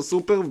הרצפה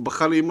בסופר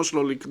ובכה לאמא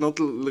שלו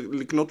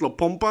לקנות לו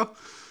פומפה.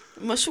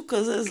 משהו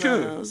כזה,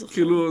 כן,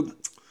 כאילו,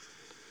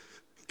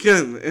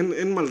 כן,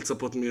 אין מה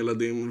לצפות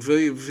מילדים,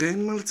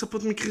 ואין מה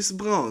לצפות מקריס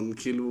בראון,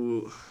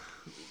 כאילו,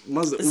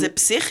 מה זה? זה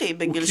פסיכי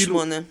בגיל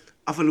 8.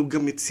 אבל הוא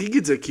גם מציג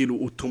את זה, כאילו,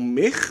 הוא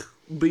תומך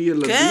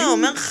בילדים. כן, הוא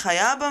אומר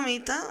חיה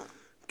במיטה.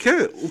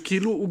 כן,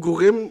 הוא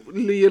גורם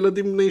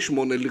לילדים בני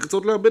 8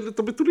 לרצות לאבד את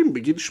הבתולים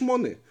בגיל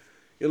 8.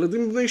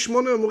 ילדים בני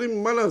 8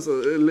 אמורים, מה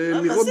לעשות?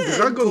 לראות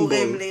דרגון בול. מה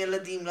זה גורם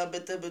לילדים לאבד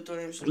את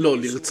הבתולים שלהם? לא,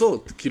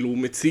 לרצות. כאילו, הוא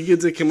מציג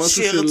את זה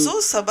כמשהו של...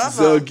 שירצו, סבבה.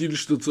 זה הגיל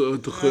שאתה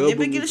חיה במיטה. אני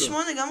בגיל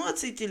 8 גם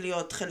רציתי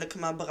להיות חלק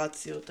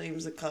מהברציות. האם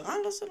זה קרה?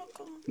 לא, זה לא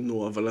קרה.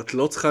 נו, אבל את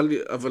לא צריכה...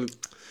 אבל...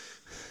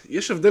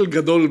 יש הבדל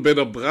גדול בין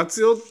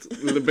הברציות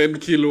לבין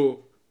כאילו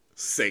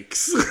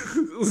סקס.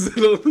 זה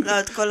לא... לא,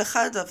 את כל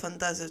אחד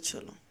והפנטזיות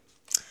שלו.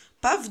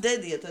 פאף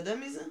דדי, אתה יודע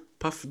מי זה?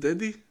 פאף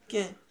דדי?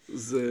 כן.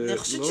 זה... אני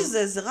חושבת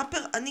שזה ראפר,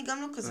 אני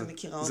גם לא כזה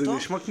מכירה אותו. זה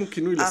נשמע כמו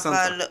כינוי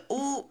לסנטה. אבל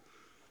הוא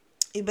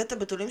איבד את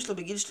הבתולים שלו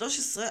בגיל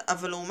 13,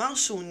 אבל הוא אמר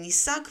שהוא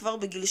ניסה כבר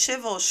בגיל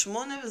 7 או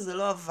 8 וזה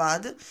לא עבד.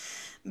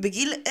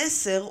 בגיל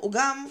 10 הוא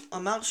גם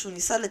אמר שהוא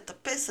ניסה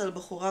לטפס על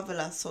בחורה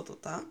ולעשות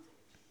אותה.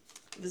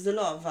 וזה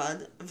לא עבד,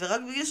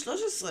 ורק בגיל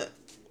 13.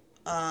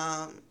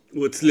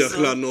 הוא הצליח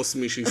לאנוס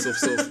מישהי סוף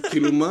סוף.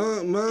 כאילו,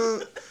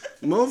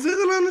 מה עובר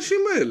על האנשים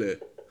האלה?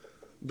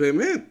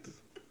 באמת.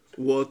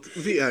 What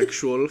the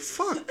actual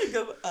fuck?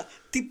 גם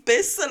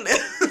טיפס עליה.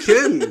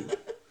 כן.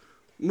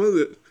 מה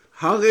זה?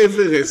 הר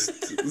אברסט.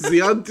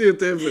 זיינתי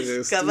את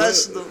אברסט.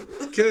 כבשנו.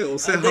 כן,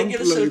 עושה המפ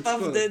לרצפה. הדגל של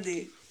פאף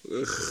דדי.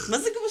 מה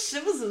זה כמו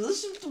שם הזה? זה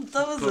שם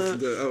טומטם הזה.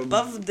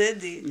 פאף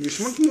דדי.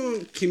 נשמע כמו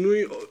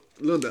כינוי,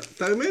 לא יודע.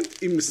 את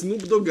האמת, אם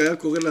סנופ דוג היה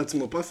קורא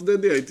לעצמו פאף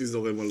דדי, הייתי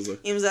זורם על זה.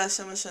 אם זה היה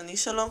השם השני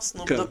שלו,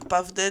 סנופ דוג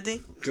פאף דדדי?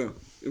 כן.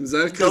 אם זה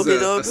היה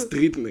כזה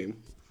הסטריט ניים.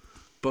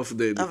 פאף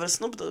דדי. אבל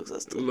סנופ דוג זה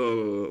הסטריט.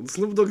 לא.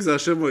 סנופ דוג זה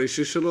השם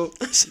האישי שלו.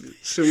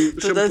 שם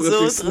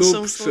פרטי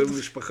סנופ, שם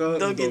משפחה.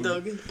 דוגי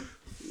דוג.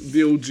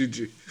 D-O-G-G.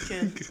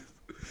 כן.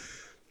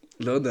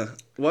 לא יודע.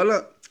 וואלה,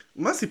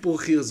 מה הסיפור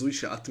הכי הזוי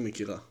שאת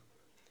מכירה?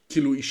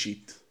 כאילו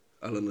אישית,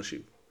 על אנשים.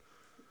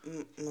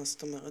 מה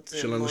זאת אומרת? זה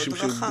של מאוד אנשים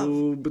רחב.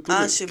 שאיבדו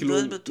בתולין. שאיבדו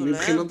את בתולין?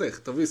 מבחינתך,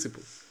 תביאי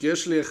סיפור. כי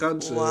יש לי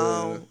אחד ש...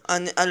 וואו.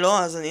 לא,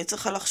 אז אני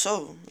צריכה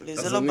לחשוב. לי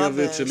זה לא בא אז אני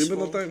אביא את שלי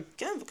בינתיים?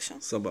 כן, בבקשה.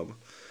 סבבה.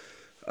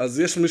 אז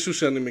יש מישהו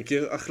שאני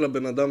מכיר, אחלה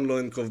בן אדם, לא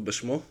אנקוב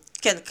בשמו.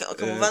 כן,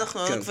 כמובן אנחנו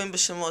לא נקבים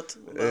בשמות.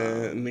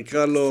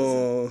 נקרא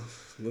לו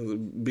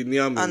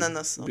בנימין.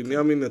 אננס.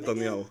 בנימין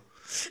נתניהו.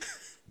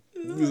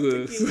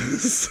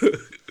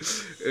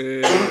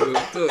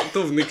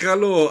 טוב, נקרא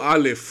לו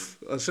א',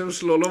 השם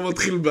שלו לא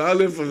מתחיל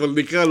באלף, אבל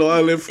נקרא לו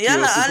א',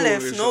 יאללה,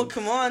 א', נו,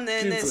 כמו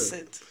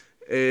הנאנסת.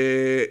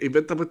 איבד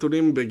את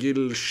הבתולים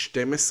בגיל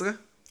 12.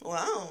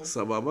 וואו.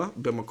 סבבה,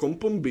 במקום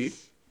פומבי.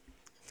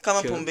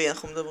 כמה פומבי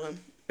אנחנו מדברים?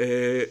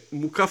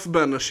 מוקף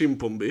באנשים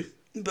פומבי.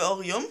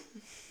 באור יום?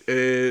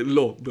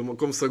 לא,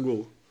 במקום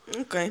סגור.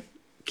 אוקיי.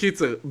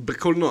 קיצר,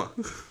 בקולנוע.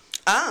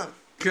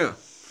 כן.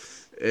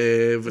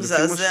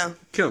 מזעזע.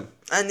 כן.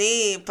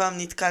 אני פעם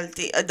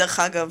נתקלתי, דרך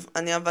אגב,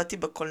 אני עבדתי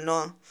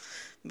בקולנוע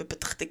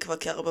בפתח תקווה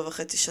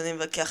כ4.5 שנים,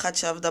 וכאחת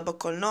שעבדה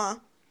בקולנוע,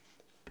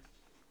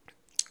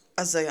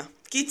 אז היה.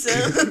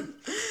 קיצר,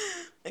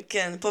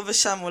 כן, פה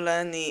ושם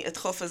אולי אני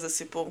אדחוף איזה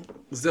סיפור.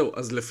 זהו,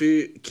 אז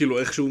לפי, כאילו,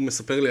 איך שהוא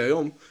מספר לי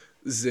היום,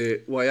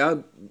 הוא היה,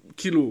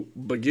 כאילו,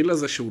 בגיל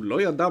הזה שהוא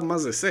לא ידע מה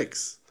זה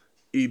סקס.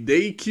 היא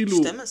די, כאילו,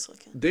 12,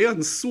 כן. די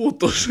אנסו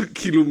אותו,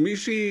 כאילו,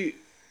 מישהי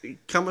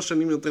כמה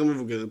שנים יותר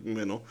מבוגרת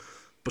ממנו,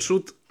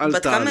 פשוט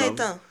עלתה עליו. בת כמה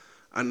הייתה?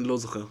 אני לא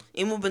זוכר.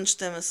 אם הוא בן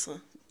 12.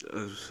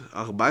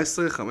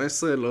 14,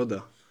 15, לא יודע.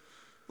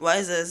 וואי,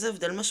 איזה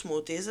הבדל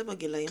משמעותי זה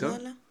בגילאים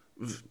האלה.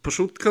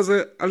 פשוט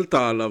כזה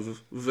עלתה עליו,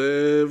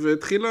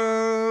 והתחילה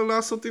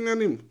לעשות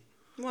עניינים.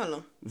 וואלה.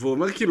 והוא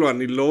אומר כאילו,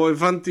 אני לא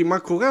הבנתי מה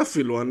קורה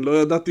אפילו, אני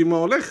לא ידעתי מה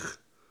הולך.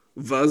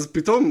 ואז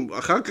פתאום,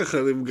 אחר כך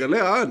אני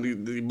מגלה, אני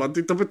איבדתי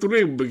את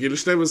הבתולים בגיל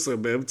 12,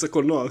 באמצע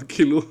קולנוע,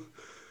 כאילו.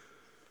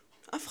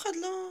 אף אחד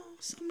לא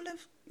שם לב.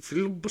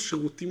 אפילו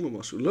בשירותים או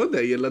משהו, לא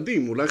יודע,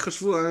 ילדים, אולי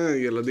חשבו,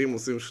 ילדים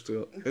עושים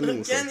שטויות.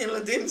 כן,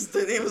 ילדים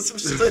סתנים עושים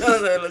שטויות,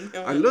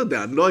 הילדים. אני לא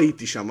יודע, אני לא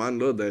הייתי שם, אני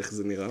לא יודע איך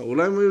זה נראה.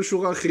 אולי הם היו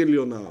שורה הכי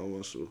עליונה או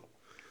משהו.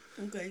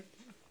 אוקיי.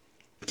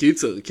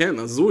 קיצר, כן,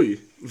 הזוי.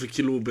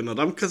 וכאילו, בן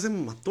אדם כזה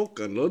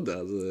מתוק, אני לא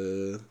יודע,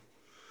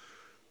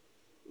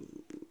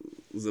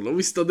 זה לא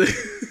מסתדר.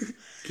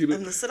 אני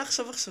מנסה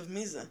לחשוב עכשיו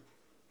מי זה.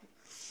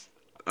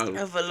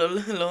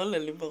 אבל לא עולה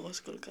לי בראש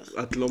כל כך.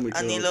 את לא מכירה.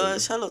 אני לא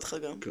אשאל אותך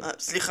גם.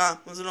 סליחה,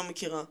 מה זה לא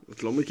מכירה?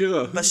 את לא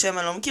מכירה? בשם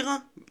אני לא מכירה?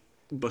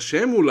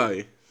 בשם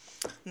אולי.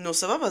 נו,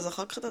 סבבה, אז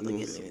אחר כך אתה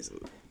תגיד לי מי זה.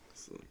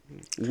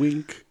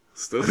 ווינק.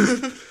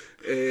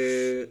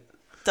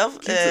 טוב,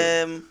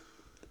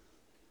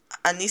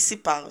 אני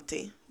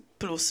סיפרתי,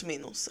 פלוס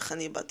מינוס, איך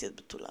אני איבדתי את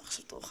בתולה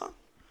עכשיו תורך.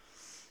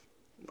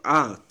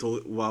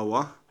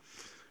 וואו.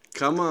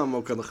 כמה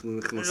עמוק אנחנו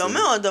נכנסים? לא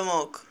מאוד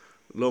עמוק.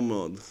 לא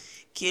מאוד.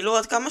 כאילו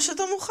עד כמה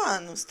שאתה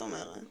מוכן, זאת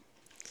אומרת.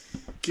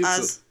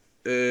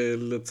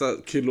 קיצר,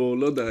 כאילו,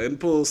 לא יודע, אין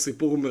פה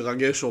סיפור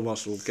מרגש או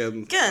משהו, כן?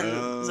 כן,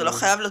 זה לא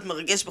חייב להיות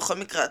מרגש בכל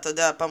מקרה, אתה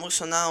יודע, פעם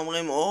ראשונה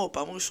אומרים,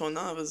 פעם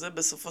ראשונה, וזה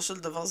בסופו של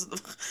דבר זה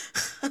דבר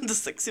אחד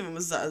הסקסים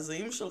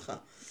המזעזעים שלך.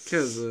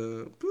 כן,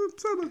 זה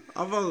בסדר,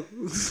 עבר.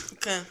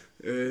 כן.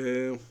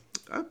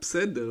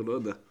 בסדר, לא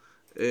יודע.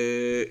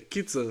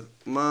 קיצר,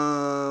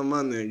 מה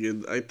אני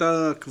אגיד?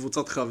 הייתה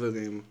קבוצת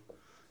חברים.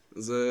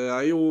 זה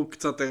היו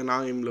קצת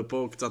עיניים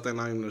לפה, קצת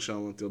עיניים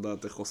לשם, את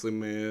יודעת איך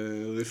עושים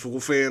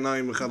רפרופי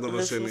עיניים אחד על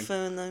השני. רפרופי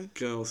עיניים.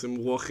 כן, עושים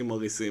רוח עם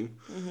הריסים.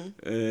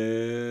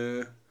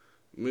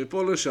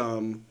 מפה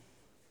לשם,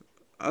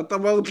 את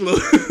אמרת לו,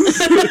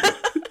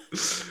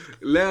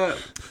 לאה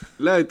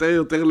הייתה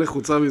יותר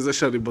לחוצה מזה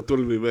שאני בתול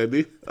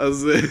ממני,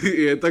 אז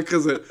היא הייתה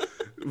כזה,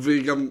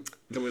 והיא גם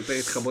יותר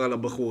התחברה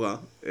לבחורה,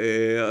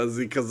 אז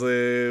היא כזה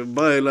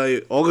באה אליי,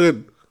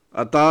 אורן,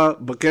 אתה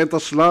בקטע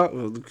שלה,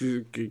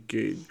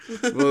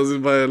 ואז היא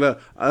באה אליה,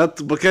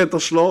 את בקטע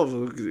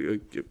שלו,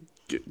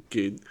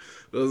 כן,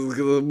 ואז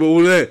כזה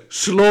מעולה,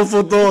 שלוף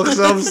אותו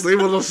עכשיו, שים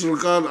על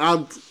השולחן,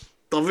 את,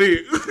 תביא,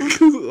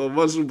 או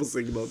משהו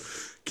בסגנון.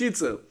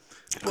 קיצר.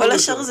 כל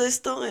השאר זה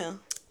היסטוריה.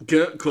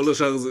 כן, כל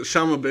השאר זה,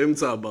 שמה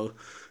באמצע הבר.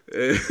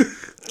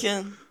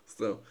 כן.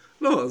 סתם.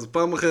 לא, אז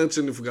פעם אחרת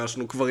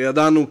שנפגשנו, כבר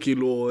ידענו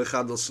כאילו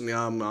אחד או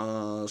שנייה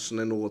מה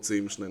שנינו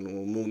רוצים,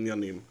 שנינו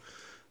מעוניינים.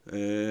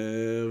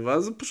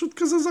 ואז זה פשוט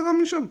כזה זרם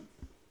משם.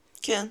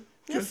 כן,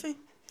 יפי.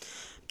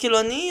 כאילו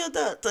אני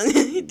יודעת, אני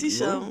הייתי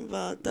שם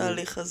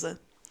בתהליך הזה.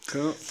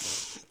 כן.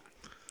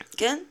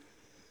 כן?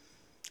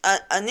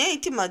 אני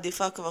הייתי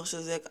מעדיפה כבר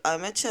שזה,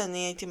 האמת שאני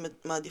הייתי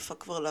מעדיפה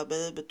כבר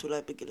לאבד את בתולי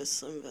בגיל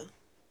 20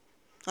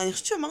 אני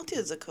חושבת שאמרתי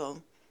את זה כבר.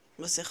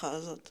 בשיחה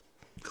הזאת.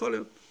 יכול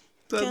להיות.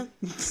 כן.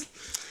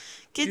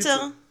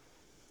 קיצר.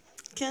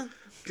 כן.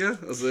 כן,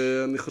 אז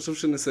אני חושב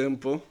שנסיים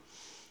פה.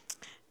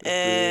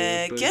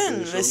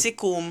 כן,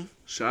 לסיכום.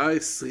 שעה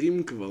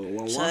 20 כבר,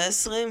 וואו. שעה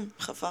 20,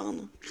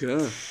 חפרנו. כן.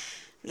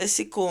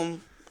 לסיכום,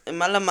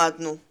 מה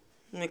למדנו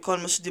מכל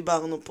מה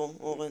שדיברנו פה,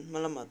 אורן? מה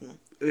למדנו?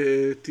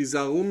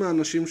 תיזהרו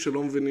מאנשים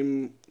שלא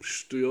מבינים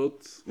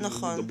שטויות.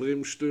 נכון.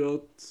 מדברים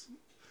שטויות.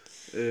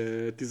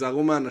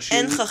 תיזהרו מאנשים.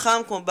 אין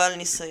חכם כמו בעל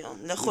ניסיון.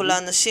 לכו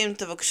לאנשים,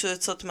 תבקשו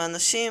עצות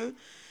מאנשים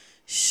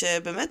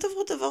שבאמת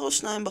עברו דבר או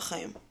שניים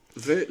בחיים.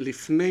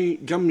 ולפני,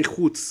 גם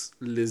מחוץ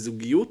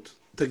לזוגיות,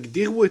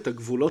 תגדירו את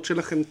הגבולות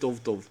שלכם טוב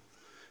טוב.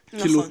 נכון.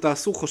 כאילו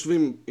תעשו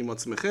חושבים עם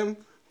עצמכם,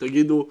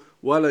 תגידו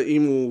וואלה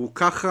אם הוא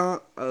ככה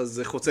אז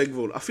זה חוצה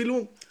גבול.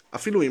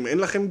 אפילו אם אין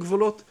לכם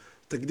גבולות,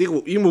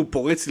 תגדירו אם הוא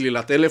פורץ לי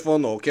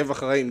לטלפון או עוקב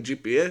אחריי עם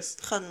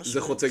GPS,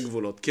 זה חוצה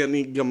גבולות. כי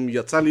אני גם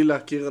יצא לי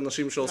להכיר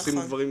אנשים שעושים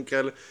נכון. דברים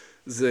כאלה.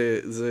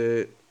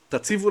 זה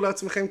תציבו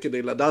לעצמכם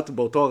כדי לדעת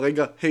באותו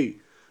הרגע, היי,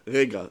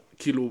 רגע,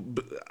 כאילו,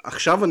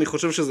 עכשיו אני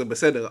חושב שזה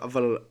בסדר,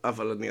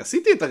 אבל אני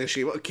עשיתי את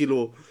הרשימה,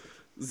 כאילו,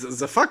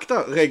 זה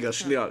פקטה, רגע,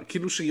 שנייה,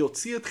 כאילו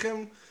שיוציא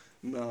אתכם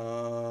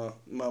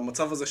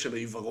מהמצב הזה של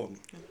העיוורון.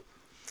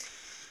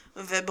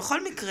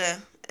 ובכל מקרה,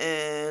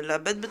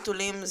 לאבד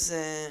בתולים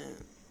זה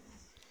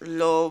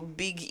לא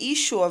ביג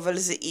אישו, אבל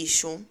זה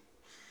אישו,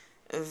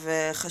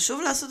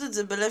 וחשוב לעשות את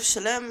זה בלב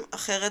שלם,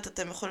 אחרת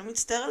אתם יכולים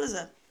להצטער על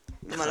זה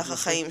במהלך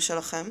החיים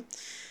שלכם,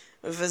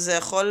 וזה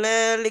יכול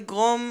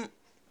לגרום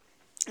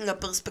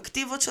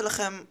לפרספקטיבות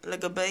שלכם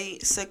לגבי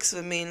סקס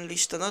ומין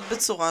להשתנות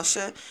בצורה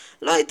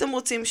שלא הייתם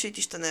רוצים שהיא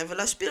תשתנה,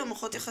 ולהשפיע על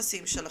מערכות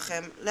יחסים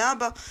שלכם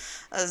לאבא.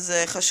 אז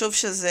חשוב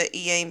שזה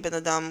יהיה עם בן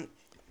אדם,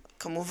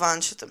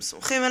 כמובן שאתם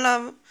סומכים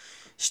אליו,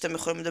 שאתם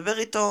יכולים לדבר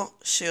איתו,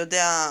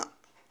 שיודע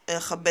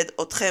לכבד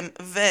אתכם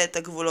ואת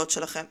הגבולות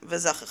שלכם,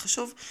 וזה הכי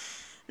חשוב.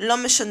 לא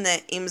משנה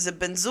אם זה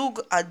בן זוג,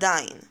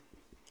 עדיין,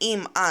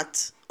 אם את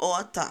או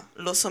אתה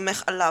לא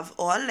סומך עליו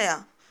או עליה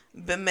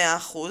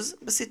ב100%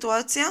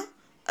 בסיטואציה,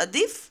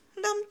 עדיף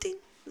להמתין,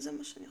 זה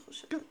מה שאני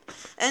חושבת.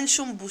 אין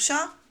שום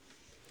בושה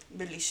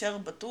בלהישאר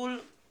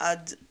בתול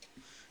עד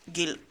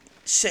גיל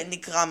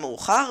שנקרא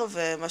מאוחר,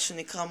 ומה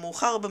שנקרא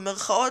מאוחר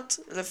במרכאות,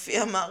 לפי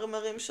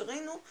המאמרים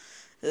שראינו,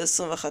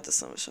 זה 21-23.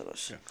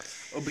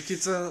 או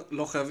בקיצר,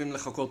 לא חייבים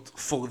לחכות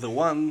for the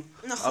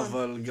one, נכון.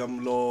 אבל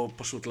גם לא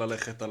פשוט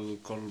ללכת על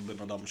כל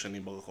בן אדם שני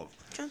ברחוב.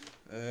 כן.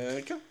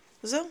 כן.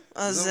 זהו,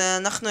 אז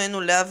אנחנו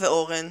היינו לאה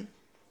ואורן.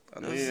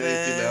 אני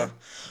הייתי לאה.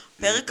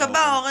 פרק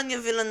הבא אורן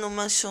יביא לנו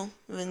משהו,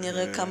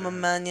 ונראה כמה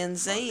מעניין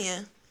זה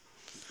יהיה.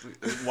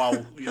 וואו,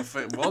 יפה.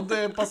 מאוד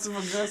פאסיב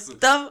אגרסיב.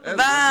 טוב, ביי.